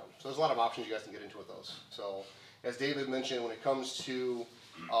the bathroom. So there's a lot of options you guys can get into with those. So as David mentioned, when it comes to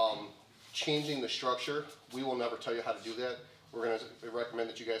changing the structure, we will never tell you how to do that. We're going to recommend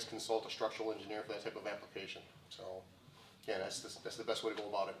that you guys consult a structural engineer for that type of application. So, yeah, that's the best way to go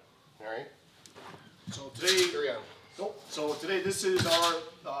about it. All right. So today, Carry on. so today this is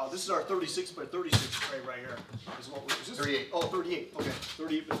our 36 by 36 tray right here. Is what is this? 38. Oh, 38. Okay,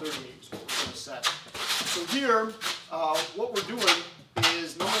 38 by 38 is what we're going to set. So here, what we're doing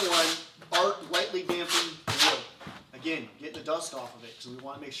is Art lightly dampened the wood. Again, getting the dust off of it because we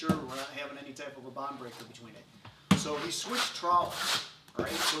want to make sure we're not having any type of a bond breaker between it. So he switched trowels, all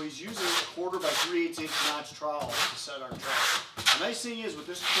right? So he's using a 1/4 by 3/8 inch notch trowel to set our tray. The nice thing is with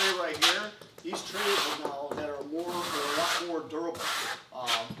this tray right here, these trays are now that are a lot more durable.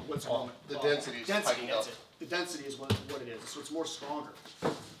 What's called the density is tightened up. The density is what it is, so it's more stronger.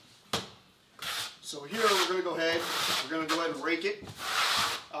 So here we're going to go ahead and rake it.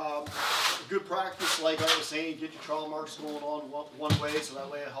 Good practice, like I was saying, get your trowel marks going on one way, so that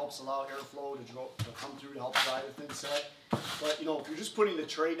way it helps allow airflow to come through to help dry the thin set. But you know, if you're just putting the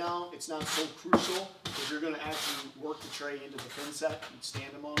tray down, it's not so crucial because you're going to actually work the tray into the thin set and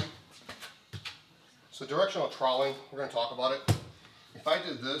stand them on. So directional troweling, we're going to talk about it. If I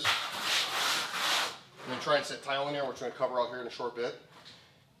did this, I'm going to try and set tile in there, which we're going to cover out here in a short bit.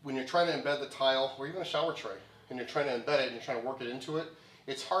 When you're trying to embed the tile, or even a shower tray, and you're trying to embed it and you're trying to work it into it,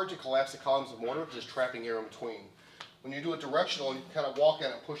 it's hard to collapse the columns of mortar because it's trapping air in between. When you do it directional, you kind of walk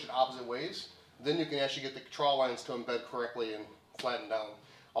in and push it opposite ways, then you can actually get the trowel lines to embed correctly and flatten down.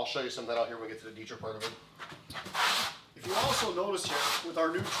 I'll show you some of that out here when we get to the Detra part of it. If you also notice here, with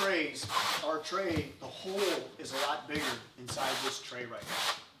our new trays, our tray, the hole is a lot bigger inside this tray right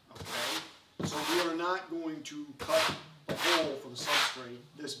now, okay? So we are not going to cut the hole for the substrate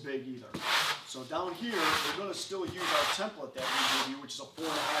this big either. So down here, we're going to still use our template that we give you, which is a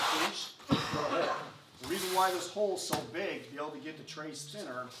 4.5 inch for a hole. The reason why this hole is so big, to be able to get the trays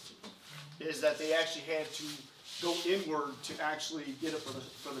thinner, is that they actually had to go inward to actually get it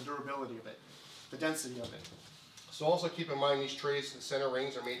for the durability of it, the density of it. So also keep in mind these trays, the center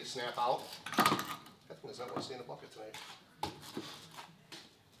rings are made to snap out. That does not want to stay in the bucket tonight.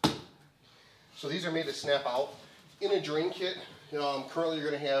 So these are made to snap out. In a drain kit, currently you're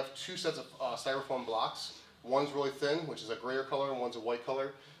going to have 2 sets of styrofoam blocks. One's really thin, which is a grayer color, and one's a white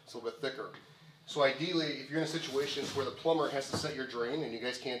color. It's a little bit thicker. So ideally, if you're in a situation where the plumber has to set your drain and you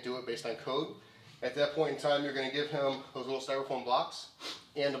guys can't do it based on code, at that point in time you're going to give him those little styrofoam blocks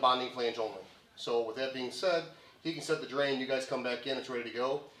and the bonding flange only. So with that being said, he can set the drain, you guys come back in, it's ready to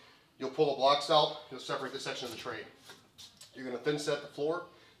go. You'll pull the blocks out, you'll separate this section of the tray. You're going to thin set the floor,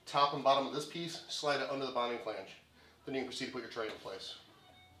 top and bottom of this piece, slide it under the bonding flange. Then you can proceed to put your tray in place.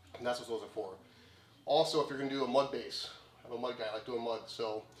 And that's what those are for. Also, if you're going to do a mud base, I'm a mud guy, I like doing mud,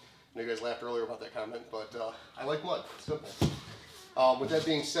 so I know you guys laughed earlier about that comment, but I like mud, it's simple. With that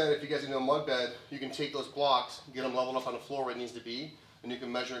being said, if you guys do a mud bed, you can take those blocks, get them leveled up on the floor where it needs to be, and you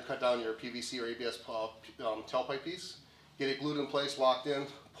can measure and cut down your PVC or ABS tailpipe piece, get it glued in place, locked in,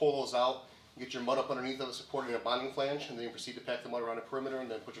 pull those out, get your mud up underneath of it supporting a bonding flange, and then you proceed to pack the mud around the perimeter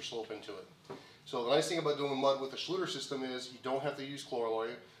and then put your slope into it. So the nice thing about doing mud with the Schluter system is you don't have to use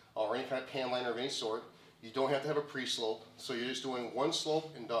chloraloid or any kind of pan liner of any sort. You don't have to have a pre-slope, so you're just doing one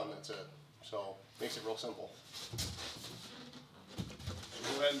slope and done, that's it. So makes it real simple. So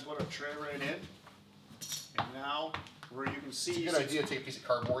go ahead and put our tray right in. And now, where you can see... It's a good idea to take a piece of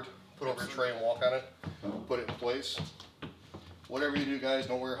cardboard, put it over your tray and walk on it, put it in place. Whatever you do, guys,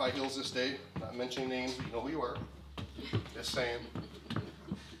 don't wear high heels this day. Not mentioning names, but you know who you are. Just saying.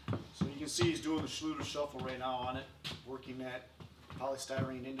 So you can see he's doing the Schluter shuffle right now on it, working that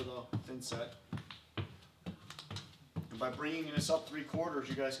polystyrene into the thin set. And by bringing this up 3/4,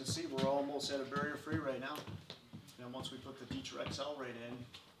 you guys can see we're almost at a barrier free right now. And once we put the Dieter XL right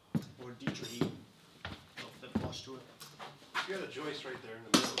in, or Dieter heat, it'll fit flush to it. You got a joist right there in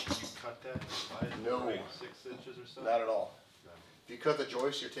the middle. Can you cut that and slide it No. like 6 inches or so? Not at all. No. If you cut the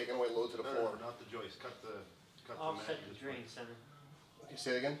joist, you're taking away load to the No, floor. no, not the joist. Cut the mat Offset you the just drain put. center. Okay,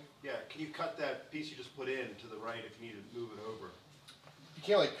 say it again? Yeah, can you cut that piece you just put in to the right if you need to move it over? You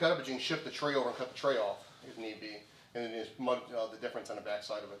can't like cut it, but you can shift the tray over and cut the tray off if need be. And then just mud the difference on the back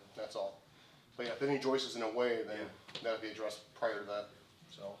side of it, that's all. But yeah, if any joist is in a way, then that'll be addressed prior to that.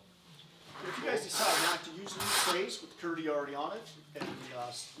 So. If you guys decide not to use these trays with the Curdy already on it, and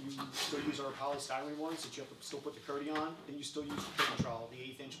you still use our polystyrene ones that you have to still put the Curdy on, then you still use the picket trowel, the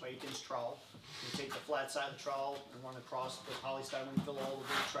 1/8 inch by 1/8 inch trowel. You take the flat side of the trowel and run across the polystyrene, fill all the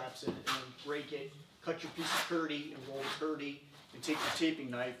little traps in it, and then rake it, cut your piece of Curdy and roll the Curdy, and take your taping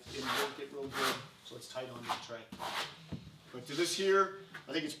knife and work it real good so it's tight on your tray. But to this here,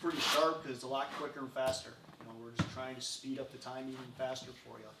 I think it's pretty sharp because it's a lot quicker and faster. You know, we're just trying to speed up the time even faster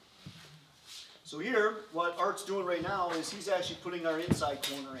for you. So here, what Art's doing right now is he's actually putting our inside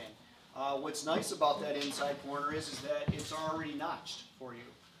corner in. What's nice about that inside corner is that it's already notched for you.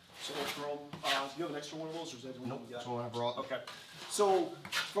 So from, do you have an extra one of those, or is that the one you got? That's the one I brought. Okay. So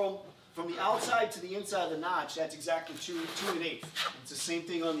from the outside to the inside of the notch, that's exactly 2 1/8. It's the same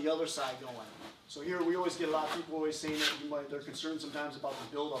thing on the other side going. So here we always get a lot of people always saying that they're concerned sometimes about the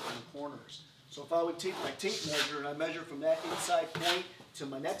buildup in the corners. So if I would take my tape measure and I measure from that inside point to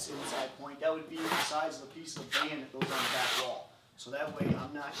my next inside point, that would be the size of the piece of band that goes on the back wall. So that way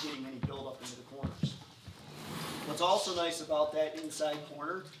I'm not getting any buildup into the corners. What's also nice about that inside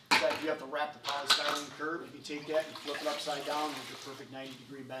corner is that if you have to wrap the polystyrene curve, you can take that and flip it upside down with your perfect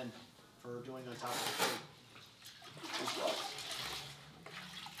 90-degree bend for doing on top of the curve as well.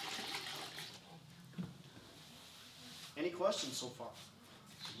 Any questions so far?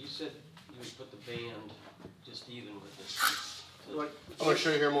 So you said you would put the band just even with this. Right. I'm going to show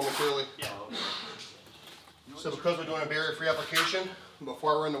you here momentarily. Yeah. So because we're doing a barrier-free application,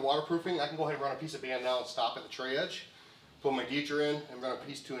 before I run the waterproofing, I can go ahead and run a piece of band now and stop at the tray edge, put my Dieter in, and run a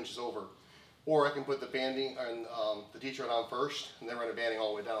piece 2 inches over. Or I can put the banding and the Dieter on first, and then run the banding all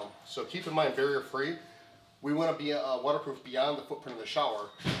the way down. So keep in mind, barrier-free. We want to be waterproof beyond the footprint of the shower.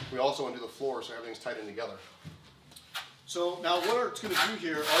 We also want to do the floor so everything's tight in together. So now what Art's going to do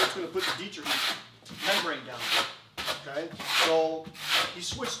here, Art's going to put the Dieter membrane down. Okay, so he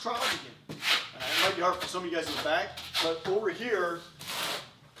switched trowels again. It might be hard for some of you guys in the back, but over here,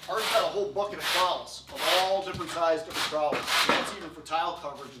 Art's got a whole bucket of trowels of all different sizes, different trowels. That's even for tile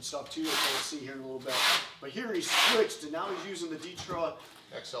coverage and stuff too, as we'll see here in a little bit. But here he's switched, and now he's using the Detra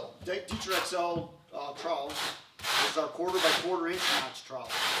XL trowels. This is our 1/4 by 1/4 inch notch trowel.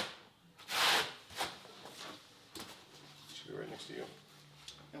 Should be right next to you.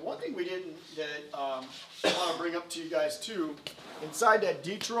 And one thing we didn't, that I want to bring up to you guys too, inside that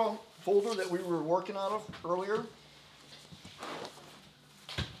Detra folder that we were working out of earlier.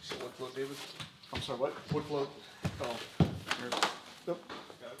 So what float, David? I'm sorry, what? Wood float. Oh, here. Yep.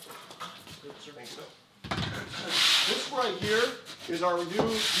 Thank you. This right here is our new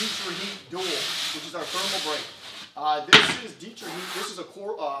Detra Heat Dual, which is our thermal brake. This is Detra Heat. This is a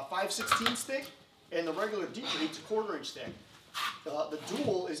 5/16 stick, and the regular Detra Heat's a 1/4 inch stick. The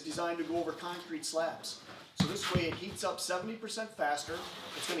Dual is designed to go over concrete slabs. So this way it heats up 70% faster.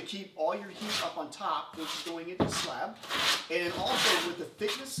 It's going to keep all your heat up on top, which is going into the slab. And also with the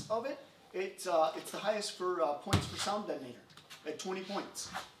thickness of it, it's the highest for points for sound detonator at 20 points.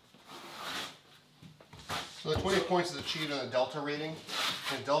 So the 20 points is achieved on a delta rating,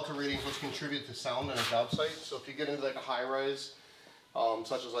 and delta ratings which contribute to sound on a job site. So if you get into like a high rise,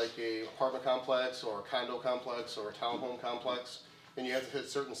 such as like a apartment complex or a condo complex or a townhome complex, and you have to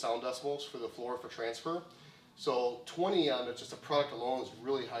hit certain sound decibels for the floor for transfer. So 20 on it, just a product alone, is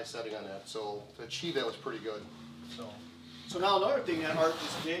really high setting on that. So to achieve that was pretty good. So now another thing that Art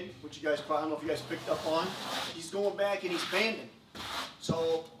just did, which you guys probably, I don't know if you guys picked up on, he's going back and he's banding.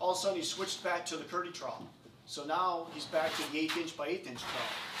 So all of a sudden he switched back to the Curdy trowel. So now he's back to the 1/8 inch by 1/8 inch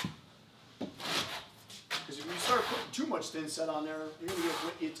trowel. Because if you start putting too much thin set on there,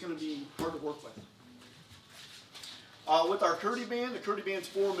 it's going to be hard to work with. With our Curdy band, the Curdy band's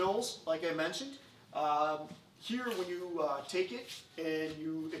 4 mils, like I mentioned. Here, when you take it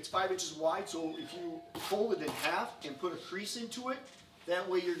and it's 5 inches wide, so if you fold it in half and put a crease into it, that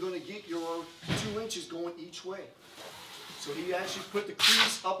way you're going to get your 2 inches going each way. So he actually put the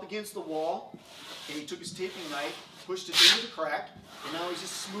crease up against the wall, and he took his taping knife, pushed it into the crack, and now he's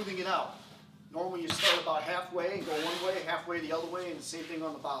just smoothing it out. Normally you start about halfway and go one way, halfway the other way, and the same thing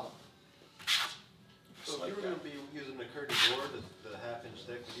on the bottom. So if you were going to be using the Curdy board, the 1/2 inch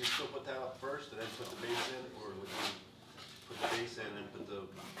stick, would you still put that up first and then put the base in, or would you put the base in and put the...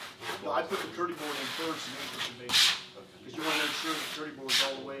 No, I put the Curdy board in first and then put the base. Because you want to make sure the Curdy board's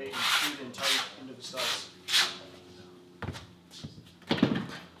all the way and screwed in tight into the studs.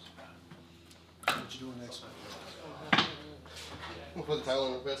 What you doing next time? We'll put the tile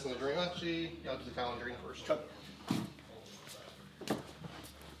in the in the drain. Actually, I'll do the tile in the drain first. Cut.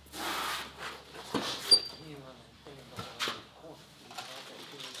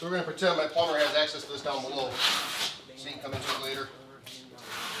 So we're going to pretend my plumber has access to this down below, so he can come into it later.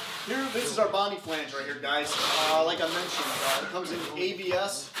 Here, this is our bonding flange right here, guys. Like I mentioned, it comes in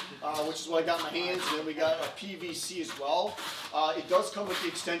ABS, which is what I got in my hands, and then we got a PVC as well. It does come with the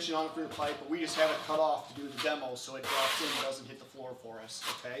extension on it for your pipe, but we just have it cut off to do the demo, so it drops in and doesn't hit the floor for us,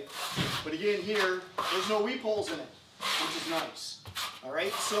 okay? But again, here, there's no weep holes in it, which is nice. All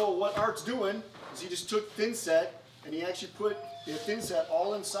right, so what Art's doing is he just took thin set, and he actually put the thin set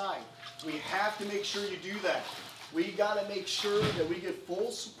all inside. We have to make sure you do that. We got to make sure that we get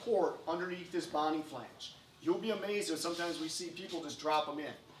full support underneath this bonding flange. You'll be amazed that sometimes we see people just drop them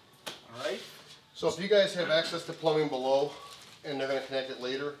in. All right? So if you guys have access to plumbing below and they're going to connect it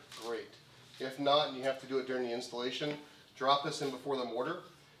later, great. If not, and you have to do it during the installation, drop this in before the mortar.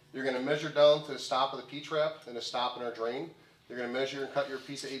 You're going to measure down to the stop of the P-trap and the stop in our drain. You're going to measure and cut your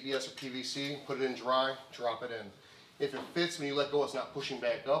piece of ABS or PVC, put it in dry, drop it in. If it fits when you let go, it's not pushing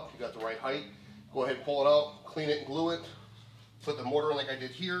back up, you got the right height, go ahead and pull it out, clean it and glue it, put the mortar in like I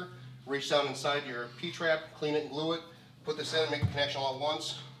did here, reach down inside your P-trap, clean it and glue it, put this in, make the connection all at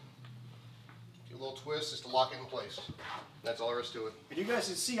once, do a little twist just to lock it in place. That's all there is to it. And you guys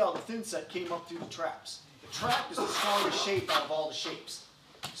can see how the thin set came up through the traps. The trap is the strongest shape out of all the shapes.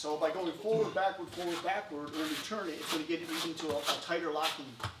 So by going forward, backward, when we turn it, it's going to get it into a tighter locking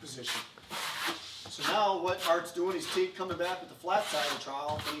position. So now what Art's doing is coming back with the flat side of the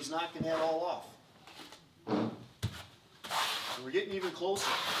trowel, and he's knocking that all off. So we're getting even closer.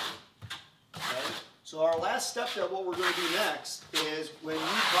 Okay? So our last step that what we're going to do next is when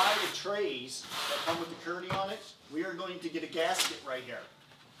we buy the trays that come with the Curdy on it, we are going to get a gasket right here.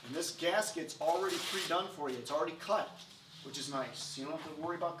 And this gasket's already pre-done for you. It's already cut, which is nice. You don't have to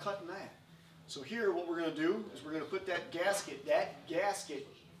worry about cutting that. So here what we're going to do is we're going to put that gasket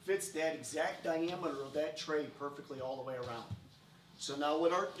fits that exact diameter of that tray perfectly all the way around. So now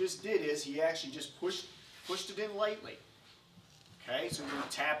what Art just did is he actually just pushed it in lightly. Okay, so you're going to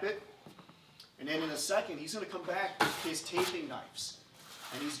tap it, and then in a second he's going to come back with his taping knives.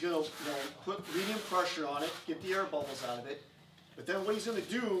 and he's gonna put medium pressure on it, get the air bubbles out of it. But then what he's gonna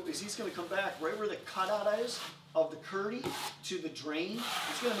do is he's gonna come back right where the cutout is of the curdy to the drain.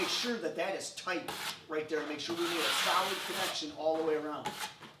 He's gonna make sure that that is tight right there, make sure we made a solid connection all the way around.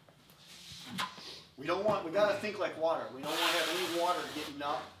 We gotta think like water. We don't wanna have any water getting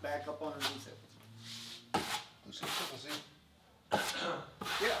back up underneath it.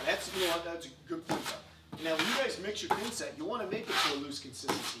 Yeah, that's a good point though. Now when you guys mix your thin set, you wanna make it to a loose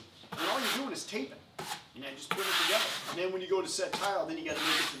consistency. And all you're doing is taping. And then just put it together. And then when you go to set tile, then you gotta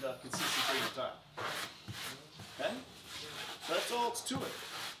make it to the consistency of the tile. Okay? So that's all it's to it.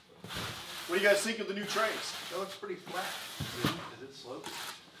 What do you guys think of the new trays? That looks pretty flat. Is it sloped?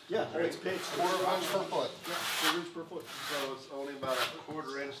 Yeah, it's pitched. Quarter inch per foot. Yeah, 4 inches per foot. So it's only about a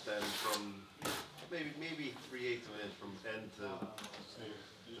quarter inch then from, maybe 3/8 of an inch from end to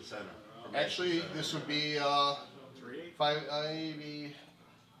the center. From end to Actually, center. this would be 5, maybe.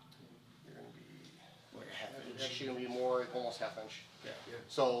 You're gonna be like a half inch. Actually, gonna be more, almost half inch. Yeah.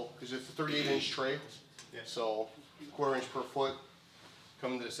 So, because it's a 38-inch tray, Yeah. so quarter inch per foot,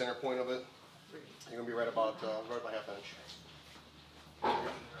 coming to the center point of it, you're gonna be right about half inch.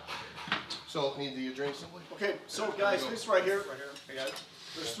 So, need the drain assembly? Okay, so guys, this right here, I got it.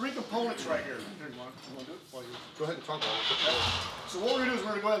 There's 3 components right here. Here, you want to do it? Go ahead and talk about it. So what we're gonna do is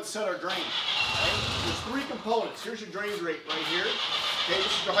we're gonna go ahead and set our drain. Right? There's 3 components. Here's your drain rate right here. Okay, this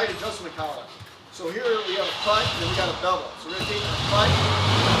is your height adjustment collar. So here we have a cut and then we got a bevel. So we're gonna take our cut,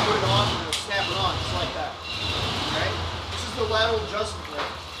 put it on, and we're gonna snap it on just like that. Okay? This is the lateral adjustment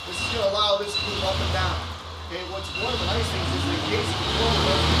rate. This is gonna allow this to move up and down. Okay, one of the nice things is in case the floor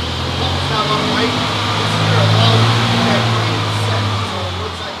is not upright, this is gonna allow you to keep that drain set. So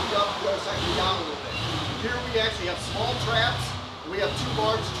one side can be up, the other side can be down a little bit. Here we actually have small traps, and we have 2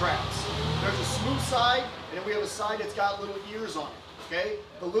 large traps. There's a smooth side, and then we have a side that's got little ears on it. Okay?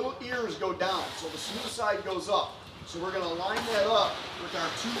 The little ears go down, so the smooth side goes up. So we're going to line that up with our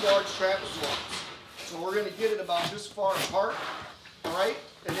 2 large trap slots. So we're going to get it about this far apart. All right?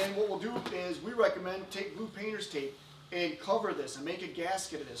 And then what we'll do is we recommend take blue painter's tape and cover this and make a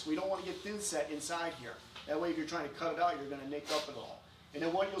gasket of this. We don't want to get thin set inside here. That way if you're trying to cut it out, you're going to nick up it all. And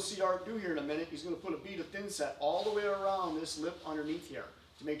then what you'll see Art do here in a minute, he's going to put a bead of thin set all the way around this lip underneath here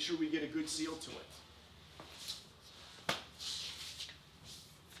to make sure we get a good seal to it.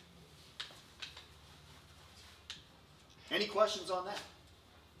 Any questions on that?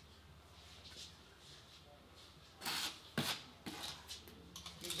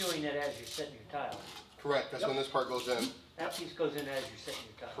 You're doing that as you're setting your tile. Correct, that's when this part goes in. That piece goes in as you're setting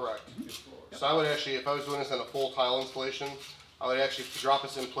your tile. Correct. Your floor. So I would actually, if I was doing this on a full tile installation, I would actually drop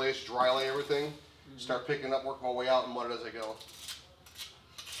this in place, dry lay everything, start picking up, work my way out and mud it as I go.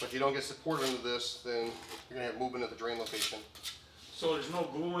 But if you don't get support into this, then you're gonna have movement at the drain location. So there's no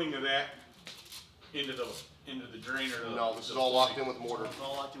gluing of that into the drain or the... No, this is all locked in with mortar. It's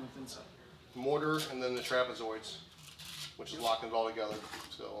all locked in with thin set. Mortar and then the trapezoids, which is locking it all together.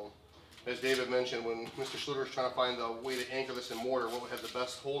 So, as David mentioned, when Mr. Schluter was trying to find a way to anchor this in mortar, what would have the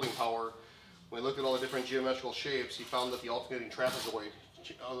best holding power, when he looked at all the different geometrical shapes, he found that the alternating trapezoid,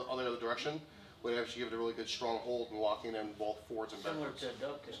 on the other direction, would actually give it a really good strong hold in locking in both forwards and Similar backwards. to a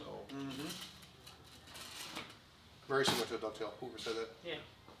dovetail. So, very similar to a dovetail. Whoever said that? Yeah.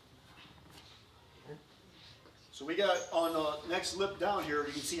 So we got on the next lip down here,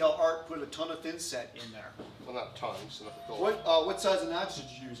 you can see how Art put a ton of thin set in there. Well, not tons, enough to fill What size of notch did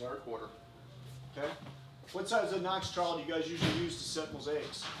you use, Art? quarter. Okay. What size of notch trowel do you guys usually use to set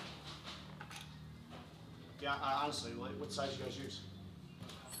mosaics? Yeah, honestly, what size do you guys use?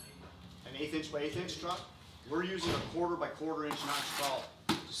 An 1/8 inch by 1/8 inch trowel? We're using a 1/4 by 1/4 inch notch trowel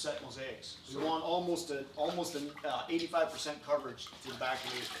to set mosaics. So we want almost an 85% coverage to the back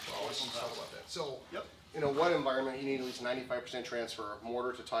of the Let's talk about that. So, Yep. in a wet environment, you need at least 95% transfer of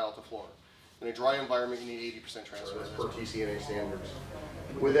mortar to tile to floor. In a dry environment, you need 80% transfer. That's per TCNA standards.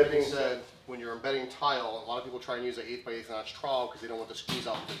 With that being said, when you're embedding tile, a lot of people try and use an 1/8 by 1/8 notch trowel because they don't want to squeeze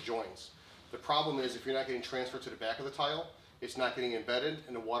out the joints. The problem is if you're not getting transfer to the back of the tile, it's not getting embedded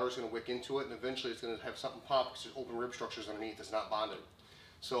and the water is going to wick into it and eventually it's going to have something pop because there's open rib structures underneath that's not bonded.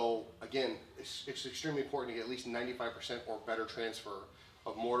 So again, it's extremely important to get at least 95% or better transfer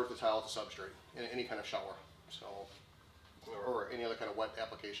of mortar to tile to substrate in any kind of shower, so, or any other kind of wet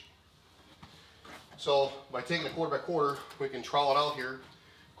application. So by taking a 1/4 by 1/4, we can trowel it out here,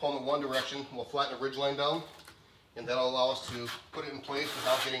 comb in one direction, we'll flatten the ridge line down, and that'll allow us to put it in place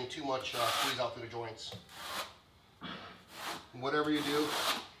without getting too much squeeze out through the joints. And whatever you do,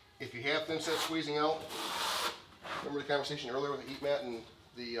 if you have thin set squeezing out, remember the conversation earlier with the heat mat and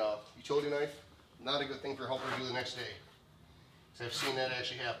the utility knife? Not a good thing for helping you do the next day. So I've seen that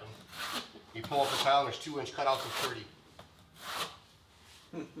actually happen. You pull up the tile and there's 2-inch cutouts of 30.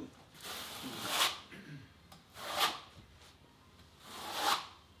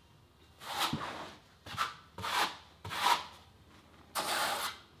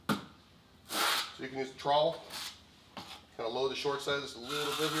 So you can use the trowel, kind of lower the short side just a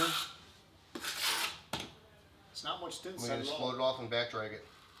little bit here. It's not much thin We side just at float all. it off and back drag it.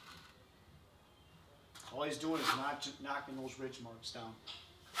 All he's doing is knocking those ridge marks down.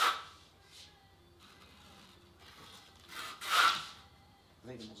 I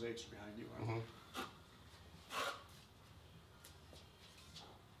think the mosaics are behind you, right? Mm-hmm.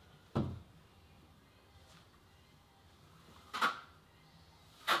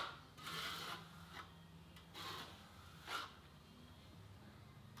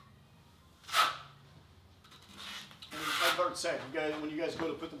 Like Bart said, when you guys go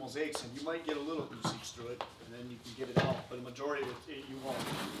to put the mosaics in, you might get a little usage through it, and then you can get it out. But the majority of it, you won't.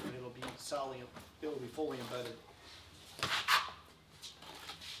 And it'll be solid. It'll be fully embedded.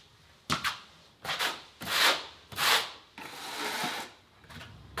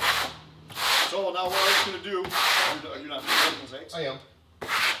 So now what I was going to do, are you not doing mosaics? I am.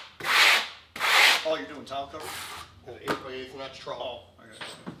 Oh, you're doing tile cover? An 8x8 notch trowel. Oh,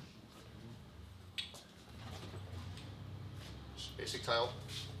 okay. Just basic tile.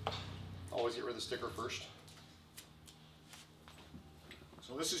 Always get rid of the sticker first.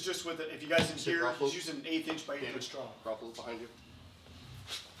 So this is just with it. If you guys didn't hear, Rough he's loop. using an 1/8 inch by 1/8 inch trowel. Drop a little behind you.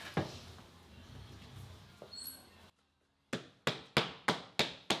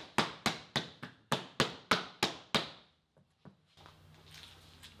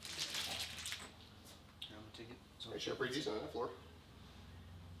 I'm gonna take it. So Actually, pretty decent on that floor.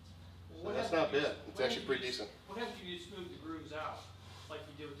 What That's happens not if you- bad. It's what actually happens pretty if you- decent. What happens if you smooth the grooves out, like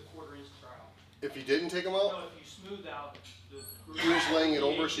you did with the 1/4 inch trowel? If you didn't take them out, No, if you smooth out the grooves. you're just laying it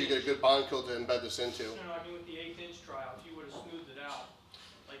with the over so you get a 1/8 good bond coat to embed this into. No, no, I mean with the 1/8 inch trowel, if you would have smoothed it out,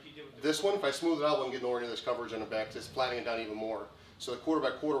 like you did with the. This one, if I smooth it out, I wouldn't get nowhere near this coverage on the back. It's flattening it down even more. So the 1/4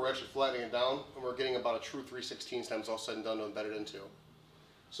 by 1/4, we're actually flattening it down, and we're getting about a true 3/16 times all said and done to embed it into.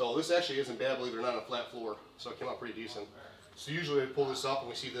 So this actually isn't bad, believe it or not, on a flat floor. So it came out pretty decent. So usually we pull this up and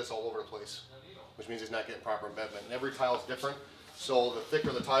we see this all over the place, which means it's not getting proper embedment. And every tile is different. So the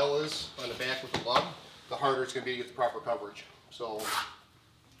thicker the tile is on the back with the lug, the harder it's going to be to get the proper coverage. So,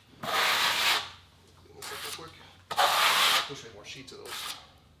 clean this up real quick. Wish we had more sheets of those.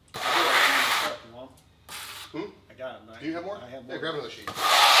 You want? Hmm? I got it. Do you have more? I have more. Yeah, grab another sheet.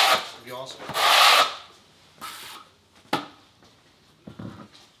 That'd be awesome.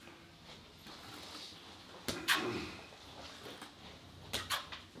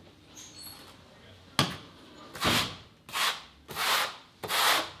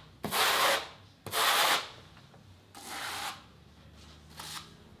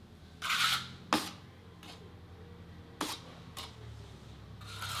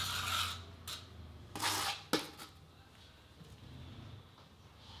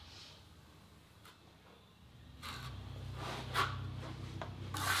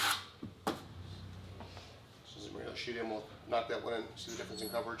 So bring another sheet in, we'll knock that one in, see the difference in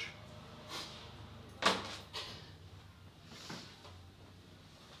coverage.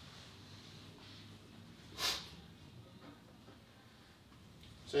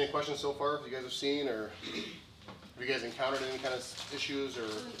 So any questions so far, if you guys have seen, or have you guys encountered any kind of issues, or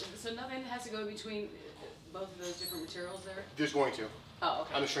So nothing has to go between both of those different materials there? just going to? Oh,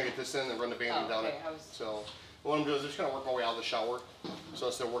 okay. I'm just trying to get this in and run the banding Oh, down okay, it. I was- So what I'm doing is just kind of work my way out of the shower. So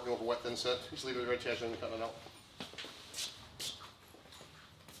instead of working over wet thin set, just leave it right attached and cut it out.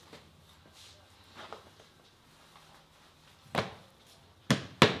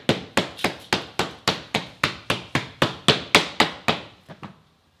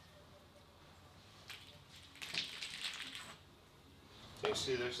 So you can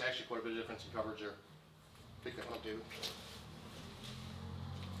see there's actually quite a bit of difference in coverage there. Pick that one up, David.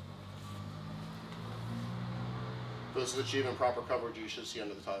 This is achieving proper coverage you should see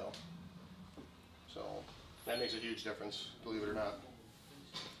under the tile. So that makes a huge difference, believe it or not.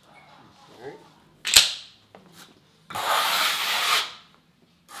 All right.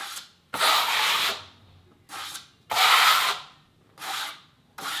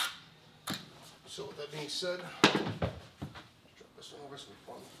 So with that being said, drop this one over so we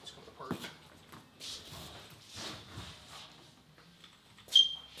form it's coming apart.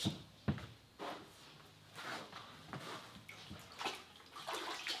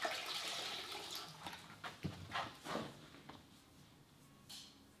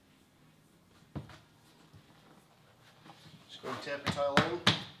 Just go and tap your tile in.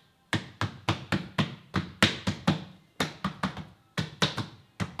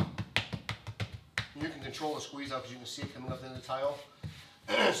 you can control the squeeze out because you can see it coming up in the tile.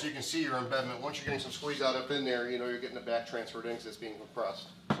 So you can see your embedment. Once you're getting some squeeze out up in there, you know you're getting the back transferred in because it's being compressed.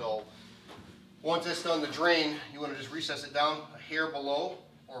 So once it's done the drain, you want to just recess it down a hair below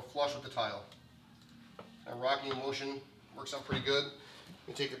or flush with the tile. And rocking motion works out pretty good. You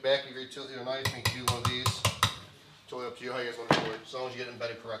can take the back of your utility knife and you can do one of these. Totally up to you how you guys want to do it, as long as you get it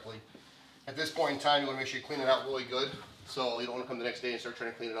embedded correctly. At this point in time, you want to make sure you clean it out really good, so you don't want to come the next day and start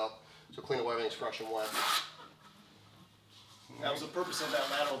trying to clean it up. So clean it while everything's fresh and wet. That was the purpose of that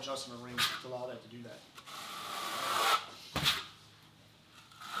lateral adjustment ring, to allow that to do that.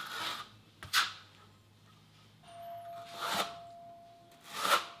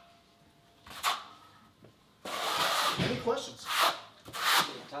 Any questions?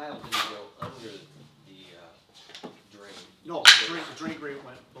 The tile didn't go under the drain. No, the drain grate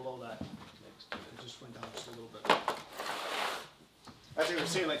went below that. It just went down just a little bit. I think we were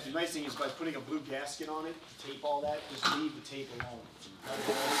saying, like, the nice thing is by putting a blue gasket on it, to tape all that, just leave the tape alone. Let it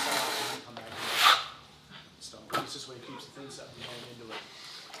all set up and then come back to it. So at least this way it keeps the thin set from going into it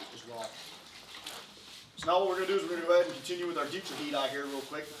as well. So now what we're going to do is we're going to go ahead and continue with our Dietrich heat out here real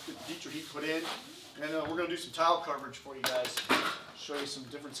quick. Get the Dietrich heat put in. And we're going to do some tile coverage for you guys. Show you some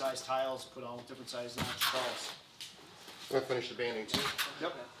different size tiles, put on different size notch tiles. I'm going to finish the banding too.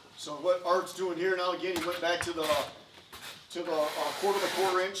 Yep. So what Art's doing here now, again, he went back to the quarter by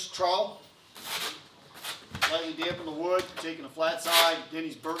quarter inch trowel. Lightly dampen the wood, taking the flat side, then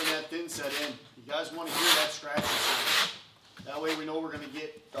he's burning that thin set in. You guys want to hear that scratching sound. That way we know we're going to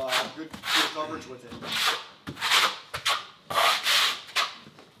get good coverage with it.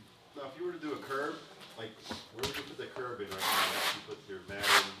 Now, if you were to do a curb, like, where would you put the curb in right now? After you put your mat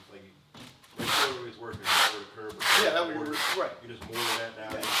in, like, make sure everybody's working for the curb. Yeah, that would be right. You just mortar that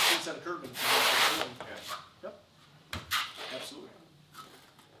down. Yeah, instead of curbing. Yeah. Yep. Absolutely.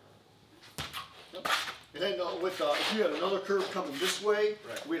 Yep. And then if you had another curve coming this way,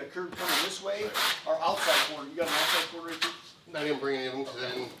 right. We had a curve coming this way, right. Our outside corner, you got an outside corner right there? I didn't bring any of them because I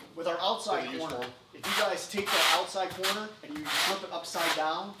didn't. With our outside use corner, for 'em. if you guys take that outside corner and you flip it upside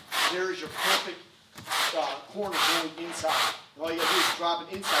down, there is your perfect corner going inside. And all you gotta do is drop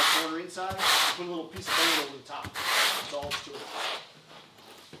an inside corner inside, and put a little piece of band over the top. That's all it's to it.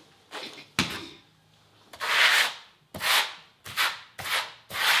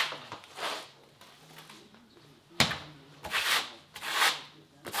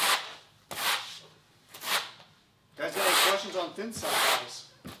 Guys got any questions on thin set, guys?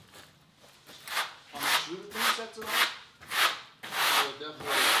 On the Schluter thin sets at all? So it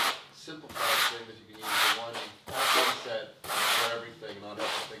definitely simplifies things that you can use one set for everything and not have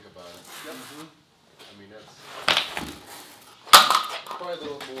to think about it. Yep. I mean, that's probably a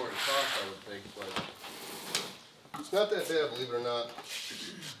little more in cost, I would think, but It's not that bad, believe it or not.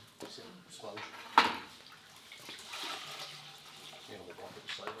 Sponge. Yeah, we'll walk it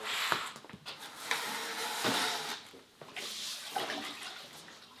side over.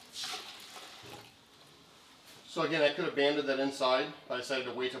 So again, I could have banded that inside, but I decided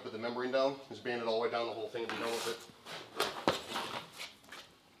to wait to put the membrane down. Just band it all the way down the whole thing and be done with it.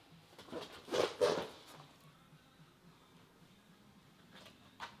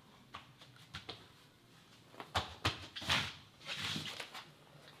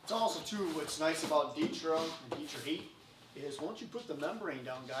 It's also too, what's nice about Dietrich and Dietrich heat is once you put the membrane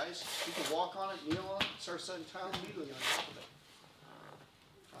down, guys, you can walk on it, kneel on it, start setting tile immediately on top of it.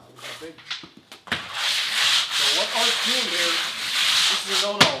 Which is big. So what Art's doing here, this is a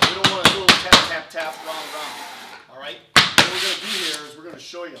no-no. We don't want to do a little tap, tap, tap, round, round. All right? What we're going to do here is we're going to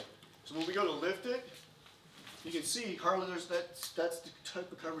show you. So when we go to lift it, you can see hardly that's the type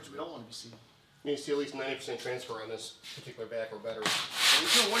of coverage we don't want to be seeing. You need to see at least 90% transfer on this particular back or better.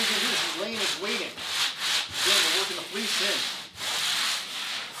 So what he's going to do is he's laying his weight in. Again, we're working the fleece in.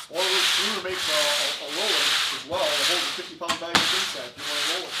 Or Schluter makes a roller as well that holds a 50-pound bag of inside if you want to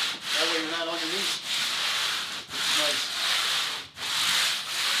roll it. That way you're not underneath. Which is nice.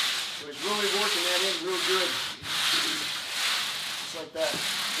 So he's really working that in real good. Just like that.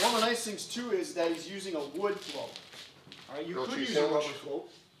 One of the nice things too is that he's using a wood float. Alright, you could use a rubber float.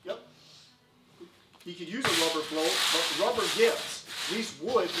 Yep. He could use a rubber float, but rubber gives. At least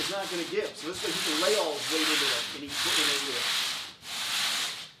wood is not going to give. So this way he can lay all his weight into it and he's putting it into it.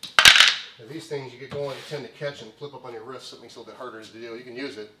 Now these things you get going, they tend to catch and flip up on your wrist, so it makes it a little bit harder to do. You can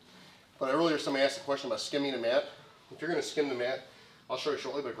use it. But earlier somebody asked a question about skimming the mat. If you're going to skim the mat, I'll show you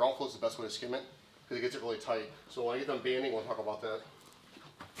shortly, but ground flow is the best way to skim it because it gets it really tight. So when I get done banding, we'll talk about that.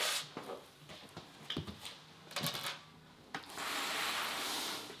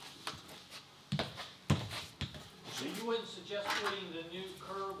 So you you wouldn't suggest putting the new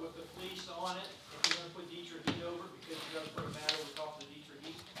curb with the fleece on it if you're gonna put Dietrich heat over, because you gotta put a mat over top of the Dietrich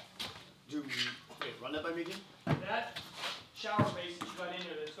heat? Wait, run that by me again? That shower base that you got in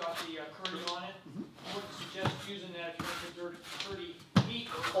there that's got the curtain on it, I wouldn't suggest using that if you're gonna put dirty heat.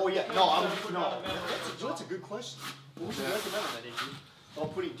 Oh, yeah, Because no, you gotta put down a ventilator. that's a good question. What would you recommend on that, AJ? Oh,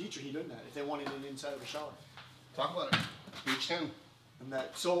 putting Dietrich heat in that, if they wanted it inside of a shower. Talk about it. Page 10. And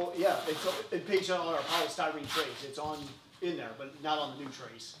that, so, yeah, it page on our polystyrene trays, it's in there, but not on the new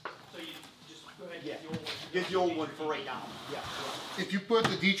trays. So you just go ahead and Yeah, get the old one. get the old one for right now, yeah. If you put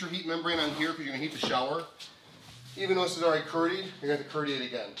the Dietrich heat membrane on here, because you're gonna heat the shower, even though this is already curdied, you're gonna have to curdy it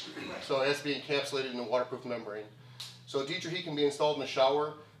again. So it has to be encapsulated in a waterproof membrane. So Dietrich heat can be installed in the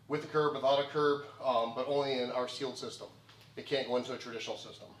shower with a curb, without a curb, but only in our sealed system. It can't go into a traditional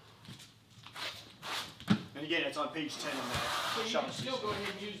system. And again, it's on page 10 in So that you shower. can still go ahead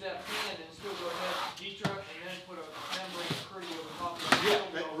and use that fan and still go ahead, Dietrich, and then put a membrane curdy over top of it.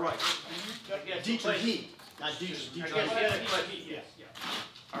 Yeah, right. I guess the Dietrich question- heat, not Dietrich. I Dietrich guess heat. the other question Yes, is,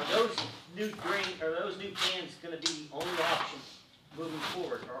 yeah. are those new pans gonna be the only option moving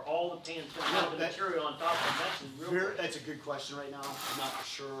forward? Are all the pans gonna have the that- material on top of them? That's the real, That's a good question right now, I'm not for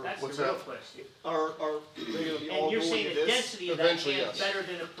sure. that's What's the real that? question. Are they gonna be all And you're going saying to the this? density of that Eventually, pan is yes. better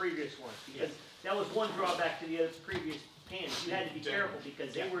than the previous one? Because that was one drawback to the other previous pans. You had to be careful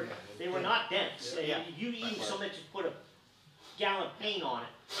because they were not dense. Yeah. And you even so much as put a gallon of paint on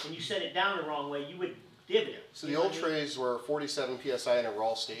it and you set it down the wrong way, you would divot it. So You the know old what I mean? trays were 47 PSI in a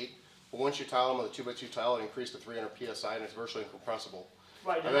raw state, but once you tile them with a 2x2 tile, it increased to 300 PSI and it's virtually incompressible.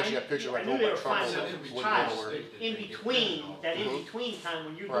 Right, I've and actually got pictures of my I knew they were robot fine trouble with wouldn't tiles. go nowhere. In between, that in between time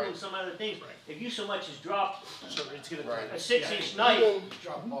when you're doing Right. some other things, if you so much as drop So it's gonna. Right. a 6-inch knife,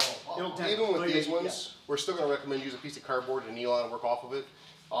 Even with these ones, we're still going to recommend use a piece of cardboard and kneel on and work off of it.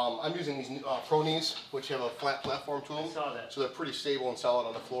 I'm using these Pro Knees, which have a flat platform to them. I saw that. So they're pretty stable and solid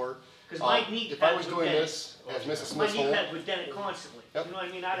on the floor. 'Cause my knee If I pads was would doing bend. this as Mrs. my Smith's knee home, pads would dent it constantly. Yep. You know what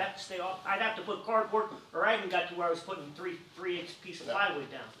I mean? I'd have to stay off, I'd have to put cardboard, or I even got to where I was putting 3-inch piece of Yeah.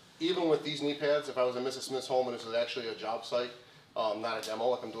 plywood down. even with these knee pads, if I was in Mrs. Smith's home and this was actually a job site, not a demo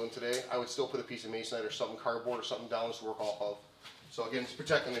like I'm doing today, I would still put a piece of masonite or something cardboard or something down to work off of. So again, it's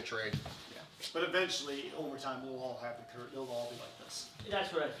protecting the trade. Yeah. But eventually, over time, we'll all have the curve, they'll all be like this.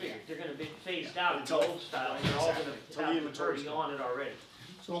 That's what I figured. They're gonna be phased out in the Until- old style. They're all Exactly. Until the gonna have the inventory's dirty gone. on it already.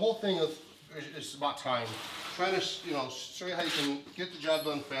 So the whole thing is about time. Trying to, show you how you can get the job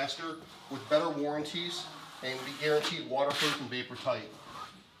done faster with better warranties and be guaranteed waterproof and vapor tight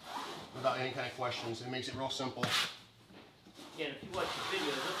without any kind of questions. It makes it real simple. Again, if you watch the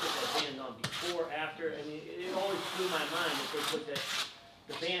video, they'll put that band on before, after. I mean, it always blew my mind that they put the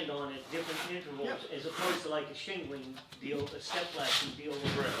band on at different intervals as opposed to like a shingling deal, a step flashing deal.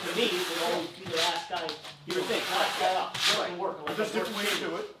 To me, it would always be the last guy, you would think, last guy up, doesn't work. Like Just it works different way to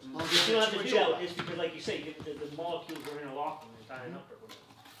do it. You don't have to do that just because, like you say, the molecules are interlocking and tying up or whatever.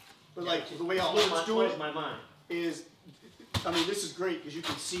 But like, the way I'll Blows let's do blows it my mind. is, I mean, this is great because you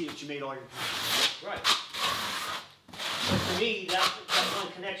can see that you made all your connections. Right. But to me, that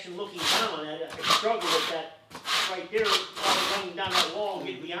one connection looking down on that, I struggle with that right there, water running down that wall and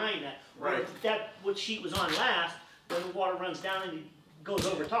get behind that. Where if that, what sheet was on last, then the water runs down and it goes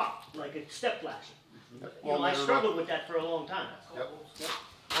over top, like a step flashing. You know, I struggled with that for a long time. Yep.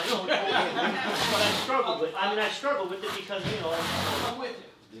 I know, but I struggled with, I struggled with it because, I'm with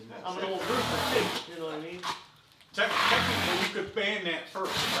you. I'm an old roofer too, you know what I mean? Technically, you could ban that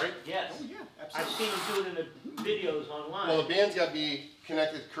first, right? Yes. Oh, yeah, I've absolutely. seen them do it in the videos online. Well, the band's got to be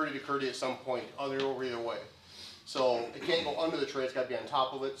connected curdy to curdy at some point, other or either way. So it can't go under the tray, it's got to be on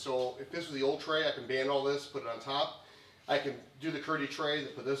top of it. So if this was the old tray, I can band all this, put it on top. I can do the curdy tray,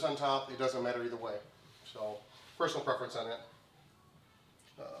 put this on top, it doesn't matter either way. So, personal preference on that.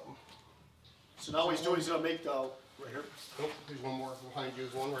 So now what he's doing, he's gonna make the, right here. Oh, there's one more behind you,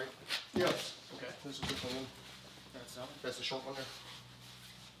 is one, right? Yes. Okay. This is this one, That's that. that's the short one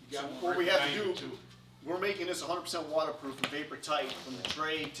there. So what we have to do, we're making this 100% waterproof and vapor tight from the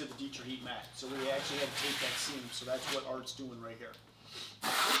tray to the Dietrich heat mat. So we actually had to take that seam, so that's what Art's doing right here.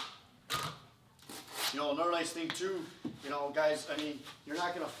 Another nice thing too, guys, I mean, you're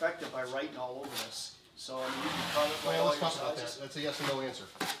not gonna affect it by writing all over this. So, I mean, you can cut it by Well, all let's your talk about that. sizes. That's a yes and no answer.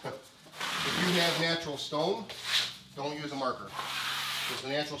 If you have natural stone, don't use a marker. Because the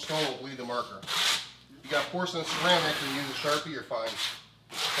natural stone will bleed the marker. If you got porcelain ceramic and you use a Sharpie, you're fine.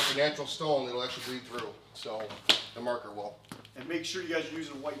 But the natural stone, it'll actually bleed through. So the marker will. And make sure you guys are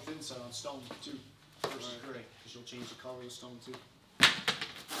using a white thin set on stone too, versus gray, because you'll change the color of the stone too.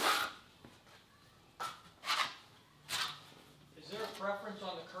 Is there a preference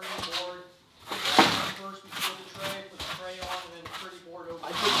on the curtain board, first before the tray, put the tray on, and then curdy board over? I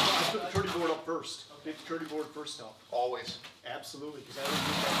put the curdy board up first. Get the curdy board first up. Always. Absolutely, because I would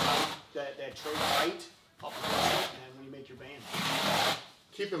get that tray tight up front, and then when you make your band.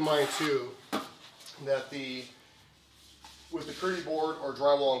 Keep in mind too that with the curdy board or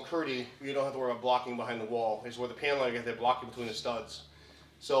drywall and curdy, you don't have to worry about blocking behind the wall. It's where the pan line, you have that blocking between the studs.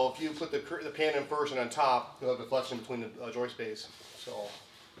 So if you put the pan in first and on top, you'll have deflection between the joist base. So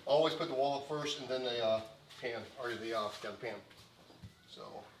always put the wall up first and then the pan, or the pan.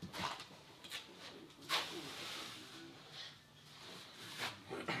 So.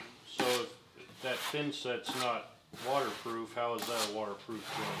 So if that thin set's not waterproof, how is that a waterproof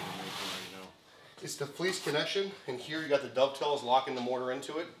joint you're making right now? It's the fleece connection, and here you got the dovetails locking the mortar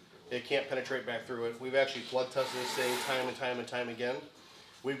into it. It can't penetrate back through it. We've actually flood tested this thing time and time and time again.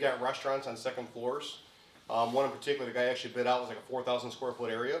 We've got restaurants on second floors. One in particular, the guy actually bid out was like a 4,000 square foot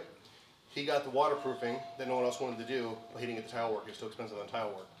area. He got the waterproofing that no one else wanted to do, but he didn't get the tile work. It's too expensive on tile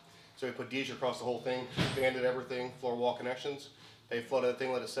work. So he put Deej across the whole thing, banded everything, floor wall connections. They flooded the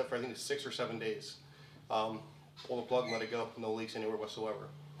thing, let it sit for I think it's 6 or 7 days. Pull the plug and let it go, no leaks anywhere whatsoever.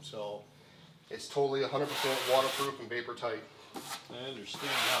 So it's totally 100% waterproof and vapor tight. I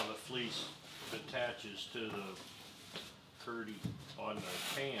understand how the fleece attaches to the curdy on the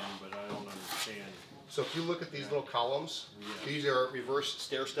pan, but I don't understand. So if you look at these little columns, Yeah. these are reverse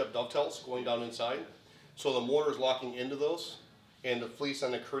stair-step dovetails going down inside. So the mortar is locking into those, and the fleece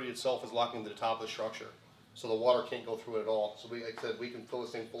on the curdy itself is locking to the top of the structure. So the water can't go through it at all. So like I said, we can fill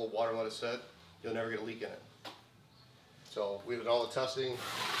this thing full of water and let it sit. You'll never get a leak in it. So we did all the testing.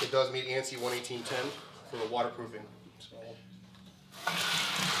 It does meet ANSI 11810 for the waterproofing. So.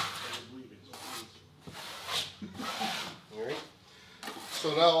 All right.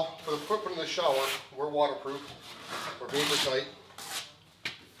 So now for the equipment in the shower, we're waterproof. We're vapor tight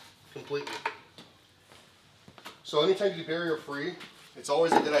completely. So anytime you do barrier free, it's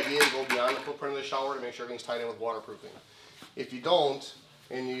always a good idea to go beyond the footprint of the shower to make sure everything's tied in with waterproofing. If you don't,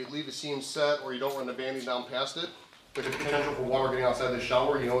 and you leave the seam set or you don't run the banding down past it, there's a potential for water getting outside the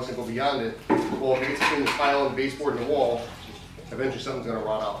shower, you know it's going to go beyond it. Well, if it gets between the tile and the baseboard and the wall, eventually something's going to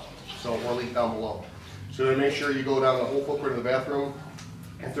rot out. So or leak down below. So to make sure you go down the whole footprint of the bathroom.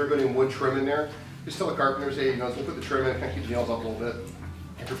 If they're putting wood trim in there, just tell the carpenters, hey, we'll put the trim in, kind of keep the nails up a little bit.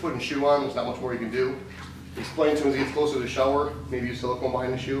 If you're putting shoe on, there's not much more you can do. Explain to them as he gets closer to the shower, maybe use silicone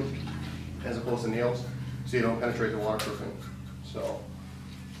behind the shoe, as opposed to nails, so you don't penetrate the waterproofing. So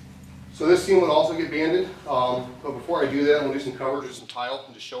this seam would also get banded, but before I do that, I'm going to do some coverage with some tile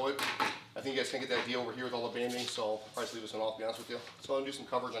and just show it. I think you guys can get that idea over here with all the banding, so I'll probably leave this one off, to be honest with you. So I'm going to do some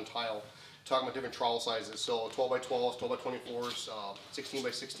coverage on tile, talking about different trowel sizes. So 12 by 12s, 12 by 24s, 16 by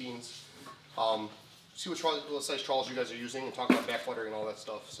 16s. See what size trowels you guys are using and talk about back buttering and all that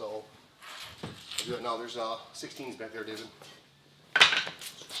stuff. So I'll do it now. There's 16s back there, David.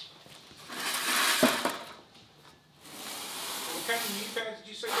 What kind of knee pads did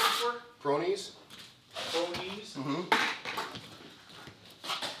you say those were? Pronies. Pro knees? Mm-hmm.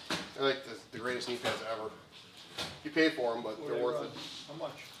 They're like the greatest knee pads ever. You pay for them, but they're worth it. How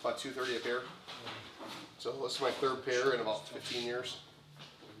much? About $230 a pair. So this is my third pair in about 15 years.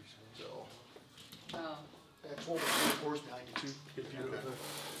 So. Oh, That 12 by 24 behind you too. If you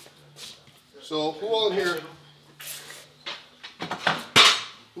So who all in here?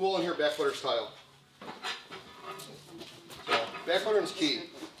 Who all in here back butter style? So back buttering is key.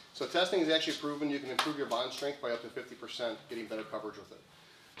 So testing has actually proven you can improve your bond strength by up to 50%, getting better coverage with it.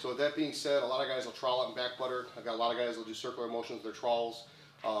 So with that being said, a lot of guys will trowel out and back butter. I've got a lot of guys that will do circular motions with their trowels.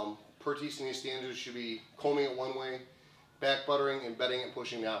 Per TCNA standards should be combing it one way, back buttering, and bedding it and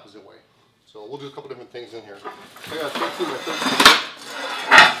pushing the opposite way. So we'll do a couple different things in here. I got 13 by 13.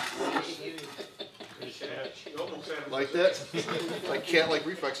 Like that? Like cat-like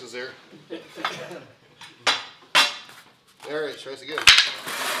reflexes there. Alright, try this again.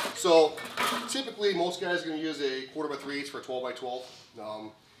 So typically most guys are going to use a 1/4 by 3/8 for a 12 by 12.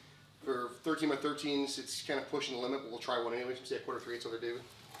 For 13 by 13s, it's kind of pushing the limit, but we'll try one anyway. Say a 1/4 3/8 over there, David.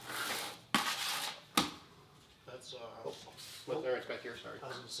 That's Well, there, it's back here, sorry. I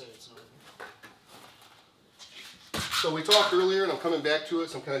was gonna say it's not. So we talked earlier, and I'm coming back to it,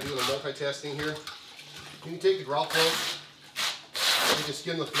 so I'm kind of doing a multitasking here. You can take the grout plug, you can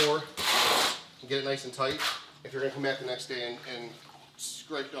skim the floor, and get it nice and tight. If you're going to come back the next day and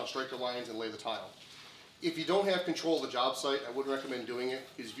strike the lines and lay the tile. If you don't have control of the job site, I wouldn't recommend doing it,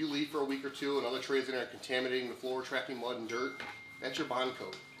 because if you leave for a week or two and other trades in there are contaminating the floor, trapping mud and dirt, that's your bond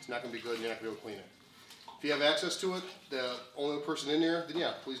code. It's not going to be good and you're not going to be able to clean it. If you have access to it, the only person in there, then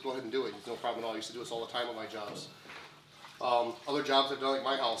yeah, please go ahead and do it. There's no problem at all. I used to do this all the time on my jobs. Other jobs I've done, like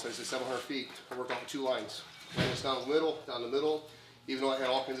my house, I said 700 feet. I worked off of 2 lines. Ran this down the middle. Even though I had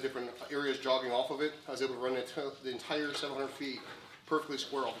all kinds of different areas jogging off of it, I was able to run the entire 700 feet perfectly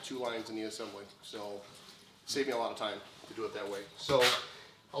square off of 2 lines in the assembly. So it saved me a lot of time to do it that way. So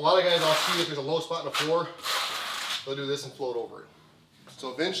a lot of guys I'll see if there's a low spot in the floor, they'll do this and float over it.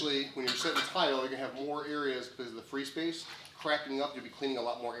 So eventually, when you're setting tile, you're gonna have more areas because of the free space. Cracking up, you'll be cleaning a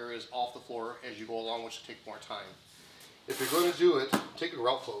lot more areas off the floor as you go along, which will take more time. If you're going to do it, take a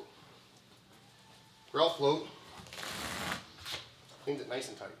grout float. Grout float cleans it nice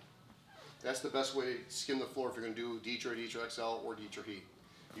and tight. That's the best way to skim the floor if you're going to do Detra, Detra XL, or Detra Heat.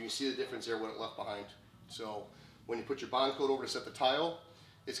 You can see the difference there, what it left behind. So when you put your bond coat over to set the tile,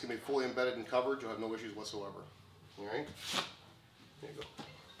 it's going to be fully embedded and covered. You'll have no issues whatsoever. All right? There you go.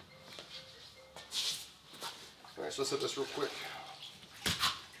 All right, so let's set this real quick.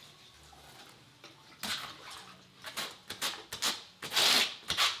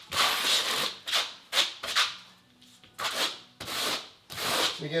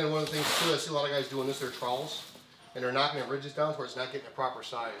 Again, one of the things too, I see a lot of guys doing this, they're trowels, and they're knocking the ridges down where it's not getting the proper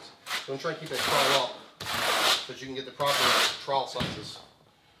size. So I'm trying to keep that trowel up so that you can get the proper trowel sizes.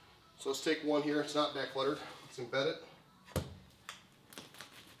 So let's take one here, it's not back cluttered, let's embed it.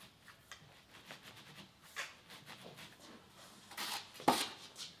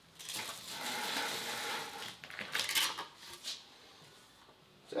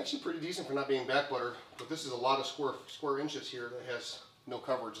 It's actually pretty decent for not being back buttered, but this is a lot of square inches here that has no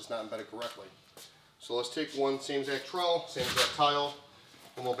coverage, it's not embedded correctly. So let's take one same exact trowel, same exact tile,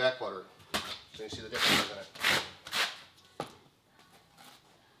 and we'll back butter it. So you see the difference in it.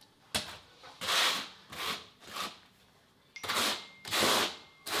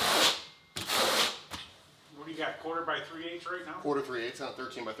 What do you got, 1/4 by 3/8 right now? 1/4 3/8 on a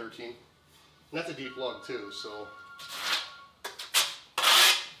 13 by 13. And that's a deep lug too, so.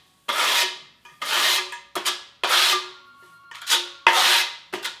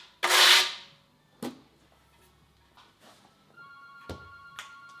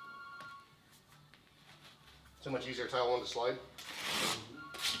 So much easier tile one to slide.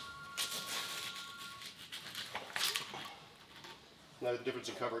 Now the difference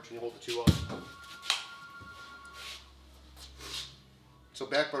in coverage when you hold the 2 up. So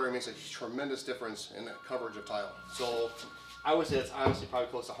back buttering makes a tremendous difference in the coverage of tile. So I would say it's honestly probably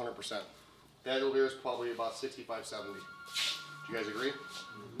close to 100%. That over there is probably about 65, 70. Do you guys agree?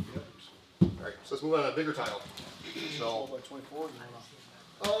 All right, so let's move on to a bigger tile. So 12 by 24.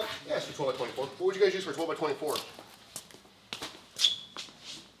 yeah, it's for 12 by 24. What would you guys use for 12 by 24?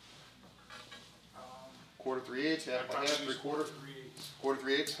 1/4 3/8, half by half, 3/4. 1/4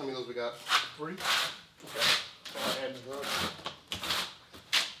 3/8. How many of those we got? 3. Okay.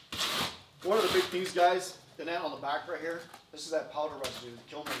 One of the big things, guys, the net on the back right here, this is that powder residue, the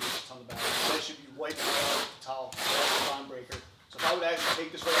kiln that's on the back. That should be wiped out with the towel, the bond breaker. So if I would actually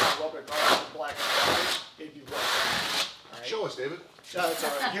take this right now, rub it across the black, it'd be wet. All right? Show us, David. Yeah, that's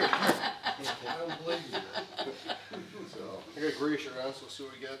all right. Here. I don't believe you. So I got a gray shirt on, so let's see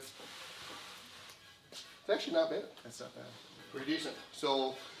what we get. It's actually not bad. That's not bad. Pretty decent.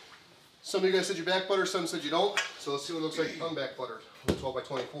 So some of you guys said you back butter, some said you don't. So let's see what it looks like unback buttered. 12 by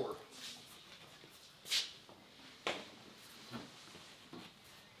 24.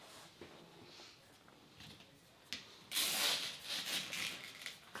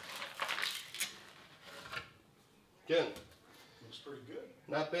 Again, Looks pretty good.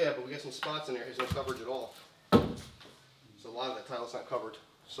 not bad, but we got some spots in there. There's no coverage at all. So a lot of that tile's not covered.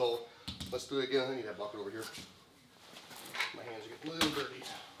 So let's do it again. I need that bucket over here. My hands are getting a little dirty.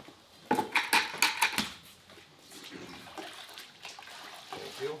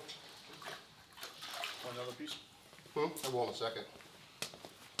 Thank you. Want another piece? I will in a second.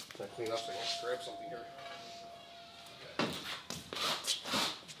 Can I clean up so I can grab something here?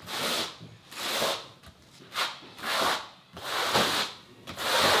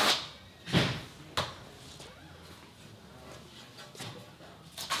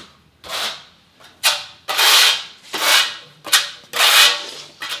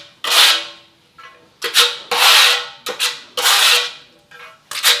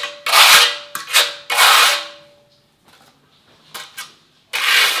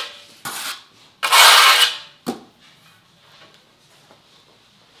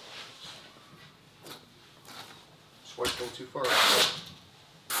 Swipe going too far. So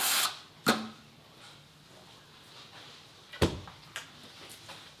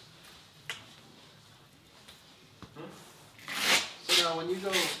now when you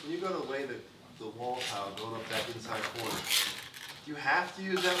go to lay the wall tile going up that inside corner, Do you have to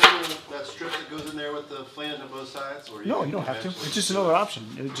use that strip that goes in there with the flange on both sides? Or No, you don't have to. It's just another option.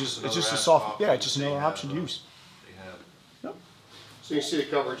 It's just a soft, yeah, it's just another option to use. Yep. So you can see the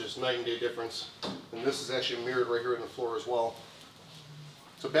coverage is night and day difference. And this is actually mirrored right here in the floor as well.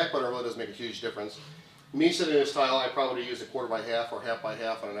 So back butter really does make a huge difference. Me sitting in this tile, I probably use a 1/4 by half or 1/2 by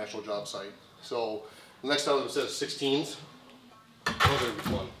half on an actual job site. So the next time it says 16s, those are going to be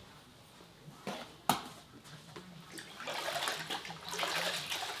fun.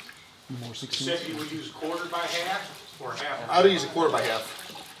 More You 16. said you would use 1/4 by half or half? I would use a 1/4 by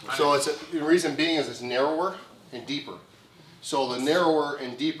half. So the reason being is it's narrower and deeper. So the narrower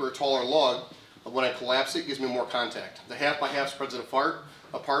and deeper, taller log, when I collapse it, gives me more contact. The 1/2 by half spreads it apart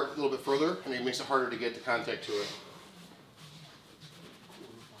a little bit further, and it makes it harder to get the contact to it.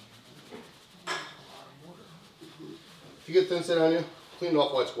 If you get thin set on you, clean it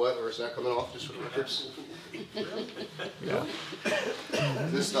off while it's wet, or it's not coming off, just for the records. Yeah.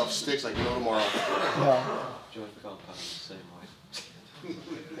 This stuff sticks like no tomorrow. Yeah. Joint compound the same way.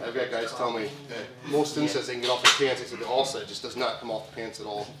 I've got guys tell me that most thin sets they can get off the pants. I said the all set just does not come off the pants at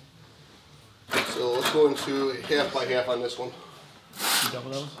all. So let's go into a 1/2 by half on this one. You done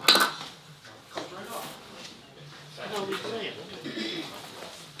with that one?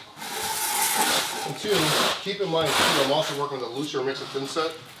 And two, keep in mind too, I'm also working with a looser mix of thin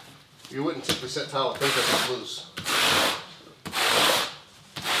set. You wouldn't typically set tile with thin set that's loose.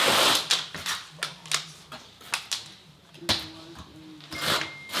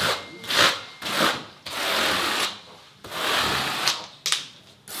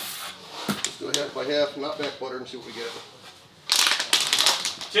 Let's do a 1/2 by half, not back buttered, and see what we get.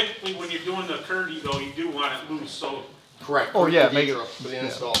 Typically, when you're doing the curdy though, you do want it loose, so. Correct. Oh, yeah, For make it- for the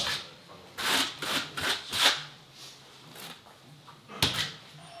install.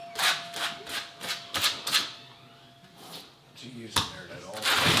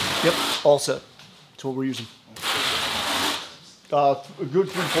 Yep, all set. That's what we're using. A good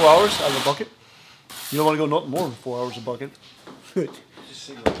 3 to 4 hours out of the bucket. You don't want to go nothing more than 4 hours a bucket. Just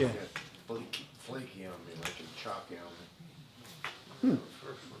seem like Yeah. flaky on me, like it's chalky on me.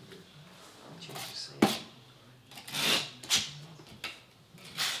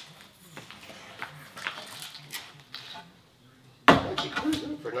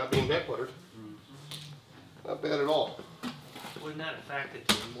 For not being back buttered. Not bad at all. Wouldn't that affect that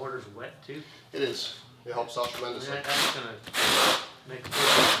the mortar's wet too? It is. It helps out tremendously. That's gonna make a big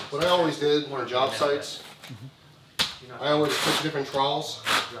difference. What I always did on job sites, You know, I always took different trowels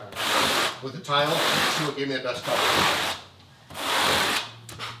with the tile, see what gave me the best cover.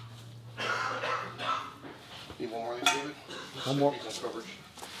 Need one more of these, David? One more. Decent coverage.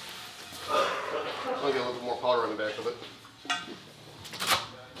 I'll get a little bit more powder on the back of it.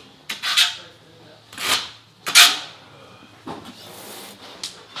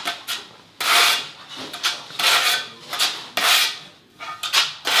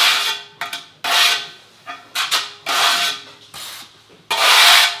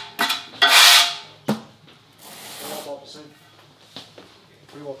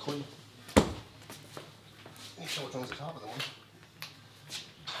 Pretty well clean. Let me show which one's the top of the one.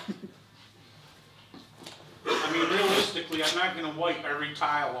 I mean, realistically, I'm not gonna wipe every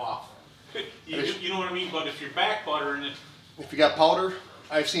tile off. You know what I mean? But if you're back buttering it, If you got powder,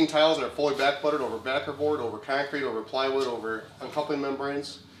 I've seen tiles that are fully back buttered over backer board, over concrete, over plywood, over uncoupling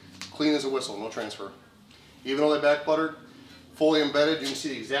membranes. Clean as a whistle, no transfer. Even though they're back buttered, fully embedded, you can see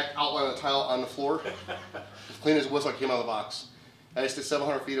the exact outline of the tile on the floor. Clean as a whistle, it came out of the box. I just did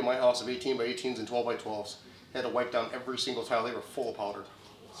 700 feet in my house of 18 by 18s and 12 by 12s. Had to wipe down every single tile. They were full of powder.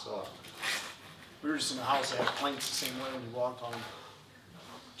 So We were just in a house that had planks the same way when you walked on them.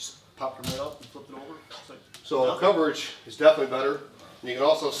 Just popped them right up and flipped it over. It's like, So nothing. coverage is definitely better. And you can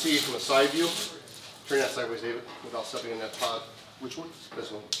also see from the side view, turn that sideways, David, without stepping in that pod. Which one?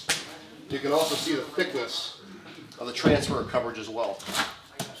 This one. You can also see the thickness of the transfer of coverage as well.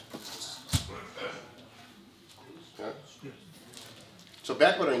 Okay. So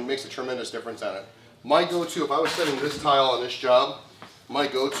back buttering makes a tremendous difference on it. My go-to, if I was setting this tile on this job, my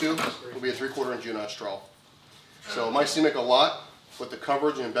go-to would be a 3/4 inch U-notch trowel. So my CMYC a lot, with the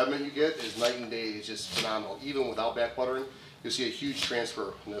coverage and embedment you get, is night and day. It's just phenomenal. Even without back buttering, you'll see a huge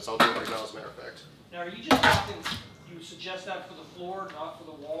transfer in this. I'll do it right now as a matter of fact. Now, are you just talking, you would suggest that for the floor, not for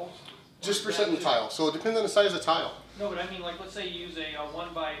the walls? Or Just is for that setting the too- tile. So it depends on the size of the tile. No, but I mean, like, let's say you use a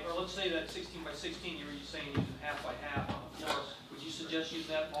 1 by, or let's say that 16 by 16, you were saying using 1/2 by half on the floor. Would you suggest use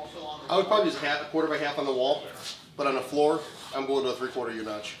that also on the? I would probably use a 1/4 by half on the wall, but on the floor, I'm going to a 3/4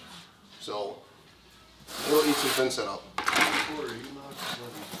 U-notch. So it'll eat some thin setup.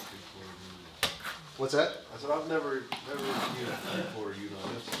 What's that? I said, I've never used a 3/4 unit,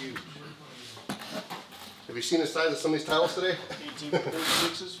 that's huge. Have you seen the size of some of these tiles today?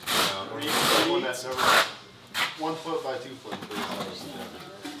 1846s? One that's never, 1 foot by 2 foot.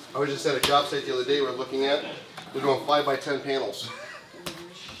 I was just at a job site the other day we're looking at. We're doing 5 by 10 panels.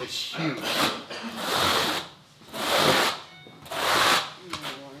 It's huge.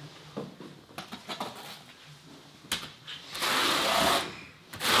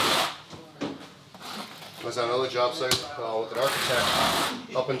 I was on another job site with an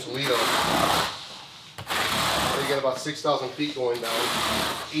architect up in Toledo. You get about 6,000 feet going down,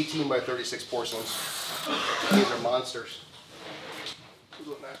 18 by 36 porcelains. These are monsters. We'll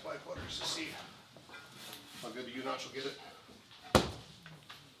do it knife by cutters to see how good the U-notch will get it.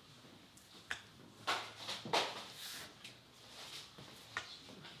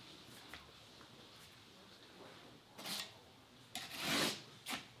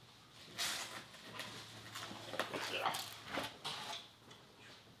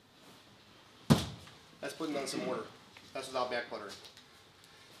 That's putting on some mortar. That's without back buttering.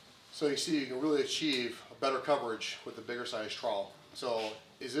 So you see you can really achieve a better coverage with the bigger size trowel. So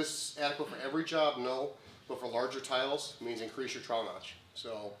is this adequate for every job? No. But for larger tiles, it means increase your trowel notch.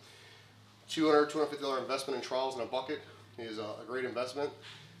 So $200, $250 investment in trowels in a bucket is a great investment.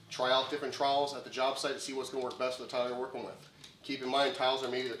 Try out different trowels at the job site to see what's going to work best for the tile you're working with. Keep in mind tiles are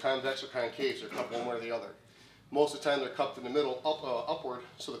maybe either convex or concave, so they're cut one way or the other. Most of the time they're cupped in the middle upward,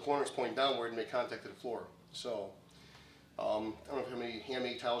 so the corners point downward and make contact to the floor. So I don't know how many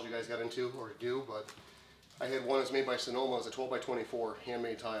handmade tiles you guys got into or do, but I had one that's made by Sonoma. It was a 12 by 24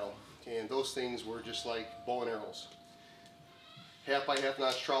 handmade tile, and those things were just like bow and arrows. Half by half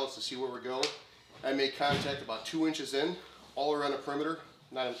notch trowels to see where we go. I made contact about 2 inches in, all around the perimeter,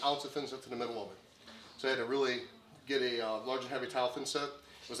 not an ounce of thin set to the middle of it. So I had to really get a large and heavy tile thin set.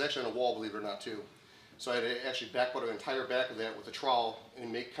 It was actually on a wall, believe it or not, too. So I had to actually back butter the entire back of that with a trowel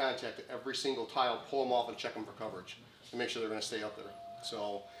and make contact to every single tile, pull them off and check them for coverage and make sure they're going to stay up there.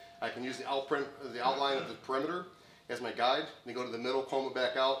 So I can use the outline of the perimeter as my guide, then go to the middle, comb it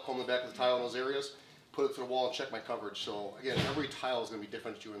back out, comb the back of the tile in those areas, put it to the wall and check my coverage. So again, every tile is going to be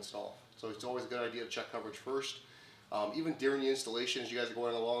different that you install. So it's always a good idea to check coverage first. Even during the installation, as you guys are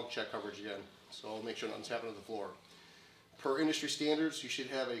going along, check coverage again. So make sure nothing's happening to the floor. Per industry standards, you should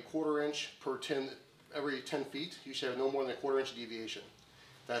have a 1/4 inch per every 10 feet. You should have no more than a 1/4 inch deviation.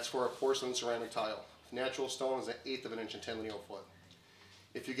 That's for a porcelain ceramic tile. Natural stone is 1/8 of an inch in 10 lineal foot.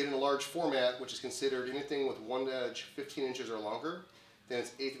 If you get in a large format, which is considered anything with one edge 15 inches or longer, then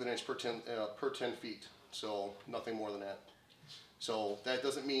it's 1/8 of an inch per 10 feet. So nothing more than that. So that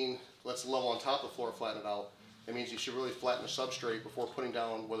doesn't mean let's level on top of the floor, flatten it out. It means you should really flatten the substrate before putting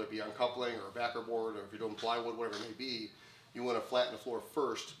down, whether it be uncoupling or a backer board, or if you're doing plywood, whatever it may be. You want to flatten the floor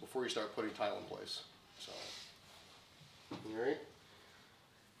first before you start putting tile in place. So, all right.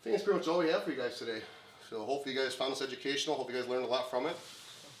 I think that's pretty much all we have for you guys today. So hopefully you guys found this educational. Hope you guys learned a lot from it.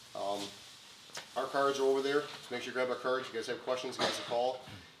 Our cards are over there. So make sure you grab our cards. If you guys have questions, give us a call.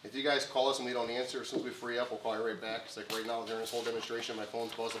 If you guys call us and we don't answer, as soon as we free up, we'll call you right back. It's like right now during this whole demonstration, my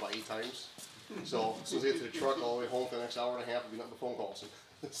phone's buzzed about 8 times. So as soon as I get to the truck, all the way home for the next hour and a half, will be nothing but phone calls.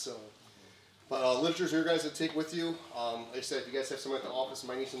 So, but literature's here, guys, to take with you. Like I said, if you guys have someone at the office who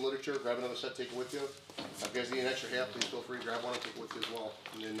might need some literature, grab another set, take it with you. If you guys need an extra hat, please feel free to grab one and take it with you as well.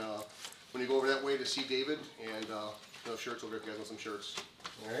 And then when you go over that way to see David, and shirts over if you guys want some shirts.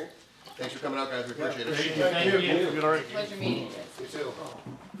 All right. Thanks for coming out, guys. We appreciate it. Thank you. Good night. Pleasure meeting you. You too.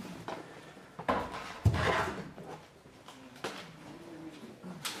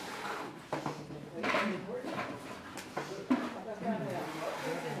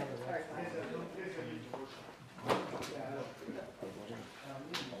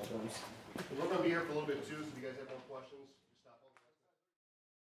 We're going to be here for a little bit too, so if you guys have more questions.